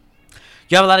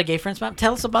 You have a lot of gay friends, ma'am.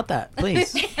 Tell us about that,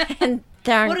 please. And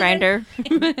they're on What are Grinder.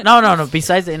 No.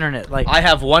 Besides the internet, like I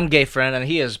have one gay friend, and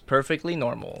he is perfectly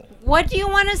normal. What do you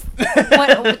want to?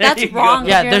 What? That's There you go. wrong.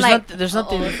 yeah, You're there's like, there's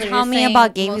nothing. so tell you're me saying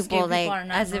about gay most people, are like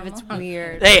not as if it's normal?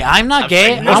 weird. Hey, I'm not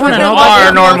gay. I Most want to people know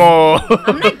are about normal.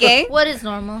 I'm not gay. What is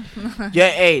normal? Yeah,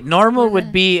 hey, normal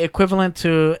would be equivalent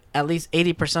to at least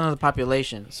 80% of the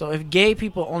population. So if gay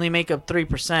people only make up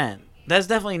 3%, that's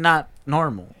definitely not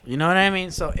normal. You know what I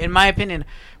mean? So in my opinion,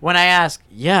 when I ask,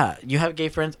 yeah, you have gay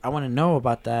friends, I want to know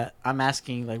about that. I'm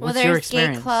asking like, Well, what's there's your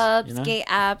experience? gay clubs, you know? gay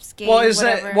apps, gay Well, is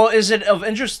whatever. is it of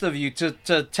interest of you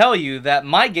to tell you that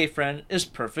my gay friend is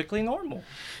perfectly normal?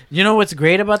 You know what's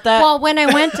great about that? Well, when I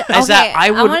went to, Is that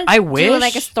I would- wanna I do wish-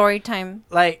 like a story time.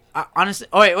 like honestly,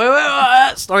 oh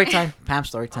wait, story time. Pam,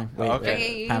 story time. Wait, Okay.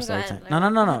 Okay, you Pam, can story go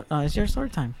time. ahead, No, it's your story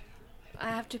time. I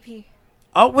have to pee.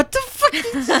 Oh, what the fuck?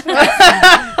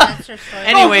 That's your story.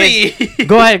 Anyways, Holy-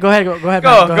 go ahead, Pam, go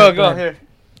ahead. here.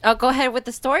 Oh, go ahead with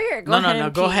the story or go No, ahead no,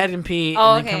 and go pee? ahead and pee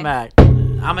Oh, and then okay. come back.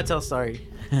 I'm gonna tell a story.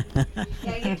 Yeah,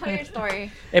 you tell your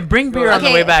story. And bring beer on the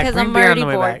Okay, way back. 'cause Bring I'm beer on already the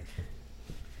way bored. back.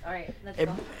 All right, let's Eh,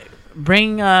 go.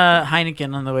 Bring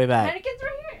Heineken on the way back. Heineken's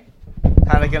right here.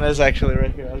 Heineken is actually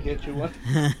right here. I'll get you one.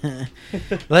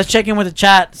 Let's check in with the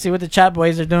chat. See what the chat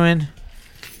boys are doing.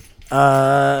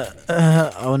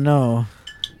 Oh no.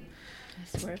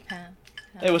 I swear, Pam.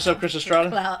 Hey, what's up, Chris Estrada?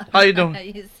 Clout. How you doing? I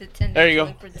used to Tinder There you to go.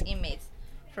 look for teammates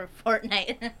for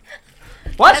Fortnite.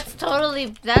 What? That's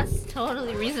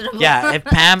totally reasonable. Yeah, if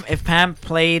Pam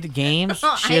played games,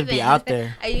 No, she'd be Ivan, out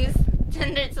there. I used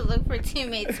Tinder to look for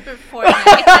teammates for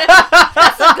Fortnite.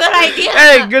 That's a good idea.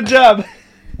 Hey, good job.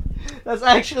 That's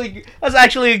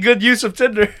actually a good use of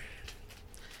Tinder.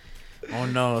 Oh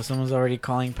no, someone's already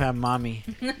calling Pam mommy.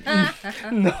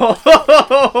 No.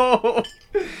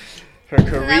 Her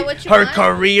that what you want?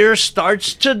 career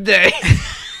starts today.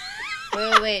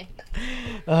 Wait.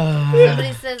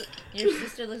 Somebody says Your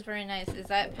sister looks very nice. Is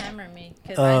that Pam or me?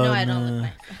 Because I know I don't look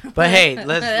nice. But hey,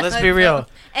 let's be real.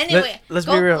 Anyway, let's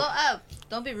go, be real. Go up.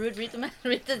 Don't be rude. Read the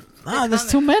read the Ah, there's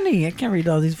comments. too many. I can't read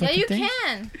all these Yeah, fucking you things.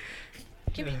 can.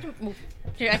 Give me move.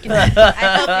 Here, I can. I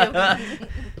help you.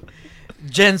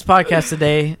 Jen's podcast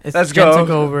today. Let's Jen go. took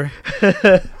over.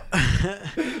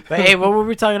 But hey, what were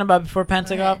we talking about before Pan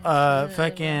took off?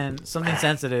 Fucking something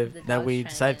sensitive The that dog's we trying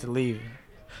decided to- to leave.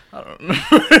 I don't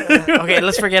know. Okay,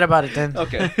 let's forget about it then.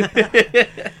 Okay.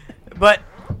 But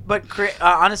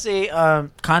honestly,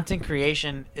 content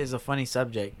creation is a funny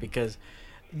subject because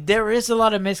there is a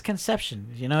lot of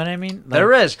misconceptions. You know what I mean?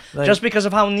 There is, like- just because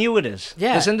of how new it is.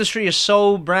 Yeah. This industry is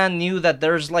so brand new that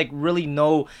there's like really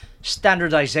no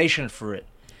standardization for it.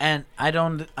 And I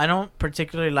don't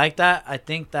particularly like that. I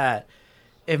think that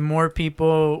if more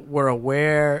people were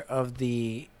aware of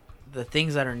the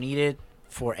things that are needed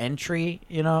for entry,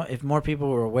 you know, if more people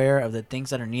were aware of the things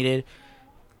that are needed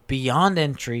beyond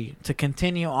entry to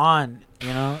continue on, you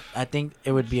know, I think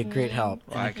it would be a great help.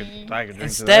 I could drink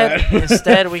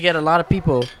Instead, we get a lot of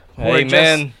people who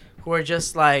Amen. are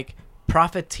just like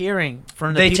profiteering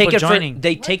from the They people take it joining.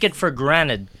 take it for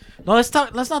granted. No, let's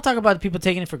not talk about the people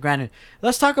taking it for granted.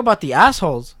 Let's talk about the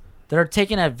assholes that are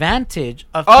taking advantage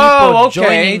of people Oh, okay.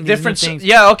 joining these Different. new things.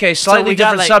 Yeah, okay. So Slightly we got,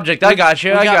 different like, subject. I got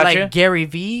you. We I got like you. Gary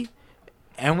V,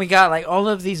 and we got like all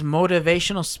of these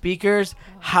motivational speakers.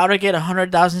 How to get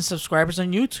 100,000 subscribers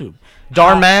on YouTube.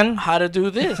 Darman. How to do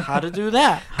this. How to do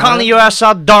that. Calling your ass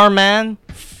out, Darman.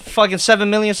 Fucking 7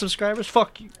 million subscribers.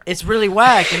 Fuck you. It's really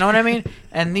whack. You know what I mean?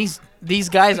 And these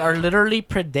guys are literally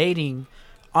predating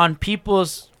on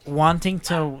people's wanting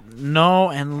to know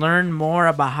and learn more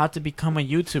about how to become a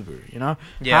YouTuber, you know?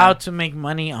 Yeah. How to make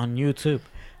money on YouTube.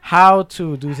 How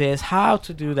to do this, how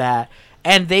to do that.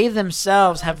 And they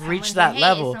themselves have reached that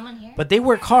level. But they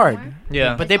work hard.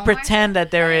 Yeah. But they Is Omar pretend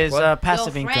that there is What?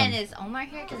 passive Your income. friend is Omar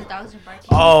here because the dogs are barking.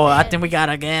 Oh, I instead. think we got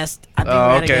a guest. I think Oh,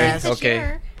 we got okay. a guest. It's a Okay.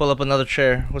 chair. Pull up another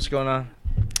chair. What's going on?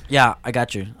 Yeah, I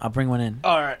got you. I'll bring one in.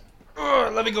 All right.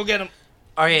 Let me go get him.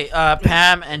 Okay,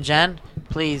 Pam and Jen,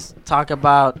 please talk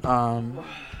about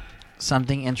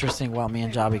something interesting while me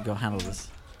and Jobby go handle this.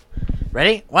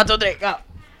 Ready? 1, 2, 3, go.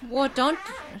 Well, don't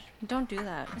do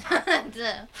that.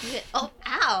 Oh,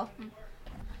 ow.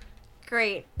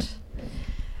 Great.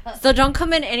 So don't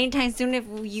come in anytime soon if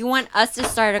you want us to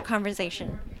start a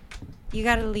conversation. You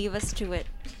gotta leave us to it.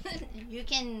 You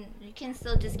can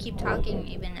still just keep talking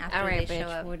even after All right, they show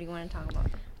bitch. up. What do you want to talk about?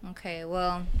 Okay,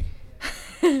 well,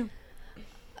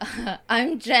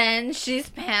 I'm Jen. She's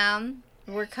Pam.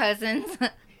 We're cousins.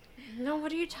 No,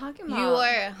 what are you talking about? You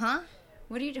are, huh?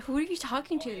 Who are you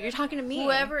talking to? You're talking to me.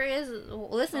 Whoever is.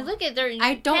 Listen, look at their.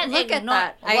 I don't can't look at ignore-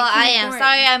 that. I Well, I can am. ignore it.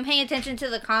 Sorry, I'm paying attention to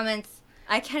the comments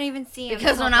I can't even see him.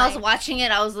 because so when I was like, watching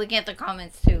it, I was looking at the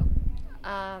comments too.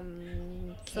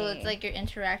 So So it's like you're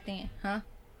interacting, huh?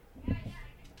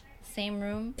 Same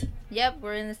room? Yep,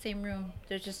 we're in the same room.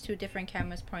 There's just 2 different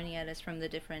cameras pointing at us from the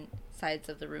different sides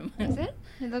of the room. Is it?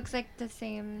 It looks like the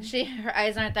same. Her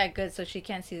eyes aren't that good, so she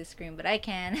can't see the screen, but I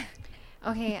can.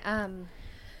 Okay.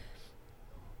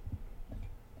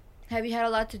 Have you had a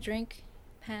lot to drink,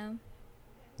 Pam?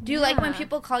 Do you like when Yeah.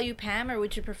 people call you Pam, or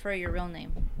would you prefer your real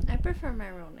name? I prefer my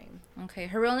real name. Okay,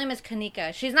 her real name is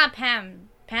Kanika. She's not Pam.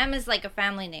 Pam is like a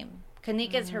family name.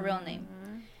 Kanika is her real name.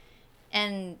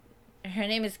 And her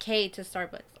name is Kay to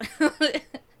Starbucks.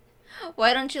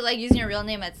 Why don't you like using your real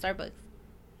name at Starbucks?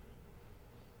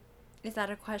 Is that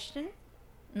a question?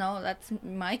 No, that's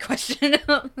my question.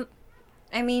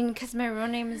 I mean, because my real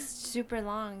name is super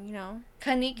long, you know?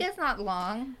 Kanika's not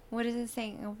long. What is it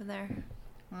saying over there?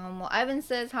 Well, Ivan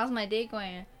says, how's my day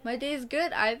going? My day's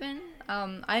good, Ivan.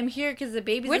 I'm here because the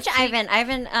baby's Which asleep. Ivan?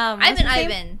 What's his name?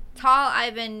 Ivan. Tall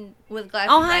Ivan with glasses.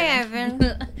 Oh, hi,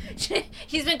 Ivan.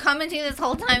 He's been commenting this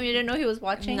whole time. You didn't know he was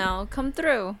watching? No, come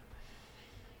through.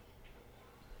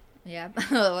 Yeah.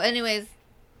 Anyways,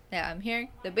 yeah, I'm here.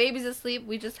 The baby's asleep.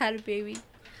 We just had a baby.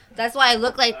 That's why I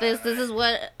look like this. This is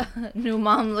what a new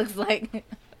mom looks like.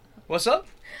 What's up?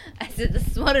 I said, this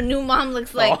is what a new mom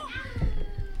looks like. Oh.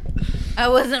 I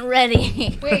wasn't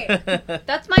ready. Wait,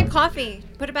 that's my coffee.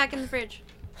 Put it back in the fridge.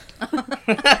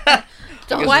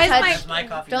 Don't Why is touch, my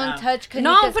coffee don't now. touch Kanika's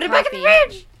No, put it back in the coffee.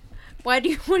 fridge. Why do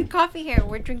you want coffee here?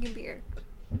 We're drinking beer.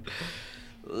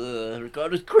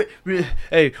 Ricardo's crazy.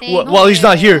 Hey, Hey, while he's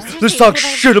not here, Seriously, let's talk put it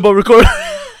back- shit about Ricardo.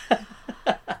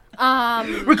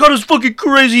 Ricardo's fucking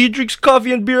crazy. He drinks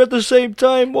coffee and beer at the same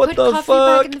time. What Put the coffee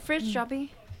back fuck? in the fridge, Jobby.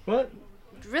 What?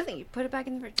 Really, put it back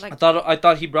in the fridge. Like, I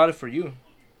thought he brought it for you.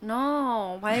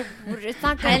 no, why? It's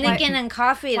not good. Heineken and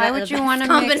coffee. why that's would the you best wanna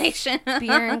combination? mix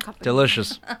beer and coffee?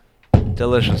 Delicious.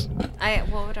 Delicious.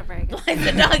 Well, whatever. I guess. Why is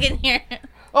the dog in here?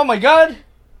 Oh my God.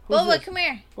 Who's Boba, this? come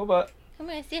here. Boba. Come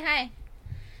here, say hi.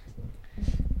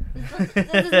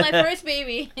 This is my first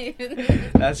baby.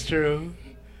 That's true.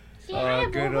 Say hi,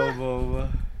 Good Boba.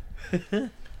 old Boba.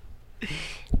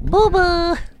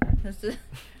 Booba. This is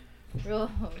real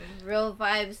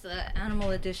vibes,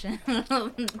 animal edition.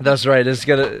 That's right. It's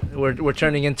gonna. We're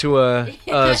turning into a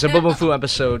Zabubufu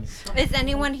episode. Is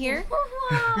anyone here?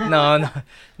 No,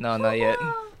 not yet.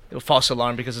 False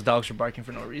alarm because the dogs are barking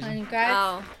for no reason. Congrats.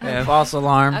 Oh, Yeah. False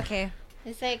alarm. okay.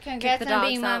 They say congrats the on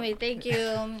being dogs out. mommy. Thank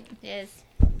you. Yes.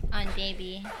 On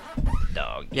baby.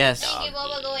 Dog. Yes. Thank you,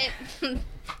 Boba. Go away.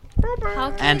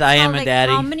 How can And you I tell, am a like,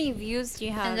 daddy. How many views do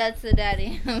you have? And that's the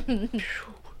daddy.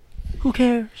 Who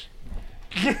cares?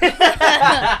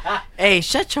 Hey,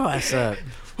 shut your ass up.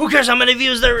 Who cares how many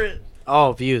views there is?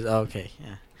 Oh, views. Oh, okay.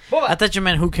 Yeah. I thought you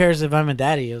meant who cares if I'm a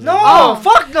daddy. I was No, like,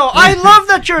 fuck no. I love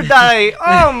that you're daddy.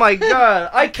 Oh my God.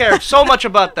 I care so much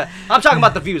about that. I'm talking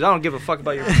about the views. I don't give a fuck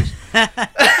about your views.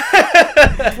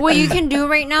 What you can do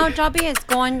right now, Jobby, is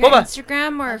go on your Boba.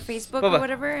 Instagram or Facebook Boba. or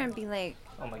whatever and be like,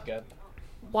 Oh my God.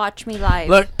 watch me live.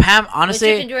 Look, Pam, What you can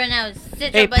honestly. do right now is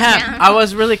sit Hey, your butt Pam, down. I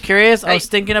was really curious. I Hey, was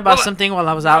thinking about Boba. something while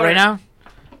I was out right now.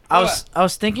 I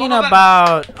was thinking Boba.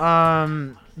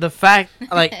 about the fact,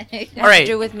 like, What all right. to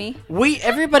do with me?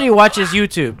 Everybody watches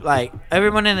YouTube. Like,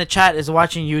 everyone in the chat is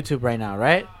watching YouTube right now,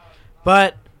 right?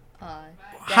 But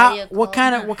what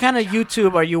kind of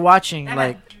YouTube are you watching?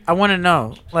 Like, I want to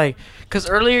know. Like, cuz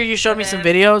earlier you showed me some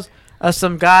videos of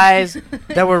some guys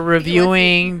that were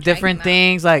reviewing different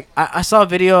things. Like, I saw a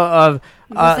video of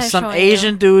What was I some showing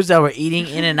Asian dudes that were eating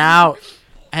In and Out,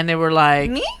 and they were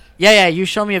like, Me? yeah, you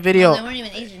showed me a No, video. they weren't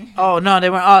even Asian. Oh no, they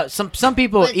were some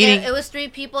people But eating. it was 3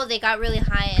 people. They got really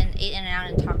high and ate in and out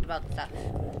and talked about stuff.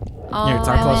 Oh, Here, talk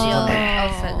That closer video, to me.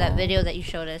 also, that video that you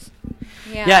showed us.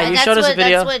 Yeah. Yeah, And you that's showed us a what,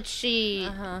 video. That's what she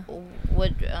Uh-huh.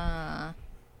 would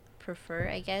prefer,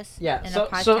 I guess. Yeah. In So a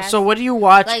podcast. so what do you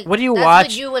watch? Like, What do you that's watch?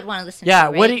 What you would want to listen Yeah,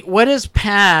 to. Right? what is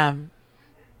Pam,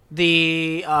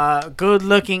 the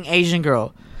good-looking Asian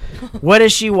girl? What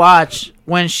does she watch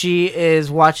when she is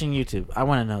watching YouTube? I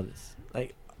want to know this.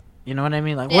 Like, you know what I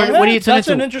mean? Like, Yeah. what are you tuning That's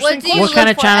an to? interesting What do you What look kind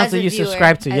of for channels as do a you viewer,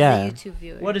 subscribe to? as Yeah. a YouTube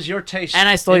viewer? What is your taste? And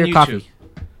I stole in your YouTube? coffee.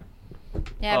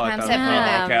 Yeah, Oh, I Pam thought- said put it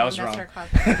back. okay, I was That's wrong. her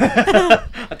coffee.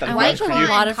 I thought it I White was watch for a you.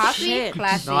 Claw lot and of coffee, shit.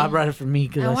 classy. No, I brought it for me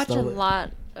because I I watch a stole it.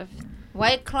 lot of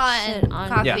White Claw shit and on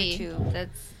coffee. YouTube.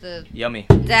 That's the Yummy.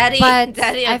 daddy. But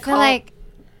daddy I of feel all like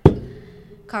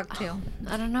cocktail.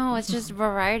 I don't know. It's just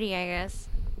variety, I guess.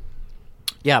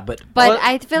 Yeah, but But Well-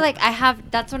 I feel like I have.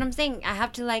 That's what I'm saying. I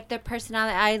have to like their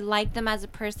personality. I like them as a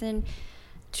person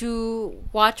to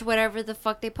watch whatever the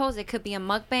fuck they post. It could be a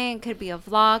mukbang, it could be a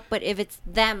vlog. But if it's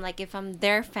them, like if I'm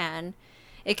their fan,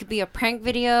 it could be a prank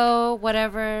video,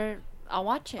 whatever. I'll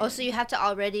watch it. Oh, so you have to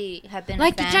already have been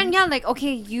like a fan? Jen, yeah, like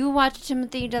okay, you watch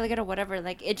Timothy Delegate or whatever.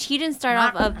 Like he didn't start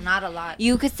not, off of. not a lot.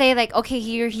 You could say like okay,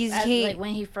 he's Like when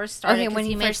he first started. okay 'cause when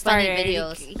he made first funny started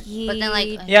videos. He, But then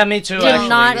like Yeah, me too. Did actually.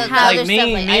 not have- like other me, stuff,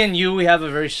 like, me I- and you, we have a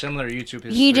very similar YouTube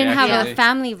history. he didn't have actually. a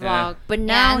family vlog, Yeah. but Yeah,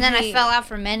 now and then I he- fell out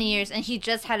for many years, and he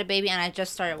just had a baby, and I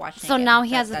just started watching. So again. now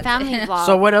he has a That's family it. vlog.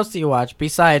 so what else do you watch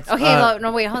besides? Okay,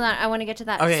 no, wait, hold on. I want to get to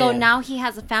that. Okay, So yeah. now he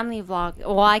has a family vlog.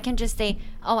 Well, I can just say,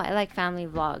 oh, I like family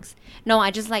vlogs. No, I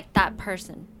just like that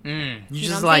person. you You know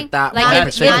just what I'm like saying? that. Like one if,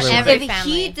 particular not one. every if he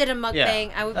family. did a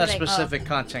mukbang, I would be That like, specific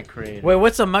content creator. Wait,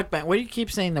 what's a mukbang? What do you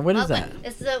keep saying that? What is that?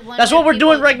 It's the one That's where what we're people-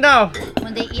 doing right now.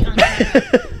 when they eat on camera.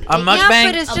 A yeah, mukbang?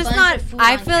 but it's A just bunch not. of food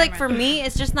I on feel like for camera. me,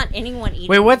 it's just not anyone eating.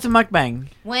 Wait, what's a mukbang?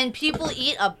 When people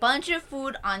eat a bunch of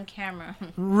food on camera.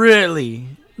 Really?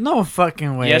 No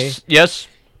fucking way. Yes.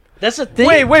 That's a thing.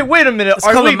 Wait a minute. It's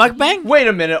called a mukbang? Wait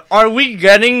a minute. Are we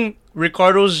getting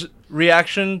Ricardo's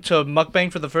reaction to mukbang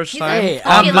for the first He's time Hey, a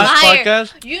I'm fucking on this liar.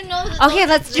 podcast? You know. That Okay,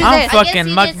 let's do I'm this. I guess fucking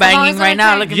he did mukbanging some- right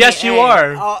now. Look Look at Yes, me. you Hey.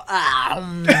 are. Oh,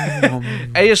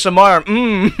 ASMR.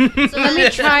 So Let me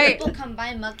like, try- People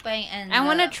combine mukbang and. I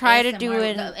wanna try to do ASMR.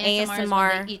 an The ASMR is when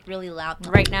ASMR they eat really loud.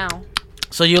 right now.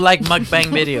 So you like mukbang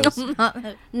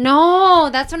videos? No,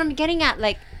 that's what I'm getting at.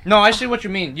 Like No, I see what you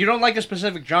mean. You don't like a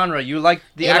specific genre. You like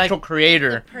the You like- actual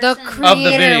creator. the person- Of the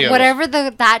creator, videos. whatever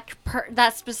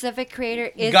that specific creator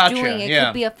is Gotcha, doing. It yeah.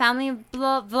 could be a family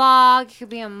vlog, it could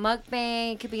be a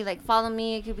mukbang, it could be like follow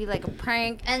me, it could be like a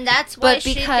prank. And that's why But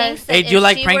she because- thinks that Hey, do you if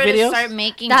like she prank were to videos? start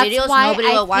making That's videos, why nobody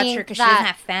I will watch her think because she doesn't that-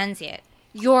 have fans yet.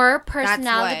 Your That's why.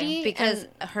 personality, Because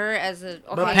and- her as a.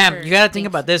 But But writer Pam, you gotta think thinks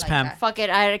about this, like Pam. that. fuck it,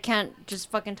 I can't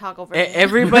just fucking talk over. you.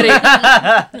 Everybody,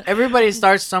 everybody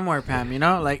starts somewhere, Pam. You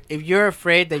know, like if you're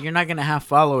afraid that you're not gonna have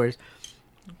followers,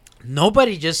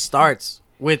 nobody just starts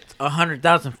with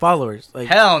 100,000 followers. Like,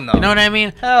 Hell no. you know what I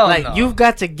mean? Hell like no. you've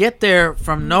got to get there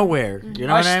from nowhere. You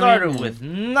know I what I mean? started with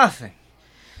nothing.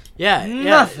 yeah,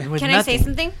 nothing. with Can nothing. I say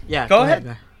something? Yeah, Go ahead.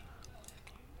 guy.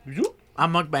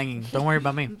 I'm mukbanging. Don't worry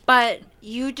about me. But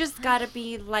you just gotta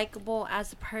be likable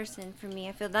as a person. For me,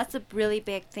 I feel that's a really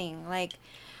big thing. Like,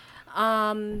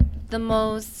 the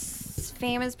most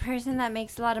famous person that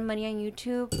makes a lot of money on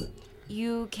YouTube,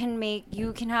 you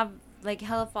can have like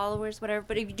hella followers, whatever.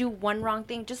 But if you do one wrong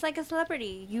thing, just like a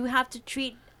celebrity, you have to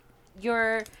treat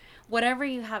your whatever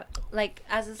you have like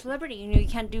as a celebrity. You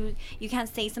know, you can't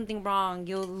say something wrong,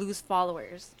 you'll lose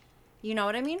followers. You know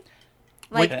what I mean?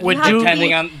 Like, Would you have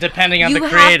to depending on you the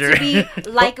creator. have to be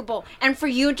likable. And for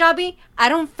you, Jobby, I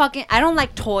don't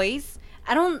like toys.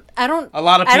 I don't A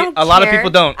lot of I don't a lot of care. people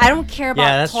don't. I don't care about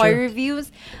that's toy true.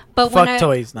 reviews. But Fuck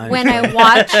toys, not when even. I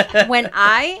watch when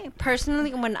I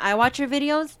watch your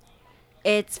videos,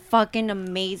 it's fucking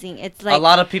amazing. It's like A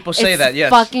lot of people say it's that, yes.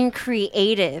 fucking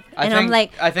creative. I And I'm think-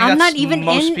 like, I think I'm that's not even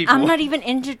most people. I'm not even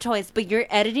into toys, but your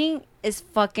editing is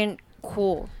fucking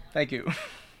cool. Thank you.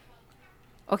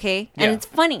 Okay? Yeah. And it's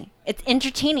funny. It's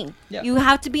entertaining. Yeah. You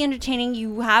have to be entertaining.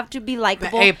 You have to be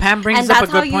likable. Hey, Pam brings And up a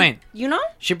that's how good point. You know?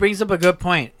 She brings up a good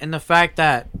point in the fact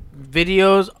that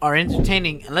videos are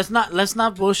entertaining. And let's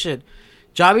not bullshit.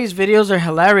 Jobby's videos are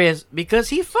hilarious because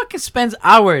he fucking spends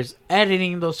hours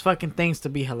editing those fucking things to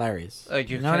be hilarious. Like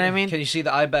You know what I mean? Can you see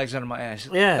the eye bags under my ass?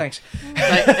 Yeah. Thanks.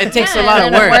 Like, it takes Yeah, a lot of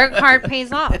and then work. Work hard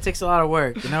pays off. It takes a lot of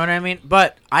work. You know what I mean?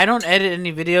 But I don't edit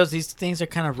any videos. These things are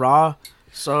kind of raw.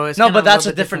 So it's No, kinda but that's a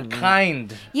little bit different man.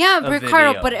 kind. Yeah, a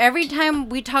Ricardo, video. but every time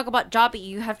we talk about Jobby,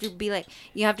 you have to be like,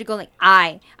 you have to go like,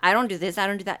 I don't do this, I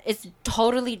don't do that. It's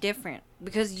totally different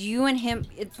because you and him,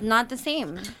 it's not the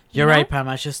same. You're know? right, Pam.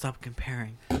 I should stop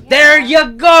comparing. There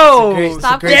you go. It's a great-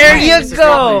 Stop it's a great There comparing. you point. It's a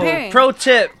go. great point. Pro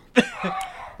tip.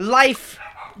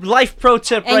 Life pro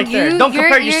tip And right there. Don't you're-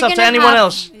 compare you're yourself to gonna anyone have-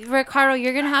 else. Ricardo,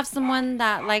 you're gonna have someone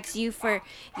that likes you for,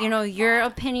 your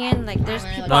opinion. Like there's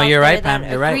people. No, out you're there right, that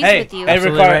Pam, you're right. agrees Hey, with you. hey,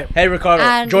 Absolutely Ricardo. right. Hey, Ricardo.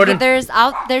 And Jordan. there's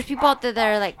people out there that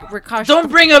are like Ricardo. Don't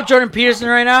bring up Jordan Peterson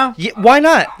right now Why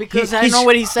not? because He- I he's- know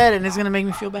what he said and it's gonna make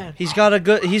me feel bad. He's got a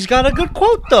good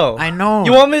quote though. I know.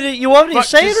 You want me to Fuck,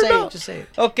 say it just or no? Just say it.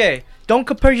 Okay. Don't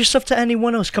compare yourself to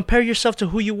anyone else. Compare yourself to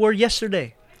who you were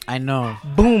yesterday. I know.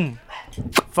 Boom.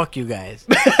 Fuck you guys.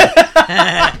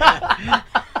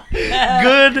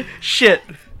 Good shit.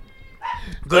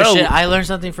 Good Oh. shit. I learned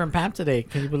something from Pam today.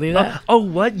 Can you believe that? Oh,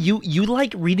 what? You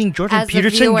like reading Jordan As a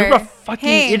Peterson? You're viewer. a fucking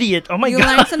Hey, idiot. Oh my you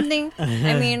god. learned something.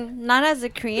 I mean, not as a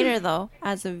creator though,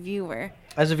 as a viewer.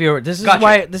 As a viewer, this is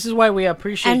Gotcha. why we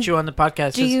appreciate And you on the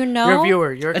podcast. do 'cause you know- you're a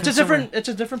viewer? You're a It's a consumer.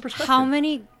 different perspective. How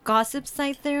many gossip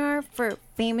sites there are for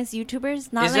famous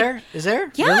YouTubers? Not Is like, there? Is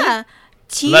there? Yeah. Really?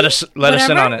 Tea, Let us in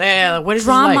whatever. on it. Yeah. What is this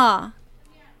like? Drama.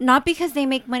 Not because they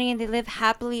make money and they live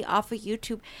happily off of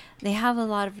YouTube. They have a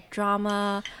lot of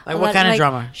drama. Like a what lot kind of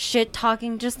drama? Shit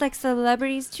talking, just like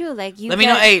celebrities too. Like you. Let me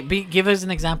know. get- Hey, give us an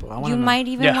example. I want You to know. might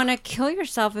even Yeah. want to kill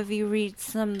yourself if you read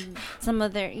some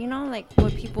of their, like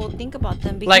what people think about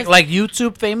them. like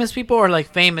YouTube famous people or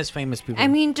like famous people. I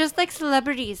mean, just like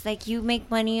celebrities, like you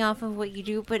make money off of what you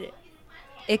do, but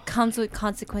it comes with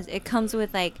consequence. It comes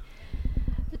with like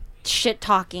shit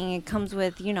talking. It comes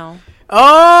with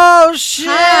Oh shit!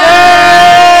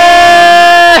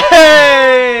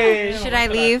 Should I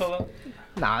leave?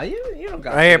 Nah, you don't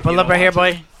got Right here, pull up right here,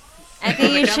 boy. I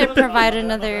think you should provide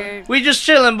another. We just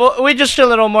chilling, We just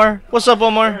chilling, Omar. What's up,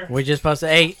 Omar? We just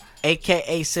posted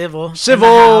AKA Civil. in the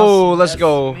Civil. Let's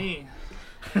go. house.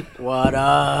 What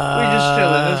up? We just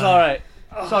chilling. It's all right.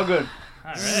 It's all good.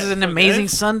 This is an amazing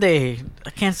Sunday. I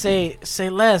can't say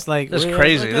less. Like This is we-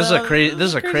 crazy. like, This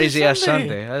is a crazy ass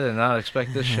Sunday. Sunday. I did not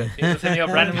expect this shit. He was hitting me up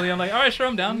randomly. I'm like, all right, sure,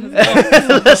 I'm down. Let's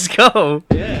go. Let's go.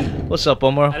 Yeah. What's up, I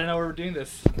Omar? didn't know we were doing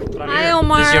this. But I'm Hi, here.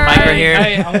 Omar. This is your mic right here.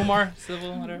 Hi, I'm Omar.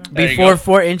 Civil, whatever. There you Before go.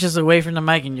 4 inches away from the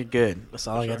mic and you're good. That's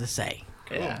all I got to say.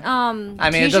 Yeah. I I mean,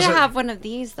 mean, it you should doesn't- have one of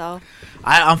these though.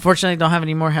 I unfortunately don't have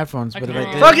any more headphones, but if I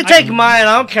can- did, Fucking I take can- mine.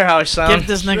 I don't care how I sound. give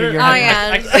this nigga Sure. your Oh,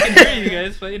 headphones. yeah. I can hear you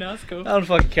guys, but it's cool. I don't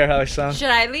fucking care how I sound.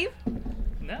 Should I leave?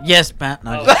 No. Yes, Pam.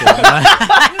 No, Oh. just kidding.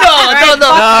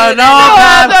 No,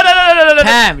 no,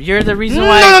 Pam, you're the reason no,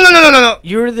 why. no.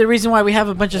 You're the reason why we have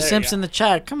a bunch of There you simps go. in the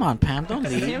chat. Come on, Pam, don't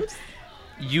leave.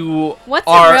 You What's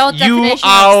the are real you definition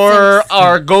of are Sims?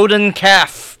 our golden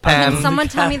calf, Can Pam. someone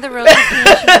tell me the real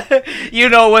definition? You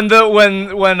know when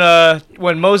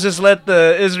Moses let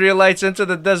the Israelites into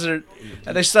the desert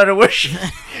and they started worshiping.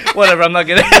 Whatever, I'm not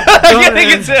getting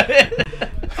into it.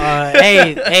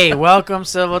 Hey, welcome,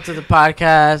 Silva, to the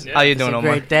podcast. Yeah. How you It's doing, a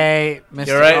Omar? great day, Mr.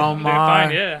 You alright? I'm doing Omar.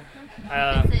 fine, yeah.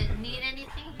 Does it need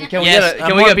anything? Can we Yes, get a, can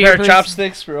we more get a beer, pair of please.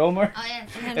 chopsticks for Omar? Oh, yes.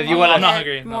 If you wanna- I'm not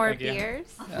hungry. No, More thank you.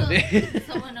 beers.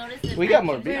 Someone noticed it. We got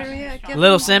more beer.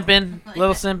 Little simpin.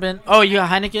 Little simpin. Oh, you got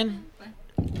Heineken?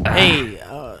 Hey,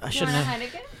 I You shouldn't want a have.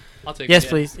 Heineken? I'll take Yes, it.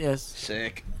 please. Yes.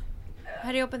 Sick.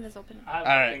 How do you open this? Open it. All All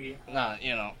right.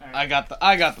 Nah, I got the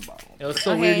bottle. It was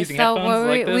so weird Okay, using so headphones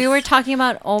like this. we were talking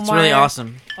about Omar It's really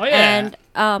awesome. Oh yeah.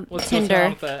 and What's wrong Tinder.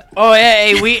 with that? Oh, yeah,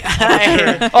 hey, we.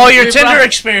 Oh, your We Tinder brought-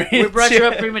 experience. We brought you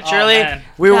up Oh, prematurely. man.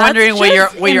 We were That's wondering what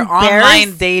just your online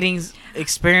embarrass- dating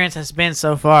experience has been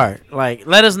so far. Like,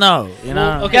 let us know. You know.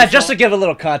 Well, okay. Yeah, just to give a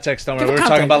little context, Omar, Give we were context.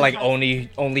 talking about like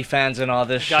OnlyFans and all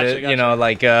this Gotcha, shit. You gotcha. know,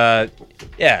 like yeah.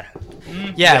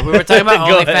 Yeah, we were talking about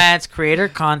Go ahead. OnlyFans, creator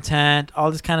content,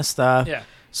 all this kind of stuff. Yeah.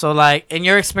 So, like, in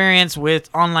your experience with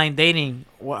online dating,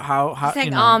 how It's like,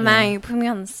 you know, oh yeah. man, you put me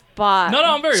on the spot. No,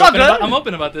 I'm very It's all open. good. I'm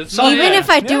open about this. all Even yeah. if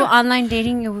I do Yeah. online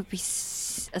dating, it would be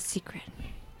a secret.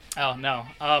 Oh no.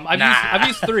 Nah. I've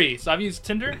used 3. So I've used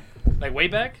Tinder, like way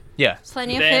back. Yeah.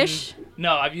 Plenty of Then- fish.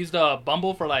 No, I've used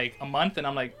Bumble for like a month, and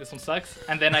I'm like, this one sucks.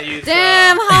 And then I used.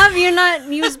 Damn, how have you not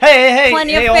used? Hey,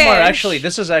 Plenty hey, of Omar. fish. Actually,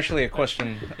 this is actually a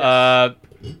question.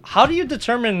 How do you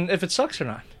determine if it sucks or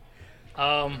not?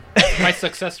 My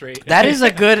success rate. That is a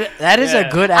good. That is a Yeah.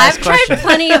 good ass I've tried question.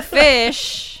 plenty of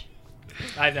fish.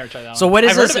 I've never tried that one. So what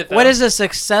is I've heard this? of it, What though. is a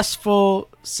successful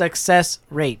success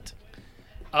rate?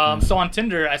 So on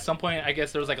Tinder, at some point, I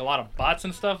guess there was like a lot of bots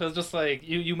and stuff. It was just like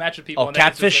you match with people. Oh, and then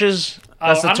it's just, catfishes. like,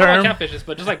 That's the I don't term. know about catfishes,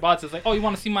 but just like bots, it's like, oh, you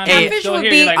want to see my Hey, Catfish Go would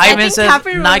here. be- You're like, I Ivan think says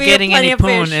catfish would not be getting plenty any of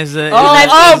poon fish. is a.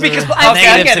 Oh, is a because- okay, I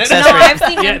negative get it. success No, rate. I've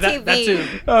seen it Yeah, on that TV.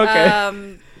 too.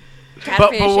 Okay.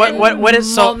 But what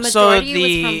is so majority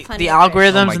was the from Plenty the of Fish.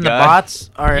 algorithms Oh my and the God. bots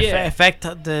are Yeah. affect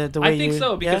the way I think you,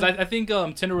 so because yeah? I think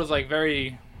Tinder was like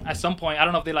very at some point. I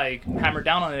don't know if they like hammered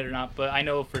down on it or not, but I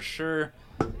know for sure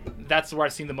that's where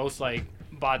I've seen the most like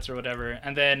bots or whatever.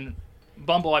 And then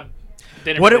Bumble, I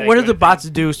didn't. What really, what like, do the do bots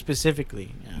anything. do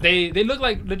specifically? Yeah. They look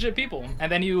like legit people,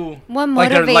 and then you What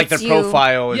Like motivates their you?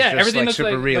 profile is yeah just everything like looks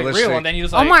super like realistic. real, and then you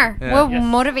just like Omar, Yeah. what Yes.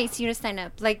 motivates you to sign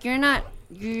up? Like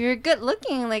you're good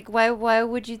looking. Like why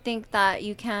would you think that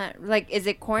you can't? Like is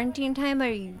it quarantine time or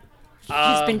you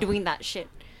just been doing that shit?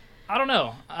 I don't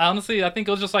know. Honestly, I think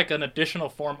it was just like an additional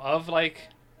form of like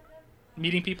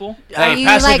meeting people. Are Hey, you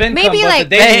passive like income, maybe but like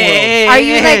the dating world. Are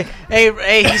you like-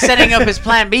 hey, he's setting up his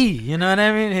plan B, you know what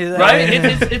I mean? He's Right?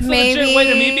 like- It's a legit way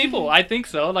to meet Maybe- people. I think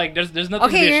so. Like there's nothing to be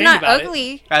okay, you're ashamed not about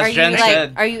ugly. As are you Jen like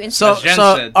said. are you so As Jen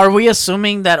so said. are we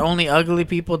assuming that only ugly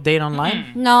people date online?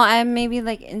 No, I'm maybe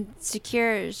like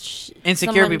insecure. Insecure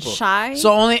someone people. Shy.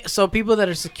 So people that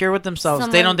are secure with themselves,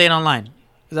 they don't Someone- date online.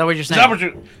 Is that what you're Is saying? that what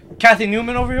you, Kathy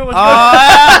Newman over here? What's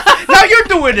Oh, good? Now you're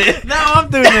doing it. no, I'm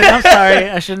doing it. I'm sorry.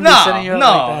 I shouldn't be setting you up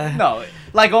like that. no.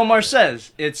 Like Omar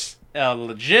says, it's a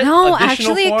legit No, additional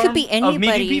actually, it could form be of meeting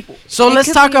anybody. people. So It let's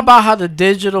could talk be- about how the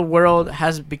digital world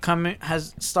has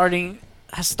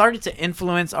started to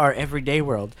influence our everyday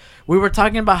world. We were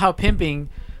talking about how pimping,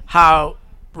 how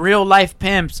real life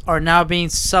pimps are now being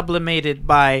sublimated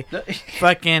by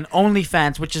fucking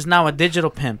OnlyFans, which is now a digital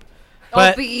pimp.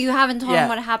 But you haven't told yeah. him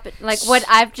what happened. Like what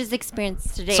I've just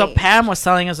experienced today. So Pam was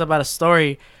telling us about a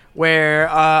story where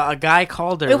a guy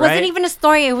called her. It wasn't right? even a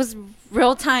story. It was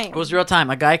real time. It was real time.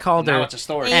 A guy called her. Now it's a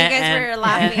story. And you guys were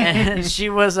laughing. And she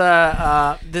was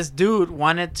this dude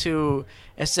wanted to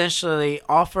essentially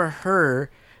offer her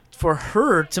for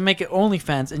her to make it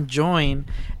OnlyFans and join,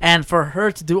 and for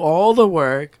her to do all the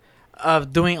work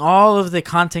of doing all of the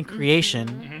content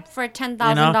creation. For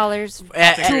 $10,000.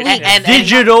 And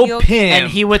Digital You'll- pimp.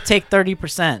 and he would take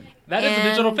 30%. That is a And-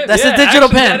 digital pimp. That's a Yeah, digital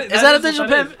actually, pimp. Is that a what digital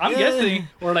that pimp? I'm Yeah. guessing.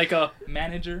 Or like a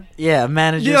manager. Yeah,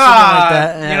 manager, Yeah, something like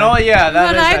that. Yeah. you know what? Yeah, that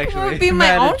But is I actually would be my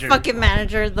manager. own fucking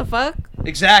manager. The fuck?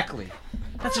 Exactly.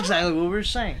 That's exactly what we were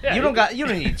saying. Yeah, you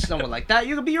don't need someone like that.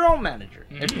 You can be your own manager.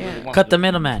 If you really want Cut to the do it.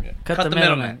 middleman. Yeah. Cut the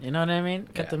middleman. You know what I mean?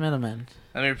 Cut Yeah. the middleman.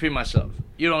 Let me repeat myself.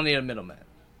 You don't need a middleman.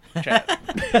 Chat.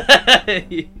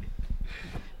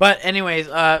 But anyways,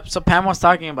 so Pam was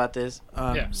talking about this.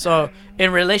 Yeah. So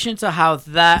in relation to how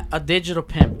that a digital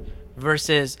pimp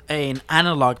versus an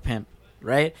analog pimp,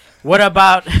 right? What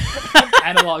about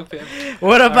Analog pimp.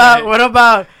 what Alright.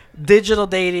 about digital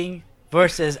dating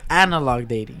versus analog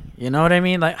dating? You know what I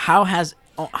mean? Like how has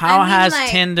like-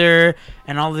 Tinder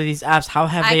and all of these apps, how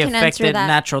have I they can answer affected that.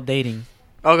 natural dating?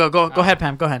 Oh, go ahead,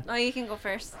 Pam. Go ahead. Oh, you can go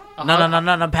first. No,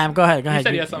 Pam. Go ahead. Go You ahead.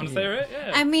 said you had something to say, right?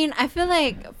 Yeah. I mean, I feel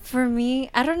like for me,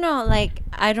 I don't know, like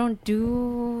I don't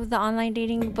do the online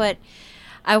dating, but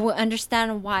I would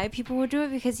understand why people would do it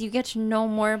because you get to know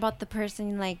more about the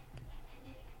person, like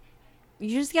you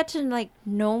just get to like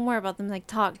know more about them, like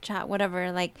talk, chat,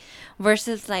 whatever, like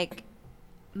versus like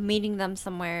meeting them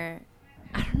somewhere.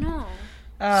 I don't know.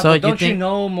 So But you don't you think-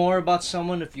 know more about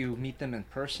someone if you meet them in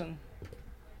person?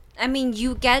 I mean,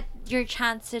 you get your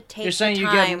chance to take. You're saying the you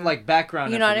time. get like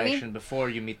background You know what I mean? information before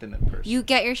you meet them in person. You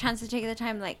get your chance to take the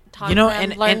time, like talk You know, to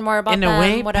them, and learn more about in them, a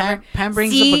way, whatever. Pam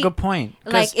brings up See, a good point.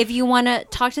 'Cause Like if you want to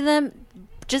talk to them,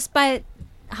 just by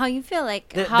how you feel,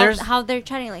 like There's- how they're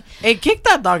chatting, like hey, kick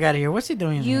that dog out of here. What's he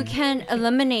doing? you here? can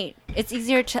eliminate. It's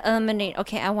easier to eliminate.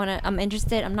 Okay, I'm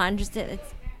interested. I'm not interested.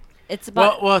 It's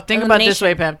about. Well, think about it this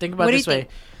way, elimination. Pam. Think about What it do this you way.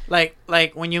 think?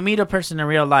 Like when you meet a person in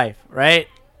real life, right?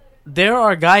 There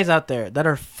are guys out there that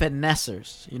are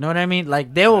finessers. You know what I mean?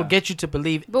 Like they will get you to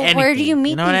believe. But anything, where do you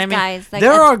meet know what these I mean? guys? Like,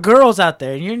 there at- are girls out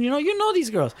there, and you know these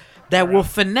girls that will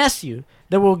finesse you,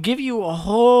 that will give you a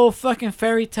whole fucking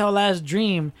fairy tale ass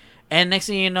dream, and next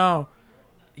thing you know,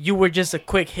 you were just a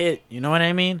quick hit. You know what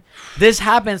I mean? This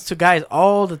happens to guys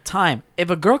all the time. If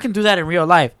a girl can do that in real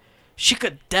life, she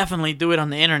could definitely do it on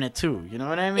the internet too. You know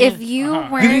what I mean? If you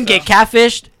weren't, You can get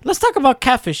catfished. Let's talk about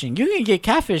catfishing. You can get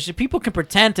catfished. People can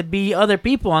pretend to be other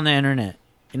people on the internet.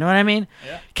 You know what I mean?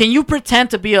 Yeah. Can you pretend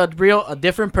to be a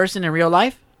different person in real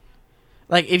life?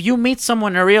 Like if you meet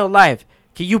someone in real life,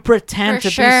 can you pretend For to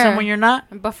sure. be someone you're not?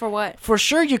 but for what? For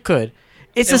sure you could.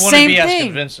 It's it the wouldn't same be as thing.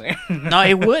 convincing. No,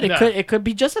 it would. It No. could. It could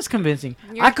be just as convincing.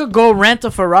 You're I could go rent a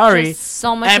Ferrari Just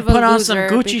so much and of a put on some loser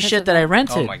Gucci because shit of that I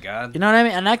rented. Oh my god. You know what I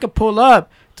mean? And I could pull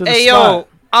up to the Hey spot. yo,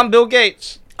 I'm Bill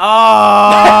Gates.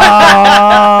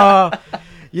 Oh,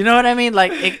 you know what I mean?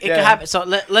 Like it Yeah. can happen. So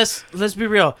let's be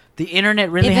real. The internet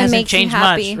really If it hasn't makes you changed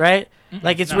happy. much, right?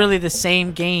 Like it's No. really the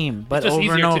same game, but just over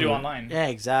easier and to over. do online. Yeah,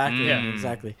 exactly. Yeah, Mm.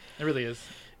 exactly. It really is.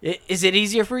 Is it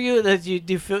easier for you? That you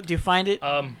do you find it?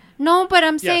 No, but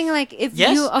I'm saying Yes. like if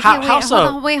Yes? you okay, How- wait, how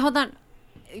so? hold on.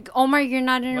 Omar, you're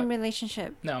not in a What?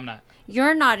 relationship. No, I'm not.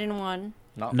 You're not in one.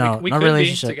 No, We no could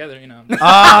relationship. be together, you know.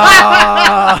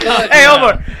 Ah. Hey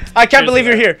Omar, I can't Cheers believe to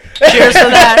you're here. Cheers to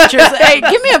that. Cheers. Hey,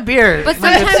 give me a beer. But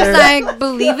my good sometimes sir. I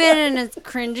believe it and it's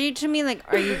cringy to me. Like,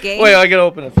 are you gay? Wait, I gotta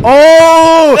open it.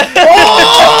 Oh!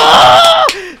 Oh!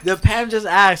 The Pam just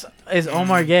asked, "Is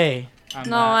Omar gay?" I'm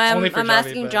no, not. Only for I'm Javi,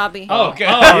 asking but- Jobby. Oh, Okay.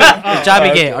 okay. Is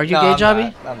Jobby gay? Are you gay,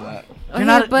 Jobby? I'm not. Okay,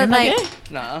 You're but not like, gay?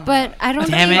 Nah. but I don't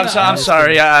Damn think. it. I'm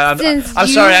sorry. I'm Since sorry.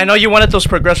 you- I know you wanted those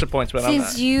progressive points, but I'm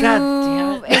Since not. you, God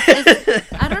damn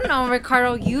it's, I don't know,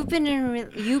 Ricardo. You've been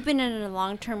in a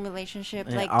long-term relationship.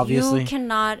 Yeah, like obviously. you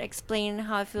cannot explain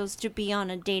how it feels to be on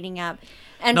a dating app.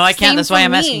 And No, I can't. same That's why for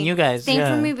I'm me. asking you guys. Same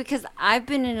Yeah. for me because I've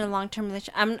been in a long-term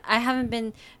relationship. I haven't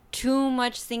been too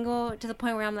much single to the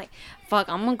point where I'm like, fuck,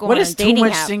 I'm gonna go What on does a too dating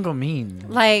much app. single mean?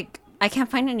 Like I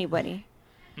can't find anybody.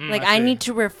 Like I see. need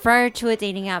to refer to a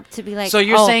dating app to be like. So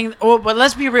you're oh, saying, but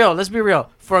let's be real. Let's be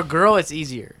real. For a girl, it's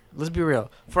easier. Let's be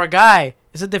real. For a guy,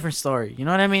 it's a different story. You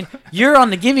know what I mean? You're on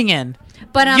the giving end.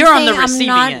 But I'm You're on saying the receiving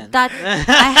I'm not end. that.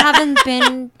 I haven't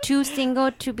been too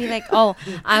single to be like, oh,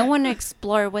 I want to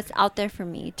explore what's out there for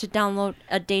me to download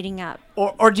a dating app.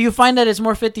 Or do you find that it's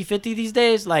more 50-50 these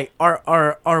days? Like,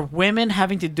 are women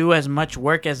having to do as much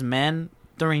work as men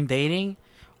during dating?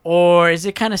 Or is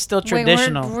it kind of still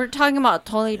traditional? Wait, we're talking about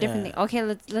totally different Yeah. thing.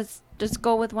 Okay, let's just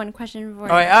go with one question. All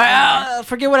right,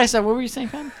 forget what I said. What were you saying,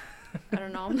 Pam? I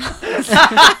don't know.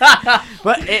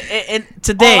 But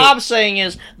today. All I'm saying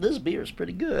is this beer is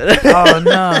pretty good. Oh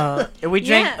no! We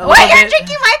drank. Yeah. a Why little you're bit-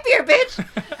 drinking my beer, bitch?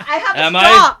 I have Am a I?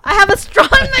 straw. I have a straw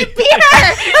in my beer.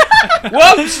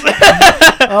 Whoops!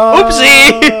 Oh.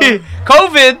 Oopsie!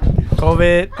 COVID.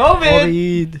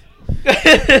 COVID.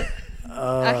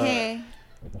 Okay.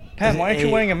 Pam, why aren't you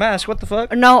wearing a mask? What the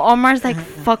fuck? No, Omar's like,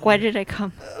 fuck. Why did I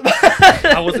come?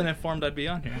 I wasn't informed I'd be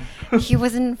on here. He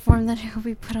wasn't informed that he'll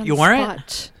be put on You the weren't?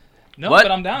 spot. No, What?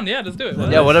 but I'm down. Yeah, let's do it.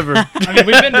 Yeah, whatever. I mean,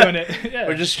 we've been doing it. Yeah.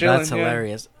 We're just chilling. That's yeah.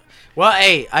 hilarious. Well,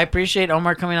 hey, I appreciate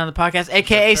Omar coming on the podcast,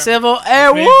 aka Yes, sir. Civil. Hey,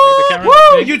 That's me. woo, Look at the camera.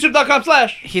 woo! That's me. YouTube.com/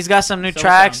 He's got some new So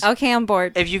tracks. Okay, I'm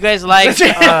bored. If you guys like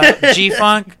G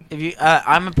Funk, if you,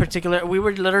 I'm a particular. We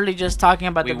were literally just talking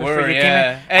about We that before were, you yeah.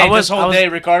 came in. Hey, I was, this whole day,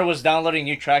 Ricardo was downloading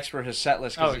new tracks for his set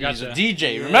list because Oh, he's a gotcha.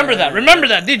 DJ. Yeah. Remember that. Remember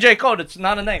that. DJ Code. It's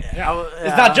not a name.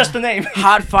 It's not just a name.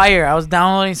 Hot Fire. I was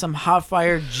downloading some Hot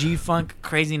Fire G Funk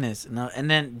craziness, and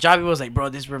then Jobby was like, "Bro,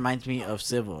 this reminds me of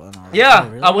Civil." And I was like, Yeah, "Oh,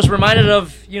 really?" I was reminded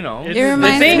of, you know. It's It the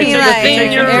reminds thing- me it's the like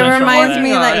thing you're it reminds working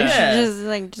me on. like you Yeah.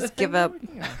 should just give up.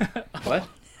 What?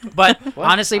 But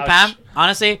honestly, Ouch. Pam,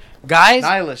 honestly, guys,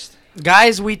 Nihilist.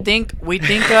 we think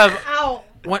of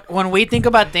when we think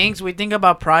about things, we think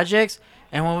about projects,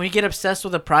 and when we get obsessed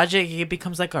with a project, it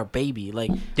becomes like our baby.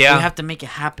 Like Yeah. we have to make it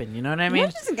happen. You know what I mean?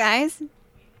 Not just guys.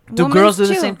 Do Women's girls do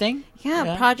the too. same thing? Yeah,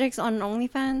 Yeah. projects on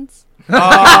OnlyFans.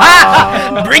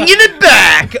 Oh. Bringing it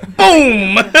back.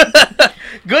 Boom.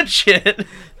 Good shit.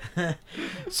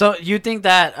 So you think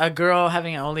that a girl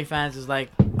having an OnlyFans is like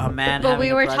a man? But having we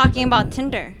a were private- talking about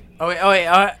Tinder. Oh wait,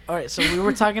 all right. So we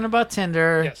were talking about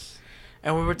Tinder, Yes.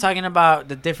 and we were talking about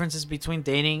the differences between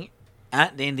dating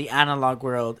in the analog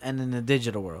world and in the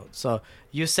digital world. So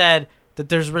you said that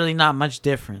there's really not much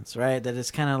difference, right? That it's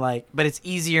kind of like, but it's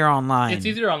easier online. It's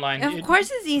easier online. Of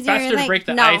course, it's easier. Faster to like, break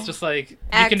the no. ice. Just like you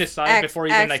can decide before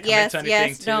you even like commit yes, to anything.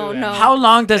 yes, too, no, and- no. How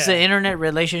long does Yeah. the internet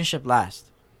relationship last?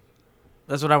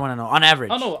 That's what I want to know. On average.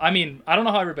 Oh no, I mean I don't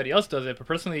know how everybody else does it, but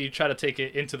personally, you try to take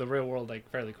it into the real world like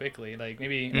fairly quickly. Like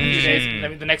maybe a few days,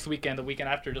 maybe the next weekend, the weekend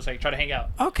after, just like try to hang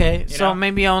out. Okay, so know?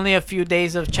 maybe only a few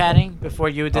days of chatting before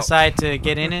you decide to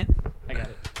get in it. I got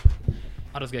it.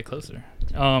 I'll just get closer.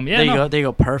 Yeah, There you no. go. There you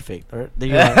go. Perfect. There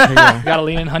you go. There you go. Gotta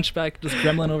lean in, hunchback, just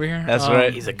gremlin over here. That's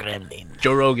right. He's a gremlin.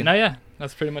 Joe Rogan. No, yeah,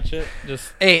 that's pretty much it.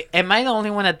 Just Hey, am I the only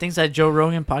one that thinks that Joe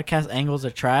Rogan podcast angles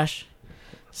are trash?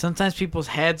 Sometimes people's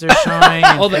heads are showing.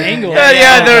 Oh, the angle.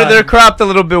 Yeah, they're cropped a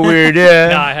little bit weird. Yeah.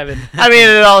 no, I haven't. I mean,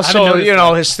 it also, noticed you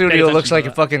know, that. his Pay studio attention looks to like a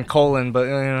that. fucking colon, but you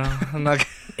know, I'm not,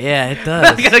 Yeah, it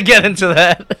not does. gonna get into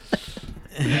that.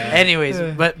 Anyways,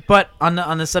 but on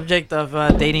the subject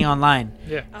of dating online,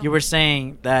 Yeah. you were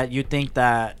saying that you think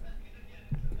that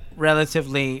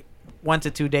relatively 1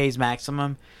 to 2 days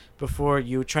maximum before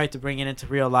you try to bring it into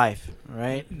real life,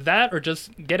 right? That or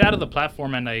just get out of the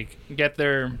platform and like get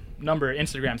their number,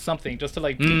 Instagram, something, just to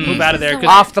like move out of there. 'cause-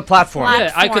 Off the platform.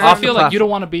 Flat- yeah, because Off I the feel like you platform. don't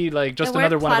want to be like just The word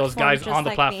another one of those platform, guys just on the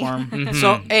like me. platform.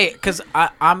 So, hey, because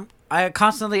I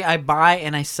constantly I buy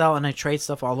and I sell and I trade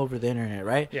stuff all over the internet,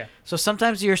 right? Yeah. So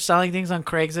sometimes you're selling things on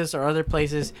Craigslist or other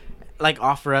places like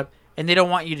OfferUp, and they don't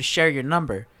want you to share your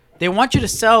number. They want you to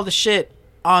sell the shit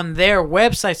on their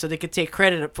website so they could take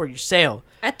credit for your sale.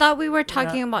 I thought we were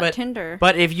talking about but- Tinder.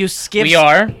 But if you skip, We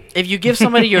are. if you give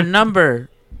somebody your number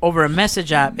over a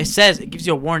message app, it gives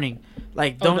you a warning,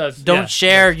 like Oh, it does, don't yeah,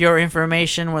 share your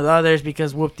information with others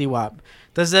because whoop de wop.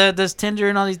 Does Tinder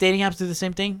and all these dating apps do the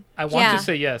same thing? I want Yeah. to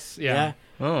say yes. Yeah.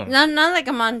 Oh. not like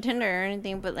I'm on Tinder or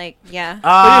anything, but like yeah.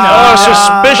 Oh,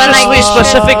 suspiciously But, like,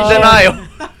 specific oh. denial.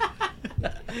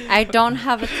 I don't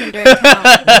have a Tinder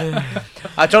account.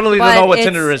 I totally don't But know what it's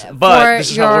Tinder is, for but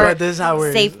this is how your we're. This is how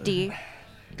we're safety,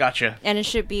 Gotcha. and it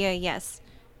should be a yes.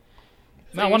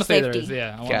 No, I For want your to say there safety. is.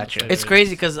 Yeah. I wanna Gotcha. say there It's is.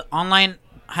 crazy because online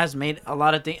has made a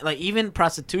lot of things. Like even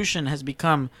prostitution has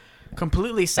become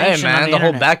completely Hey sanctioned. on man, the whole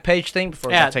internet. back page thing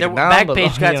before it Yeah, got the taken down. back but,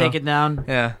 page got you know. taken down.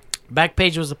 Yeah.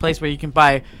 Backpage was a place where you can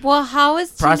buy. Well, how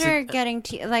is Prosti- Tinder getting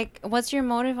to like? What's your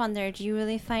motive on there? Do you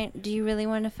really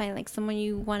want to find like someone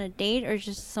you want to date, or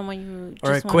just someone you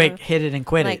Or just a quick wanna, hit it and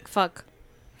quit like fuck?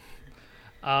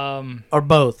 or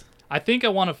both. I think I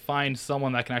want to find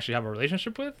someone that I can actually have a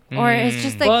relationship with. Or it's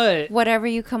just like But- whatever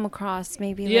you come across,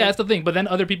 maybe. Yeah, like, that's the thing. But then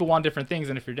other people want different things,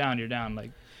 and if you're down, you're down.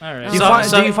 Like, all right. Oh. Do you, So- find,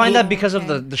 so- do you find that because of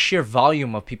Okay. the sheer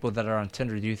volume of people that are on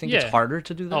Tinder? Do you think it's Yeah. harder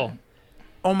to do that? Oh,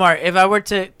 Omar, if I were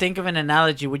to think of an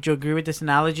analogy, would you agree with this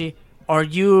analogy? Are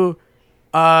you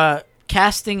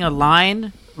casting a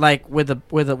line like with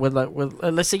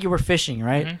let's say you were fishing,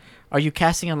 right? Mhm. Are you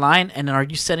casting a line and are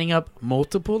you setting up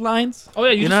multiple lines? oh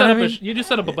yeah. You, You just know set what up I mean? you just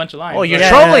set up a bunch of lines. Oh, you're like-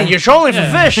 trolling. Yeah. You're trolling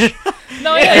Yeah. for fish.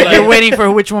 No, yeah. You're like- waiting for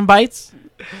which one bites.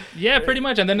 Yeah, pretty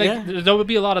much. And then like, Yeah. there would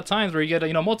be a lot of times where you get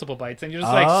multiple bites, and you're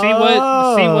just like see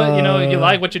what you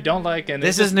like, what you don't like, and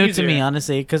This it's is just new easier. to me,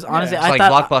 honestly, because honestly, It's I like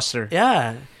thought, Blockbuster.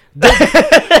 yeah.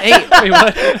 Hey, Wait,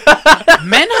 what?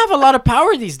 men have a lot of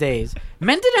power these days.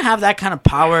 Men didn't have that kind of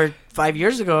power 5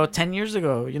 years ago, 10 years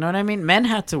ago. You know what I mean? Men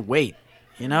had to wait,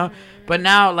 But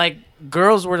now, like,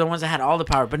 girls were the ones that had all the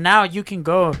power. But now you can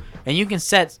go and you can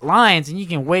set lines and you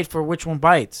can wait for which one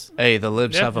bites. Hey, the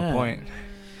libs Yeah. have a Yeah. point.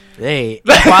 Hey,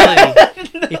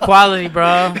 equality. Equality,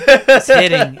 bro. It's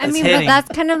hitting. I It's mean, hitting. but that's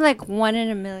kind of like 1 in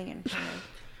a million.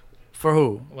 For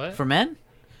who? What? For men?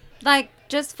 Like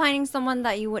just finding someone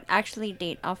that you would actually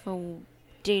date off a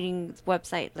dating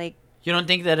website, like. You don't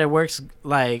think that it works,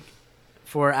 like,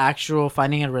 for actual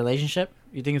finding a relationship?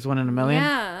 You think it's 1 in a million?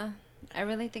 Yeah, I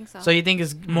really think so. So you think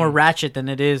it's more ratchet than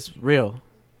it is real?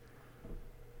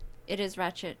 It is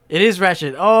ratchet. It is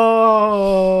ratchet.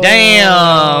 Oh.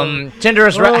 Damn. Tinder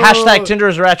is hashtag Tinder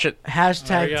is ratchet. There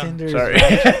Hashtag you go. Tinder. is Sorry.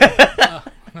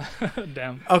 ratchet.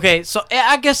 Damn. Okay, so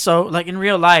I guess so. Like in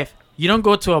real life, you don't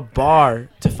go to a bar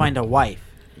to find a wife.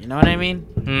 You know what I mean?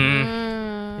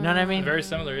 Mm. You know what I mean? Very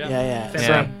similar. Yeah. Yeah. Same So,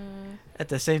 time. at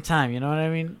the same time, you know what I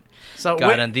mean? So God,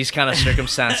 wait- in these kind of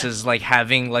circumstances, like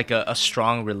having like a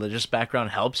strong religious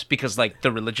background helps because like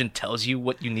the religion tells you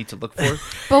what you need to look for.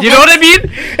 But You know what I mean?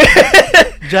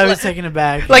 Javi's taking it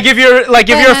back. Like if you're But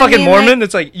a I fucking mean, Mormon, like,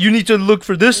 it's like you need to look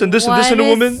for this and this and this in a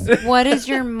woman. What is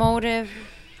your motive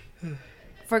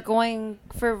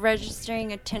for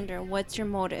registering a Tinder? What's your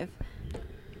motive?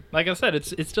 like I said,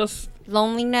 it's just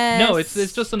Loneliness. no, it's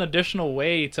just an additional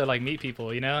way to like meet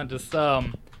people, you know, and just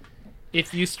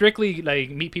if you strictly like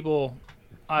meet people.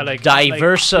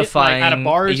 Diversifying like, at a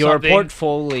bar or your something,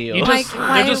 portfolio. you just-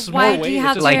 Why there's just why more do ways you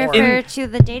have to to like refer to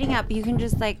the dating app? You can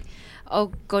just like,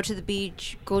 oh, go to the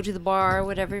beach, go to the bar,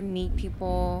 whatever, meet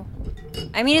people.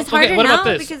 I mean, it's harder Okay, what now about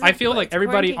this? because I feel like it's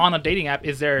everybody quarantine. on a dating app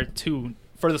is there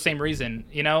for the same reason,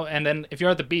 you know. And then if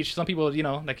you're at the beach, some people, you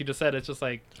know, like you just said, it's just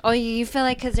like Oh, you feel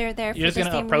like because they're there for You're the just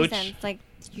gonna same approach- reasons. Like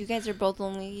you guys are both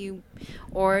lonely.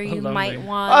 Or you Lonely. might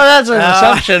want. Oh, that's an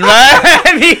assumption, right?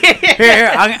 I mean,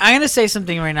 Here, I'm gonna say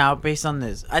something right now based on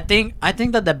this. I think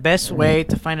that the best way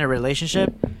to find a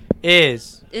relationship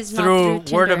is Is not through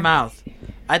through word of Tinder. mouth.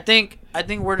 I think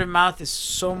word of mouth is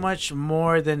so much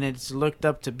more than it's looked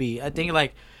up to be. I think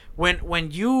like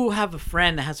when you have a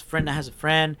friend that has a friend that has a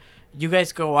friend, you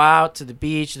guys go out to the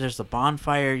beach. There's a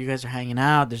bonfire. You guys are hanging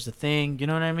out. There's a thing. You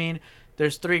know what I mean?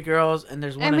 There's 3 girls and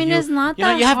there's one I mean, of you. it's not you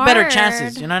know, that you have better hard.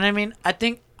 chances. You know what I mean? I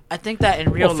think that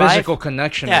in real well, life, physical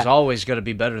connection Yeah. is always going to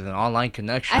be better than online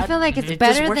connection. I feel like it's It just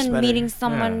better works than better. meeting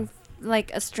someone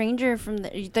like a stranger from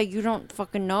that you don't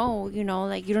fucking know. You know,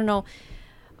 like you don't know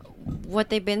what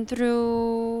they've been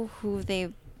through, who they,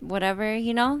 whatever.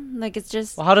 You know, like it's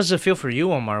just. Well, how does it feel for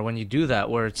you, Omar, when you do that?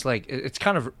 Where it's like it's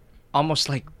kind of almost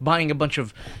like buying a bunch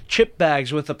of chip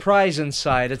bags with a prize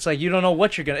inside. It's like you don't know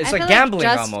what you're gonna. It's I like feel gambling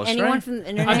just almost, anyone right? from the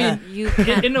internet, you in,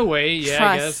 can't in a way, yeah,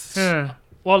 I guess. trust.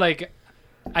 Well, like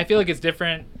I feel like it's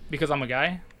different because I'm a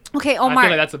guy. Okay, I feel Omar.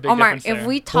 like that's a big Omar, difference if there.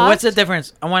 we But talk, what's the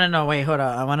difference? I want to know. Wait, hold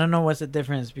on. I want to know what's the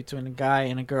difference between a guy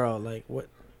and a girl. Like what?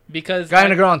 Because Guy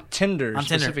and a girl on Tinder. On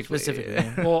Tinder specifically. specifically.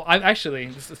 Yeah. Well, I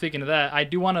actually speaking of that, I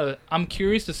do want to. I'm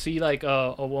curious to see like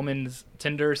a woman's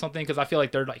Tinder or something because I feel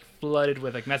like they're like flooded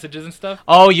with like messages and stuff.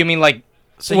 Oh, you mean like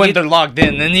So when you- they're logged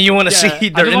in and you want to Yeah, see I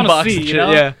their just wanna inbox see, and you shit,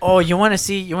 know? yeah. Oh, you want to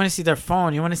see their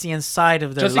phone. You want to see inside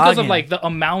of their Just because of login. like the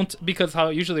amount, because how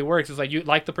it usually works is like you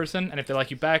like the person, and if they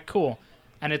like you back, cool.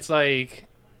 And it's like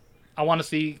I want to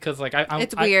see because like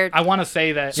It's weird. I want to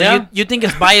say that. So you think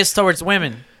it's biased towards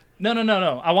women?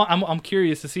 No. I'm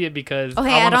curious to see it because Okay,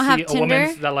 I I want don't to have see a woman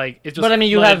Tinder. that like it's just. But, I mean,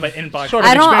 you flooded have by inbox. sort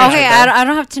of I don't. experience Okay, with that. I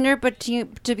don't have Tinder, but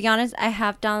to be honest, I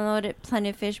have downloaded Plenty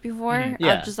of Fish before.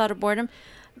 Yeah. Just out of boredom.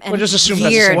 And We'll just it's assume that's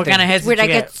the weird. same What thing. kind of heads Weird, did I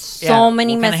you get get? so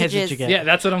many what kind of heads did messages. you get? Yeah,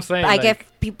 that's what I'm saying. I like,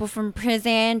 get people from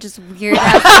prison, just weird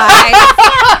ass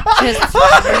guys, just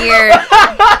weird.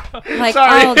 Like,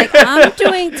 Sorry. oh, like I'm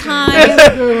doing time.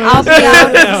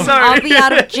 I'll be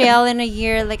out of jail in a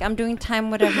year. Like I'm doing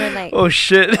time, whatever. Like Oh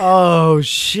shit! Oh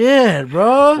shit,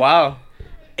 bro! Wow.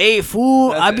 Hey fool,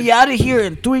 That's I'll it. be out of here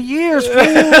in 3 years, fool.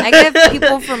 I get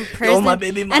people from prison, Oh, my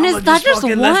baby mama and it's not just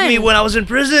fucking one. left me when I was in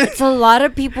prison. It's a lot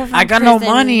of people from I got prison. no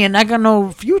money and I got no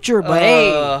future, but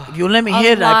hey, if you let me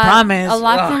hit it, I promise. A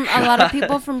lot Oh, a lot of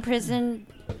people from prison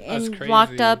and crazy.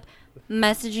 locked up,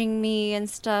 messaging me and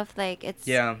stuff. Like it's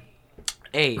Yeah.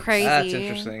 Hey, crazy. That's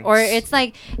interesting. Or it's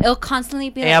like it'll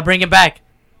constantly be hey, I'll like, bring it back.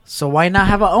 So why not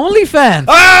have an OnlyFans?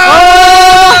 Oh!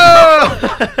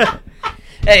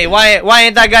 Hey, why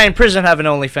ain't that guy in prison having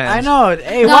OnlyFans? I know.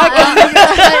 Hey, no, why?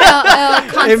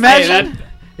 it'll constantly- Imagine,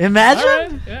 imagine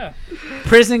Alright, yeah.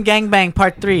 Prison gangbang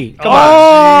part 3. Come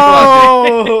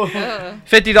Oh! on.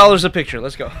 $50 a picture.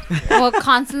 Let's go. well,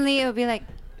 constantly it'll be like,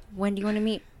 when do you want to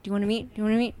meet? Do you want to meet? Do you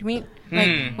want to meet? Do you meet?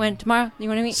 Like when tomorrow? Do you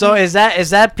want to meet? So is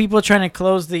that people trying to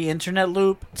close the internet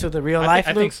loop to the real life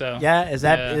I loop? think so. Yeah, is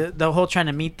that Yeah. the whole trying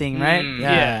to meet thing, right?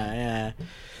 Yeah. yeah.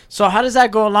 So how does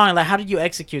that go along? Like, how did you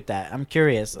execute that? I'm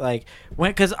curious. Like,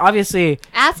 because obviously,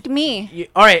 ask me.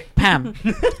 all right, Pam,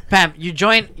 Pam, you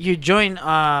join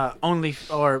only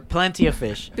or Plenty of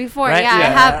Fish. Before, right? yeah,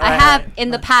 Yeah, I right, have right.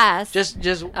 in the past. Just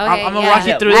Okay, I'm gonna yeah. walk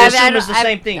you through Yeah, this. assume it's the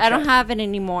same thing, I don't Chuck. have it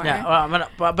anymore. Yeah,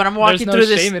 well, but I'm walking no through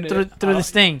this shame in it. through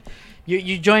this thing.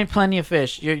 You join Plenty of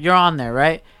Fish. You're on there,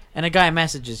 right? And a guy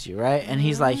messages you, right? And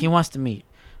he's like, he wants to meet.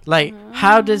 Like,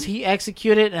 how does he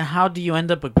execute it, and how do you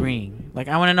end up agreeing? Like,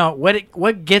 I want to know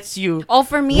what gets you. Oh,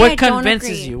 for me, What I don't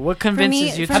convinces agree. you? What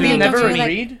convinces you for to? me, Have you I don't never agree,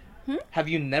 like- agreed? Have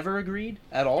you never agreed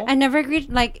at all? I never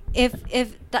agreed. Like, if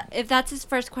that's his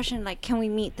first question, like, can we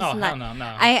meet this Oh, and hell that?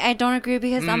 no. I don't agree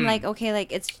because I'm like, okay, like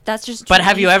that's just. But too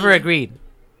have you ever easy. agreed?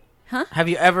 Huh? Have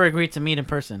you ever agreed to meet in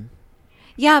person?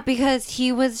 Yeah, because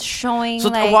he was showing So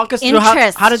like walk us through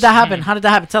interest. how did that happen? How did that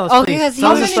happen? Tell us, Oh, please. because he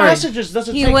Tell was- us the How many story. messages does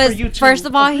it He take was for you to first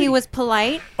of all, he agree? was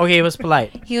polite. Okay, it was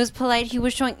polite. He was polite. He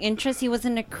was showing interest. He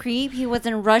wasn't a creep. He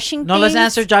wasn't rushing. No, let's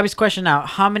things. answer Jobby's question now.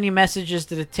 How many messages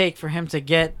did it take for him to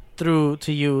get through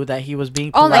to you that he was being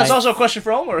Oh, polite? like- That's also a question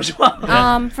for Omar as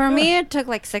well. For me, it took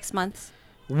like 6 months.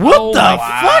 What Oh the my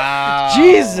fuck?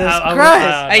 Jesus I was,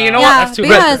 Christ! Hey, you know Yeah, That's too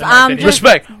because, bad, in my opinion.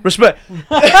 Respect.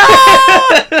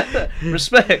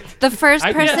 Respect. The first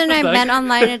I- person yeah, I like- met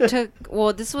online, it took,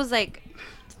 well, this was like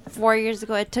 4 years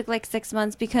ago. It took like 6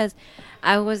 months because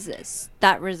I was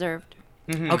that reserved.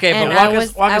 Okay, And but I walk was-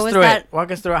 us walk I us was through it. that-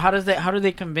 Walk us through it. How do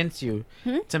they convince you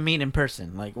to meet in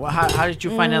person? Like, how did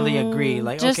you finally agree?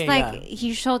 Like, Just okay, like yeah.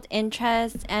 he showed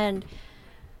interest, and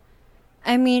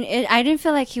I mean, I didn't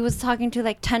feel like he was talking to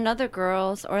like 10 other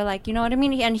girls, or like, you know what I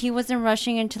mean? And he wasn't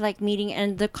rushing into like meeting,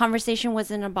 and the conversation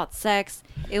wasn't about sex.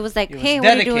 It was like, He was hey, what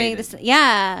are you doing? dedicated. This,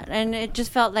 yeah. And it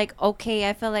just felt like, okay,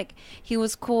 I felt like he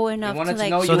was cool enough wanted to to like,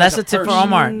 know So you that's as a a tip for person.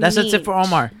 Omar. That's a tip for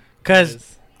Omar. Because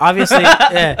Yes. obviously,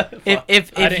 yeah,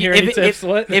 if I didn't hear any tips.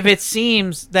 What? if it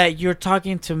seems that you're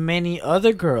talking to many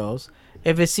other girls,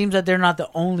 if it seems that they're not the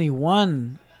only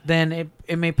one, then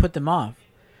it may put them off.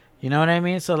 You know what I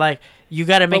mean? So like, you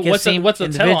got to make But it what's seem the tell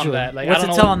individual. on that? Like, What's I the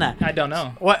don't tell know. on that? I don't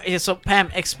know. What? Yeah, so Pam,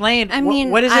 explain. I mean,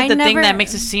 what is it? I The thing that never-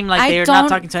 makes it seem like I they're not don't-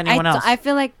 talking to anyone else. I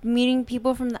feel like meeting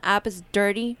people from the app is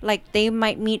dirty. Like they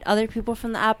might meet other people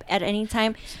from the app at any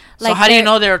time. So Like how do you they're-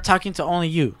 know they're talking to only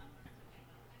you?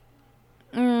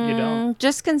 You don't.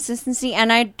 Just consistency,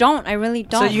 and I don't. I really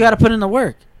don't. So you got to put in the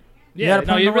work. You Yeah, gotta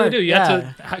no, put in you the really work. do. You Yeah.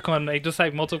 have to come on, like just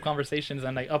like multiple conversations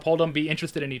and like uphold them, be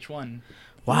interested in each one.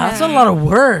 Wow, that's a Yeah. lot of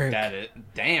work.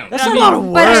 Damn. That's Yeah, a I lot mean,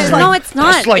 of But work. no, it's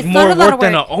not. That's like it's more not a lot work of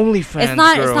than work. an OnlyFans It's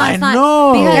not. girl. It's not. I It's not.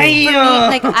 know. Because for me, Damn.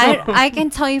 like I can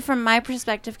tell you from my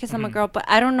perspective because I'm a girl, but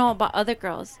I don't know about other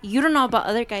girls. You don't know about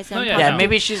other guys. that Oh, I'm yeah, talking Yeah, no. to.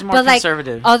 maybe she's more But like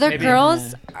conservative. other Maybe.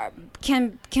 girls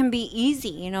can be easy.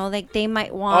 You know, like they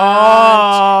might want.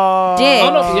 Oh, dick.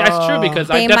 Oh no, yeah, it's true because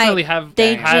I They definitely might- have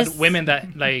they had just women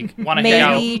that like want to hang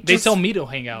out. maybe They just tell me to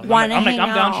hang out. wanna I'm like, hang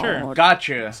I'm down, out. sure.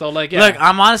 Gotcha. So like, yeah. Look,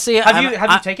 I'm honestly. Have you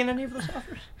I- taken any of those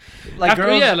offers? Like After,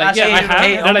 girls yeah, like asking yeah, I you- have.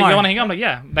 Hey, They're like, Omar. you want to hang out? I'm like,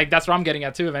 yeah, like that's what I'm getting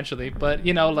at too eventually. But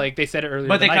you know, like they said it earlier.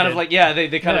 But they than I kind of did. like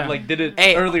they kind Yeah. of like did it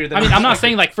Hey, earlier than I mean, I'm not expected.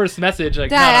 saying like first message,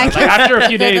 like, Yeah, I no, like can't- after a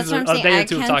few days, that's what I'm a saying. day I or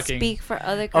two of can't talking. speak for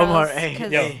other girls. Omar, hey,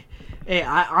 'cause- hey,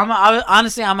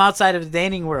 honestly, I'm outside of the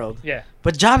dating world. Yeah.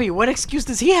 But Javi, what excuse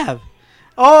does he have?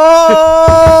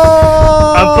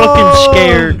 Oh, I'm fucking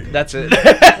scared. That's it.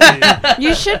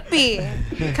 You should be,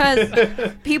 because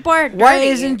people are dirty. Why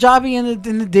isn't Javi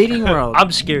in the dating world?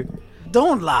 I'm scared.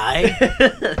 Don't lie.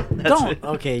 That's Don't. it.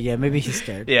 Okay, yeah, maybe he's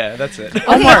scared. Yeah, that's it.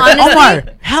 Omar, honestly- Omar,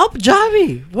 help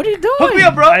Javi. What are you doing? Hook me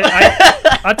up, bro.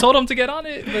 I told him to get on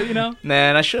it, but you know.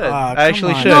 Man, I should. Aw, I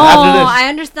actually come on. should. No, After this. I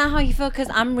understand how you feel because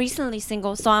I'm recently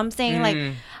single. So I'm saying like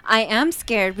I am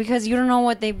scared because you don't know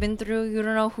what they've been through. You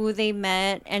don't know who they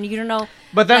met, and you don't know.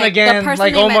 But then like, the again, person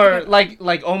like they met- Omar,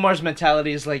 like Omar's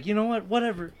mentality is like, you know what,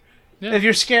 whatever. Yeah. If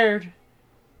you're scared,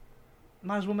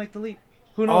 might as well make the leap.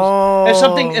 Who knows? Oh.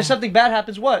 If something bad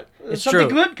happens, what? It's Something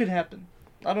true. good could happen.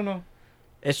 I don't know.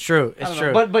 It's true. I It's don't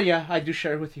true. know. But yeah, I do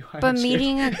share with you. I But am scared.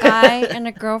 meeting a guy and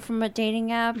a girl from a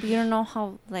dating app, you don't know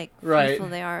how like Right. faithful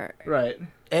they are. Right.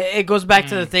 it goes back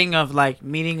to the thing of like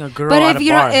meeting a girl But at if a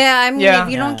you bar. don't, yeah, I mean, Yeah. if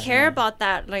you Yeah, don't care yeah. about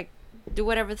that, like, do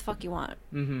whatever the fuck you want.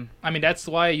 Mm-hmm. I mean, that's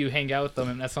why you hang out with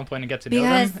them at some point and get to know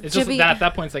Because them. It's to just be- that at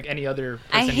that point, it's like any other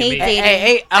I person hate you meet. dating.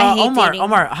 Hey, I hate Omar, dating.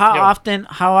 Omar, how Yo.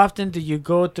 often do you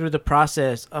go through the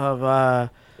process of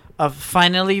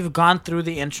finally you've gone through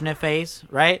the internet phase,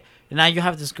 right? And now you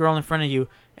have this girl in front of you,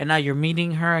 and now you're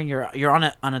meeting her, and you're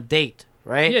on a date,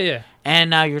 right? Yeah, yeah.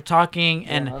 And now you're talking,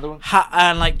 and another one?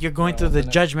 like you're going through the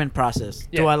another. judgment process.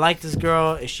 Do Yeah. I like this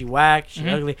girl? Is she whack? Is she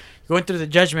Mhm. ugly? Going through the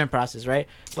judgment process, right?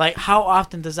 Like, how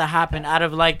often does that happen? Out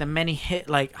of like the many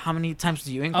like how many times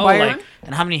do you inquire, like-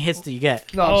 and how many hits do you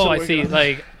get? No, I'm Oh, still I working see. on it.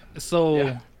 Like, so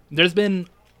Yeah. there's been,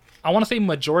 I want to say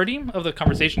majority of the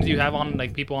conversations you have on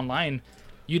like people online,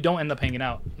 you don't end up hanging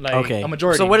out. Like Okay. a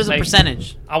majority. So what is the Like,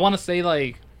 percentage? I want to say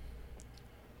like,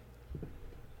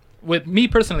 with me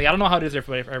personally, I don't know how it is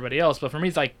for everybody else, but for me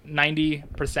it's like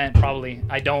 90% probably.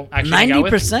 I don't actually hang out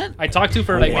with. 90%? I talk to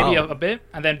for Oh, like maybe wow. a bit,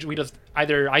 and then we just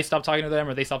either I stop talking to them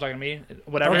or they stop talking to me,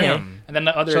 whatever. Okay. And then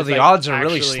the other. So is, the like, odds are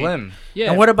really actually- slim. Yeah.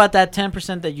 And what about that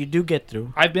 10% that you do get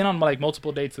through? I've been on like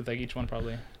multiple dates with like each one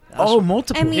probably. Oh,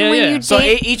 multiple. I mean, Yeah, when yeah. you so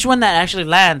date, each one that actually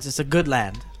lands is a good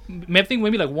land. I think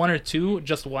maybe like one or two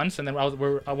just once, and then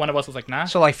one of us was like, nah.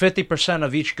 So like 50%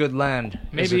 of each good land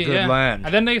is a Maybe good yeah. land.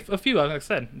 And then a few, like I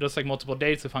said, just like multiple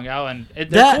dates, we've hung out, and they're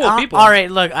That, cool people. all right,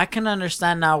 look, I can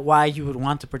understand now why you would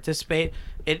want to participate.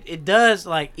 It does,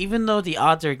 like, even though the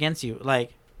odds are against you,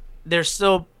 like, there's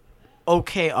still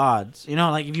okay odds. You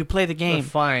know, like, if you play the They're game,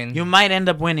 fine. you might end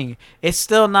up winning. It's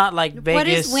still not like Vegas. what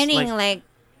is winning? like,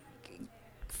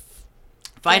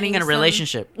 Like, finding in a some-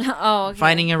 relationship. oh, okay.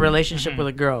 Finding a relationship Mhm. with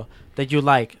a girl that you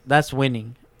like, that's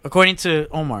winning. According to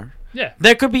Omar. Yeah.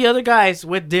 There could be other guys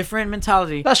with different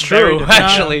mentality. That's Very true, different.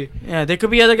 actually. Yeah, there could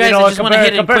be other guys You know, that just want to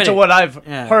hit it and compared quit to it. what I've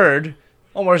Yeah. heard,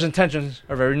 Omar's intentions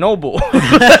are very noble.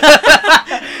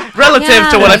 Relative Yeah.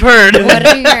 to what I've heard. What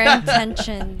are your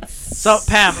intentions? So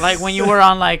Pam, like when you were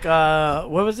on like what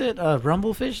was it?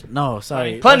 Rumblefish? No,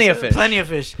 sorry. Plenty What's of it? Fish. Plenty of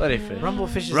fish. Plenty of fish.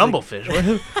 Rumblefish is Rumblefish.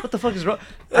 What the fuck is what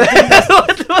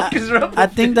the fuck is Rumblefish? I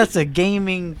think that's a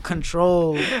gaming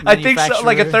control. I think so,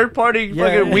 like a manufacturer. third party Yeah.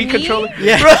 fucking Wii Me? controller.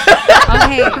 Yeah.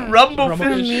 Okay. Rumblefish.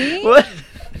 For me? What?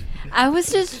 I was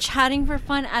just chatting for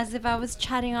fun as if I was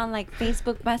chatting on like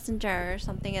Facebook Messenger or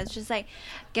something. It's just like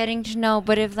getting to know.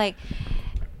 But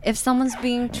if someone's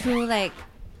being too like,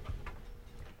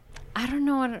 I don't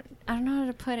know how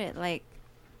to put it. Like,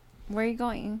 where are you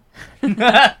going?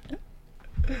 I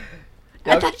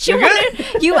thought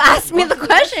you asked me the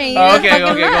question. You Oh, just okay, fucking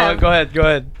okay, laughed. go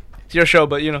ahead. It's your show,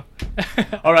 but you know.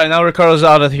 All right, now Ricardo's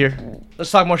out of here. Let's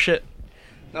talk more shit.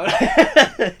 No.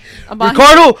 About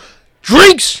Ricardo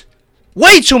drinks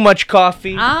way too much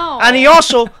coffee, Ow. and he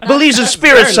also believes in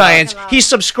spirit very science. loud. He's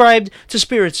subscribed to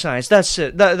spirit science. That's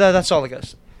it. That's all I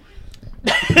got.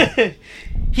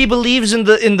 He believes in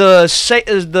the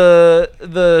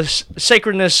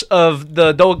sacredness of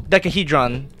the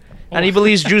dodecahedron, and he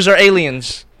believes Jews are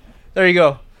aliens. There you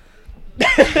go.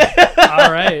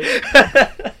 All right.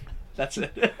 That's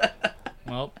it.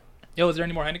 Well, yo, is there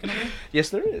any more Heineken over there? Yes,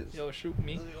 there is. Yo, shoot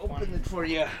me. Open it for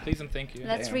you. Please and thank you.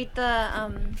 Let's Damn. read the I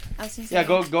was gonna say, Yeah,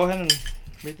 go ahead and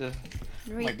read the.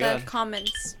 read my the God.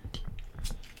 comments.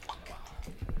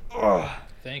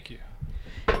 Thank you.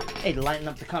 Hey, to lighten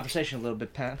up the conversation a little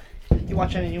bit, Pat. You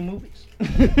watch any new movies?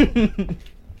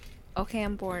 Okay,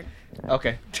 I'm bored.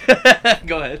 Okay.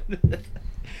 Go ahead.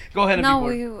 Go ahead and No,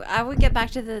 be bored. I would get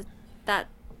back to that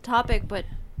topic, but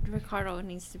Ricardo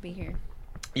needs to be here.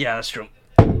 Yeah, that's true.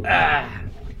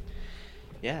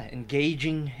 Yeah,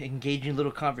 engaging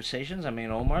little conversations. I mean,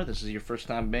 Omar, this is your first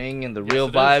time being in the Yes, Real it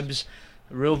is.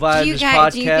 Vibes Do you think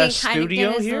podcast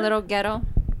studio Heineken is here. a little ghetto?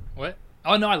 What?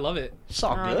 Oh no, I love it. It's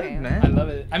all good, Okay. man. I love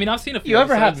it. I mean, I've seen a few. You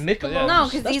ever had episodes, but Michelob? yeah. No,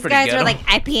 because That's these pretty guys ghetto. are like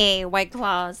IPA, White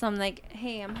Claw. So I'm like,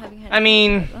 hey, I'm having Heineken. I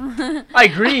mean, I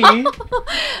agree.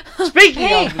 Speaking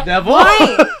Hey, of the devil.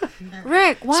 why?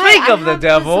 Rick, why? Speak I of the have this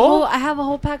devil. I have a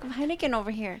whole pack of Heineken over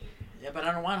here. Yeah, but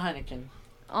I don't want Heineken.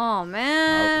 Oh,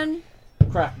 man.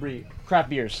 Craft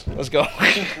beers. Let's go.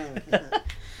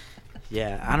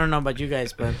 Yeah, I don't know about you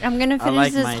guys, but I'm going to I finish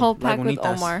like this my whole pack with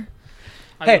Lagunitas. Omar.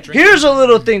 I Hey, don't drink here's it. a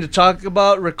little thing to talk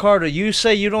about, Ricardo. You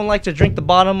say you don't like to drink the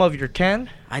bottom of your can.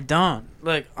 I don't.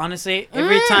 Look, honestly,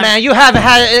 every time. Man, you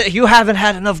haven't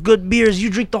had enough good beers. You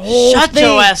drink the whole Shut thing.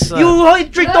 your ass up. You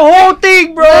drink the whole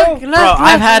thing, bro. Look, Bro,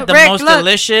 I've had the Rick, most look.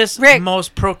 delicious, Rick.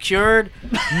 most procured,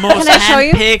 most I show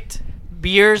you? hand-picked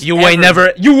beers. You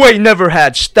ever. ain't never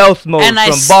had stealth mode And I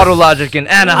from s- Bottle Logic in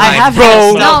Anaheim, I have bro. had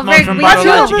No, stealth mode Rick, from we Bottle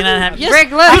have Logic to- in Anaheim. Yes,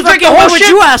 Rick, look. I was You drank drinking the whole with shit?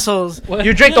 you assholes. What?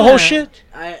 You drank the whole Yeah. shit.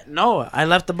 No, I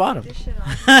left the bottom.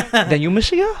 Then you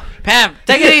missing out. Pam,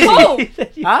 take it easy. Oh,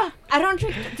 Huh? I don't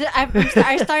drink.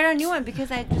 I started a new one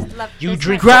because I just left. You this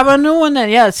drink one. Grab a new one then.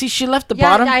 Yeah, see, she left the Yeah,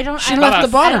 bottom. I don't. She I left don't, the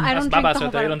bottom. I don't That's drink Baba's the whole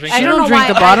right there. You don't bottom. drink I She don't don't know drink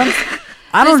why. the bottom.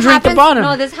 I don't This drink the happens- bottom.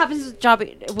 No, this happens with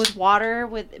Jobby, with water,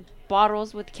 with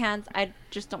bottles, with cans. I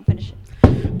just don't finish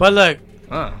it. But look,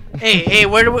 Oh. hey,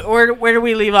 where do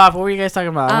we leave off? What were you guys talking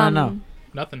about? I don't know.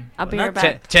 Nothing. I'll be Not right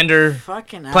back. Tinder,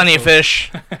 Fucking plenty of asshole.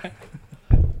 fish.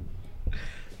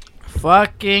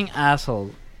 Fucking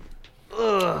asshole.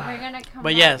 We're gonna come But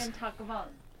back yes. and talk about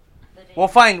the day. We'll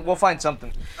find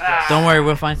something. Don't worry,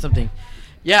 we'll find something.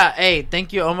 Yeah, hey,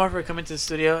 thank you, Omar, for coming to the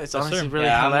studio. It's Yes, honestly sir. really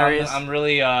hilarious. I'm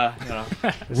really, you know.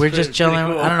 We're just pretty chilling.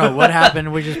 cool. I don't know what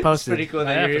happened. We just It's posted. pretty cool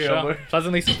that Yeah, you're for here, sure. Omar.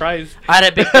 Pleasantly surprised. I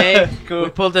had a big day. Cool. We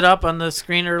pulled it up on the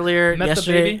screen earlier Met the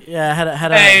yesterday. baby? Yeah,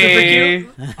 had a Hey.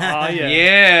 Oh yeah.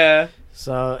 Yeah.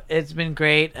 So it's been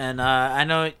great, and I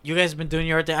know you guys have been doing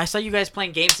your thing. I saw you guys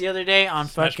playing games the other day on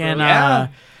Smash fucking Bros. Yeah.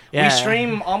 yeah. We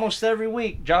stream almost every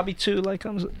week. Jobby 2 like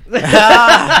comes.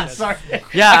 Sorry.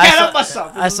 Yeah, I can't saw, help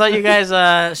myself. I saw you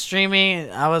guys streaming.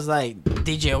 I was like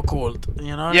DJ Occult,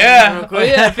 you know? Yeah. Real Oh quick.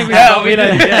 yeah. I think we Yeah, saw we it.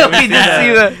 did. Yeah, We did that.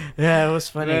 see that. Yeah, it was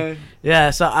funny. Man.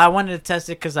 Yeah, so I wanted to test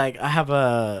it because like I have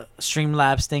a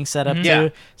Streamlabs thing set up Mhm. too, Yeah.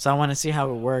 so I want to see how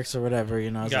it works or whatever,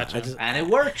 you know. So Gotcha. I just, And it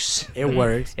works. it Mhm.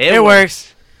 works. It It works.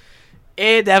 works.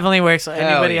 It definitely works. So Hell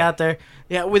anybody yeah. out there,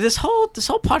 yeah. With this whole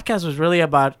podcast was really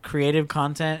about creative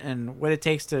content and what it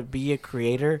takes to be a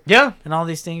creator Yeah. and all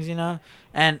these things, you know.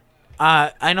 And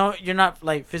I know you're not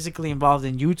like physically involved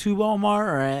in YouTube,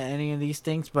 Omar, or any of these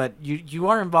things, but you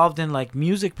are involved in like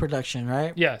music production,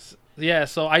 right? Yes. Yeah.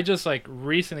 So I just like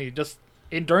recently, just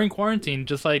during quarantine,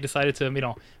 just like decided to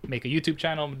make a YouTube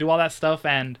channel, do all that stuff,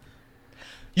 and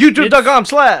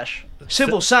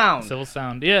YouTube.com/Civil Sound. Civil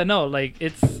Sound. Yeah, no, like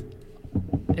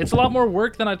it's a lot more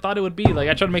work than I thought it would be. Like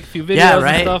I tried to make a few videos Yeah,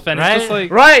 right, and stuff, and right. it's just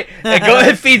like Right.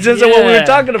 It feeds into what we were Yeah.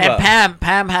 talking about. And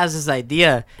Pam has this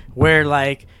idea where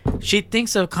like she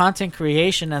thinks of content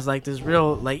creation as like this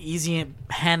real like easy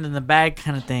hand in the bag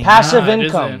kind of thing. Passive Nah, it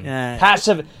income. isn't. Yeah.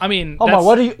 Passive. I mean, Oh my,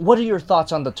 that's- what are your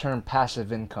thoughts on the term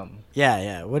passive income?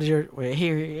 Yeah. What is your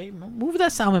here? Move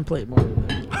that salmon plate more.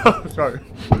 Sorry.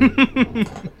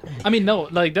 I mean, no,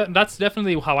 like that's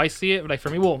definitely how I see it. Like for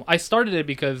me, well, I started it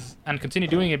because and continue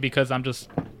doing it because I'm just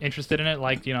interested in it,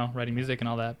 like writing music and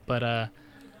all that. But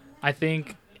I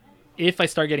think if I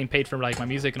start getting paid for like my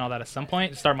music and all that at some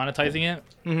point, start monetizing it,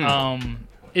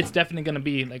 it's definitely gonna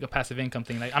be like a passive income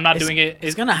thing. Like I'm not doing it.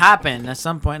 It's gonna happen at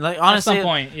some point. Like honestly, some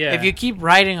point, yeah. If you keep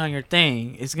writing on your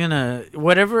thing, it's gonna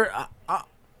whatever.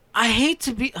 I hate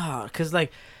to be, cause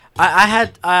like I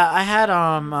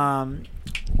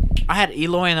had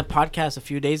Eloy in a podcast a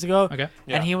few days ago. Okay.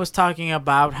 And he was talking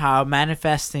about how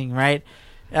manifesting, right?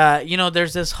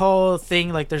 There's this whole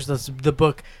thing, like there's the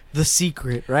book The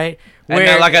Secret, right?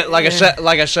 And like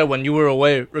I said when you were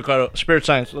away, Ricardo, spirit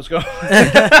science. Let's go.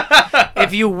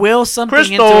 if you will something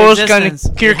into Crystals can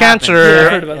existence, cure it happens. cancer. Yeah, Right?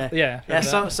 I've heard about, yeah. heard Yeah,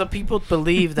 about so people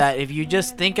believe that if you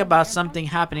just think about something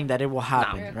happening, that it will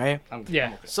happen, right? that.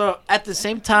 Yeah. So at the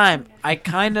same time, I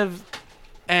kind of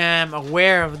am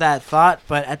aware of that thought,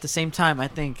 but at the same time, I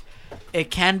think it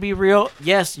can be real.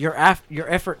 Yes, your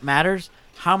effort matters.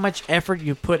 How much effort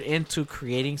you put into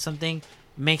creating something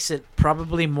makes it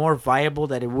probably more viable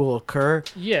that it will occur.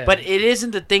 Yeah. But it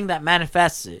isn't the thing that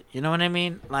manifests it. You know what I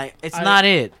mean? Like it's not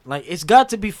it. Like it's got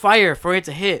to be fire for it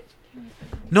to hit.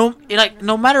 No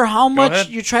matter how much ahead.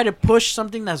 you try to push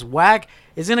something that's whack,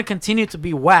 it's gonna continue to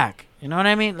be whack. You know what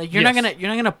I mean? Like you're not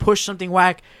gonna push something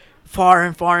whack far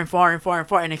and far and far and far and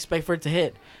far and expect for it to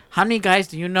hit. How many guys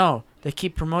do you know that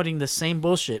keep promoting the same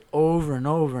bullshit over and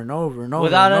over and over and over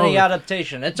Without and any over?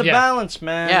 adaptation. It's a Yeah. balance,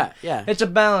 man. Yeah. It's a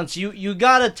balance. You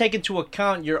gotta take into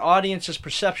account your audience's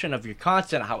perception of your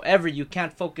content. However, you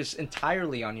can't focus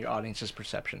entirely on your audience's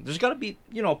perception. There's gotta be,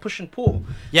 push and pull.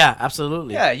 Yeah,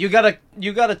 absolutely. Yeah, you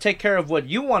gotta take care of what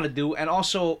you want to do and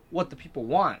also what the people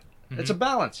want. It's a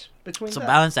balance between It's a that.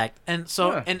 balance act. And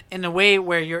so Yeah. in a way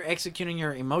where you're executing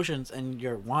your emotions and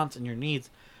your wants and your needs,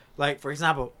 like for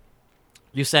example,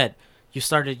 you said you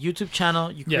started a YouTube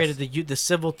channel, you Yes. created the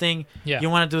civil thing. Yeah. You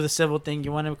want to do the civil thing,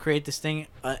 you want to create this thing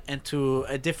into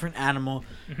a different animal.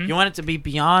 Mhm. You want it to be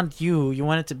beyond you, you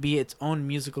want it to be its own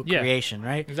musical Yeah. creation,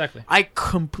 right? Exactly. I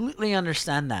completely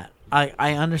understand that.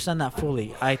 I understand that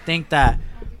fully. I think that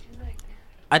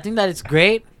it's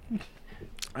great,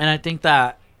 and I think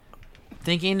that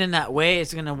thinking in that way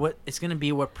is gonna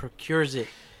be what procures it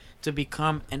to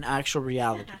become an actual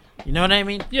reality. You know what I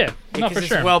mean? Yeah. No, Because for it's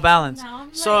sure. well balanced. Now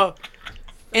I'm So,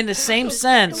 in the same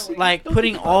sense, like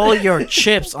putting all your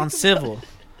chips on civil,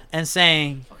 and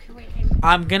saying,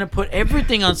 I'm gonna put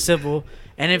everything on civil,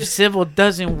 and if civil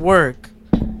doesn't work,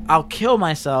 I'll kill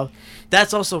myself.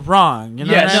 That's also wrong. You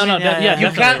know Yeah, what I no, mean? no, that- yeah, You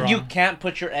definitely can't wrong.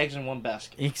 put your eggs in one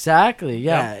basket. Exactly.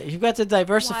 Yeah. You've got to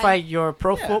diversify Why? your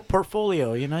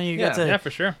portfolio. You know, you got to. Yeah,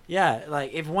 for sure. Yeah,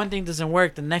 like if one thing doesn't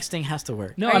work, the next thing has to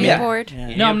work. No, Are I you mean, bored?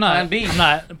 Yeah. no, I'm not. Plan B. I'm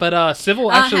not. But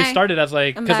Civil actually hi. started as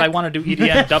like I'm because I back. want to do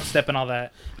EDM, dubstep, and all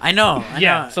that. I know.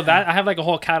 Yeah. So that I have like a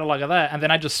whole catalog of that, and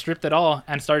then I just stripped it all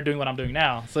and started doing what I'm doing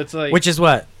now. So it's like Which is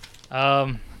what?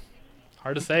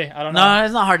 hard to say. I don't know. No,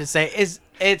 it's not hard to say.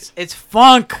 It's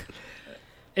funk.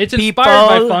 It's people-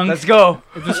 inspired by funk. Let's go.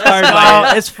 It's inspired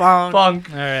by. It's funk. Funk.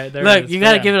 All right. There Look, it is. you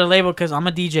gotta Yeah. give it a label because I'm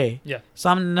a DJ. Yeah. So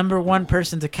I'm the number one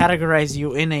person to categorize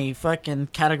you in a fucking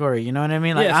category. You know what I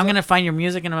mean? Like Yeah, I'm so- gonna find your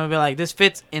music and I'm gonna be like, this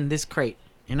fits in this crate.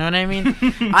 You know what I mean?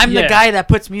 I'm the Yeah. guy that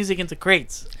puts music into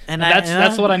crates. And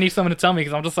That's what I need someone to tell me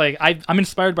because I'm just like I'm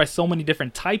inspired by so many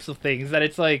different types of things that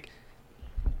it's like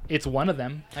it's one of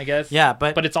them, I guess. Yeah,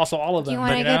 but But it's also all of Do them. you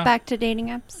want to you get know? back to dating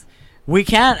apps? we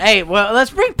can't. Hey, well, let's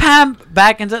bring Pam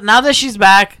back into now that she's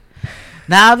back.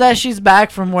 Now that she's back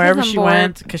from wherever I'm she bored.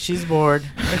 went, because she's bored.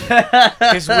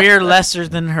 Because we're lesser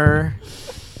than her.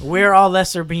 We're all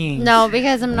lesser beings. No,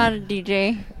 because I'm not a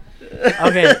DJ.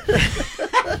 Okay.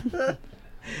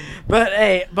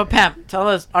 But Pam, tell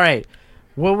us. All right,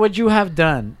 what would you have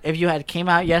done if you had came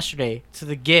out yesterday to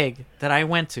the gig that I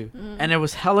went to, and it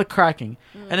was hella cracking,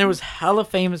 and there was hella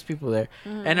famous people there,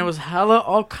 and it was hella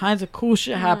all kinds of cool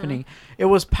shit happening. It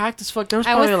was packed as fuck. There was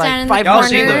I was probably like standing in the 500. Y'all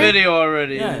seen the corner. video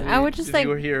already. Yeah. I would just, If like, you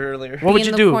were here earlier. What would Be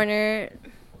you in do? the corner.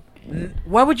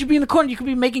 Why would you be in the corner? You could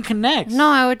be making connects. No,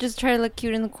 I would just try to look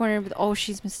cute in the corner. But oh,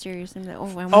 she's mysterious. And like, oh,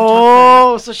 I want to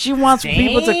Oh, so she wants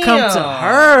people to come to Damn. her. talk to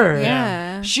her.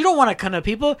 Yeah. She don't want to come to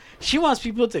people. She wants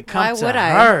people to come Why to would I?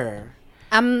 her.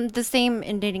 I'm the same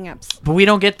in dating apps. But we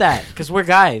don't get that because we're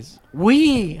guys.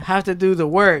 We have to do the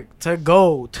work to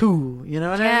go to. You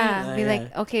know what I Yeah, mean? be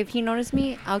like, okay, if he noticed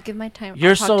me, I'll give my time. You're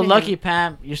I'll talk so to lucky, him.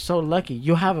 Pam. You're so lucky.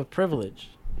 You have a privilege.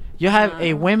 You have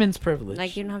a women's privilege.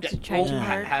 Like you don't have to try too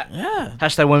hard. yeah.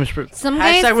 Hashtag women's privilege. Some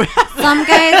guys, Hashtag- some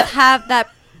guys have that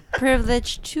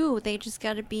privilege too. They just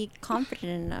gotta be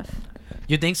confident enough.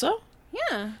 You think so?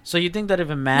 Yeah. So you think that if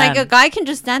a man, Like a guy can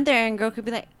just stand there and girl could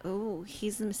be like, "Oh,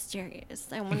 he's mysterious.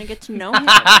 I want to get to know him."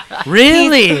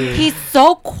 really? He's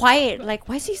so quiet. Like,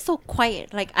 why is he so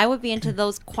quiet? Like, I would be into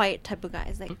those quiet type of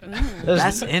guys. Like,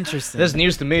 That's interesting. This is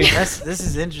news to me. This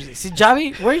is interesting. See,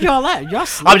 Javi, where y'all at? Y'all I'm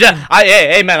sleeping. just,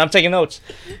 hey man, I'm taking notes.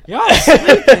 Y'all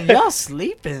sleeping. Y'all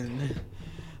sleeping.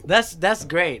 That's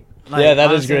great. Yeah, that is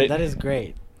honestly, great. That is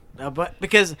great. But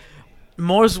because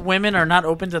most women are not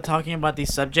open to talking about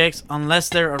these subjects unless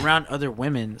they're around other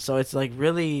women. So it's like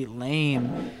really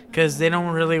lame because they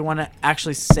don't really want to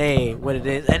actually say what it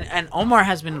is. And Omar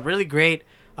has been really great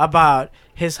about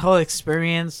his whole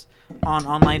experience on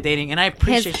online dating, and I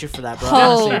appreciate you for that, bro.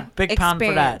 hoe Honestly, big pound for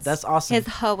that. experience. That's awesome. His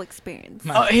hoe experience.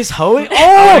 Oh, his hoe?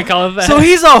 I Oh, call it that. so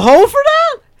he's a hoe for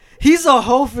that? He's a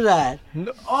hoe for that.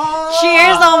 Oh.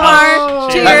 Cheers, Omar,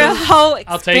 to cheers. your hoe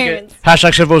I'll take it. experience.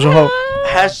 Hashtag Civil's a hoe.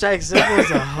 Hashtag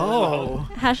Zipple's a hoe.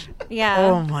 Yeah.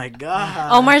 Oh my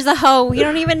god. Omar's a hoe. We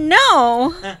don't even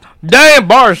know. Damn,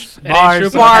 bars. It ain't Bars, true,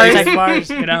 but bars, hashtag bars.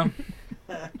 You know.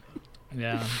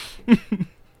 Yeah.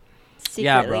 Secretly,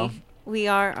 Yeah, bro. we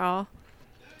are all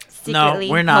No, secretly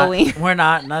we're not. hoeing. We're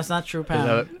not. That's not true,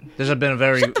 Pam. This has been a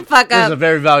very, Shut the fuck this is up. a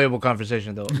very valuable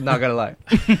conversation, though. Not gonna lie.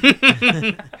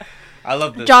 I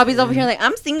love this. Jobby's over here like,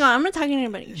 I'm single. I'm not talking to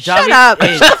anybody. Shut Jobby- up.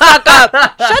 hey. Shut the fuck up.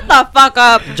 Shut the fuck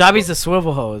up. Jobby's a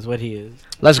swivel hoe, is what he is.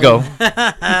 Let's go.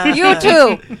 You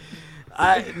too.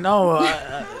 I no. No.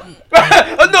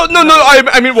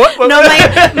 I mean, what? No,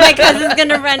 my cousin's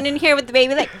gonna run in here with the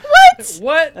baby like, what?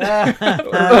 What?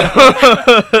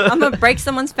 I'm gonna break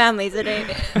someone's family today.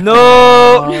 No.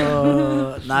 Oh,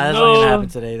 nah, that's not No. gonna happen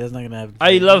today. That's not gonna happen.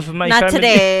 I love my Not family.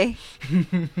 today.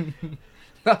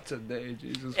 Not today,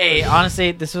 Jesus. Hey,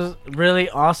 honestly, this was really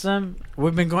awesome.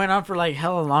 We've been going on for like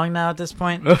hella long now at this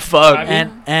point. Fuck.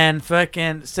 And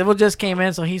fucking Sybil just came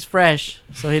in, so he's fresh,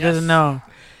 so he doesn't know.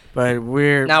 But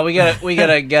we're Now we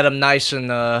gotta get him nice and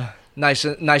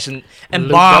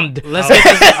embalmed. Let's get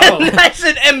this, Oh. Nice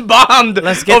and embalmed.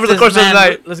 let's get over the this course of the man-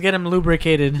 night. Let's get him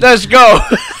lubricated. Let's go.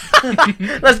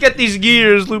 Let's get these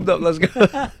gears lubed up. Let's go.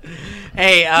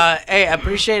 Hey, I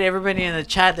appreciate everybody in the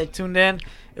chat that tuned in.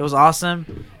 It was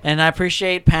awesome, and I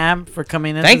appreciate Pam for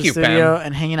coming into Thank the you, studio Pam.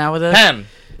 and hanging out with us. Pam,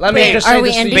 let me Wait, just are say we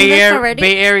this to ending you. this already?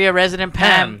 Bay Area resident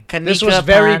Pam. Pam, this Kanika was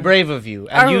very Pan. brave of you,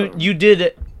 and Are- you did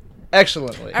it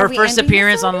excellently. Are Her we first ending this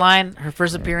appearance already? online. Her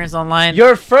first appearance online.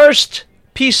 Your first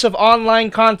piece of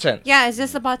online content. Yeah, is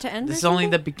this about to end? This or is only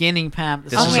the something? beginning, Pam.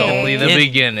 This is Okay. only the It-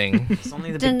 beginning. It's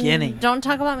only the Then beginning. Don't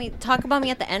talk about me. Talk about me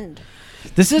at the end.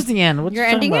 This is the end. What You're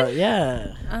you talking ending about? it?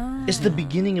 Yeah. It's the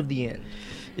beginning of the end.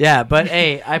 Yeah, but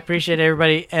hey, I appreciate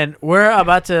everybody, and we're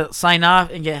about to sign off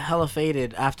and get hella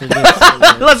faded after this.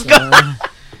 Let's go.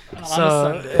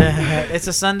 So it's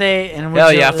a Sunday, and we're Hell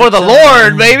chill- yeah, for the chilling.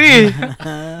 Lord, baby.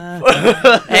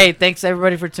 Hey, thanks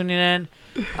everybody for tuning in.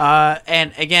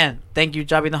 And again, thank you,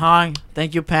 Jobby the Hong.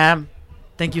 Thank you, Pam.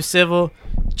 Thank you, Civil.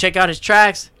 Check out his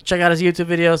tracks. Check out his YouTube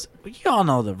videos. You all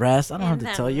know the rest. I don't have to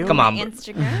tell you. Come on, bro.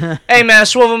 Instagram. Hey man,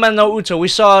 Swivelman no Uto. We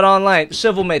saw it online.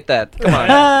 Civil made that. Come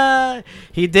on.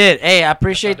 He did. Hey, I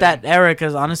appreciate that era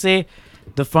because honestly,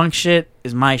 the funk shit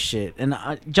is my shit. And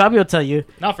Jobby will tell you,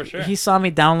 No, for sure. he saw me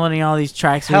downloading all these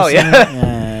tracks. Hell recently.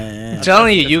 yeah. I'm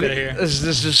telling you, That's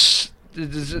good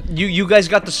to hear. you guys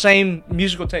got the same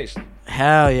musical taste.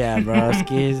 Hell yeah, bro.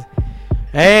 Skis.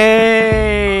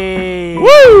 Hey.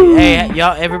 Woo! Hey,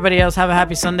 y'all, everybody else have a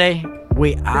happy Sunday.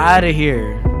 We out of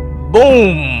here.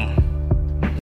 Boom.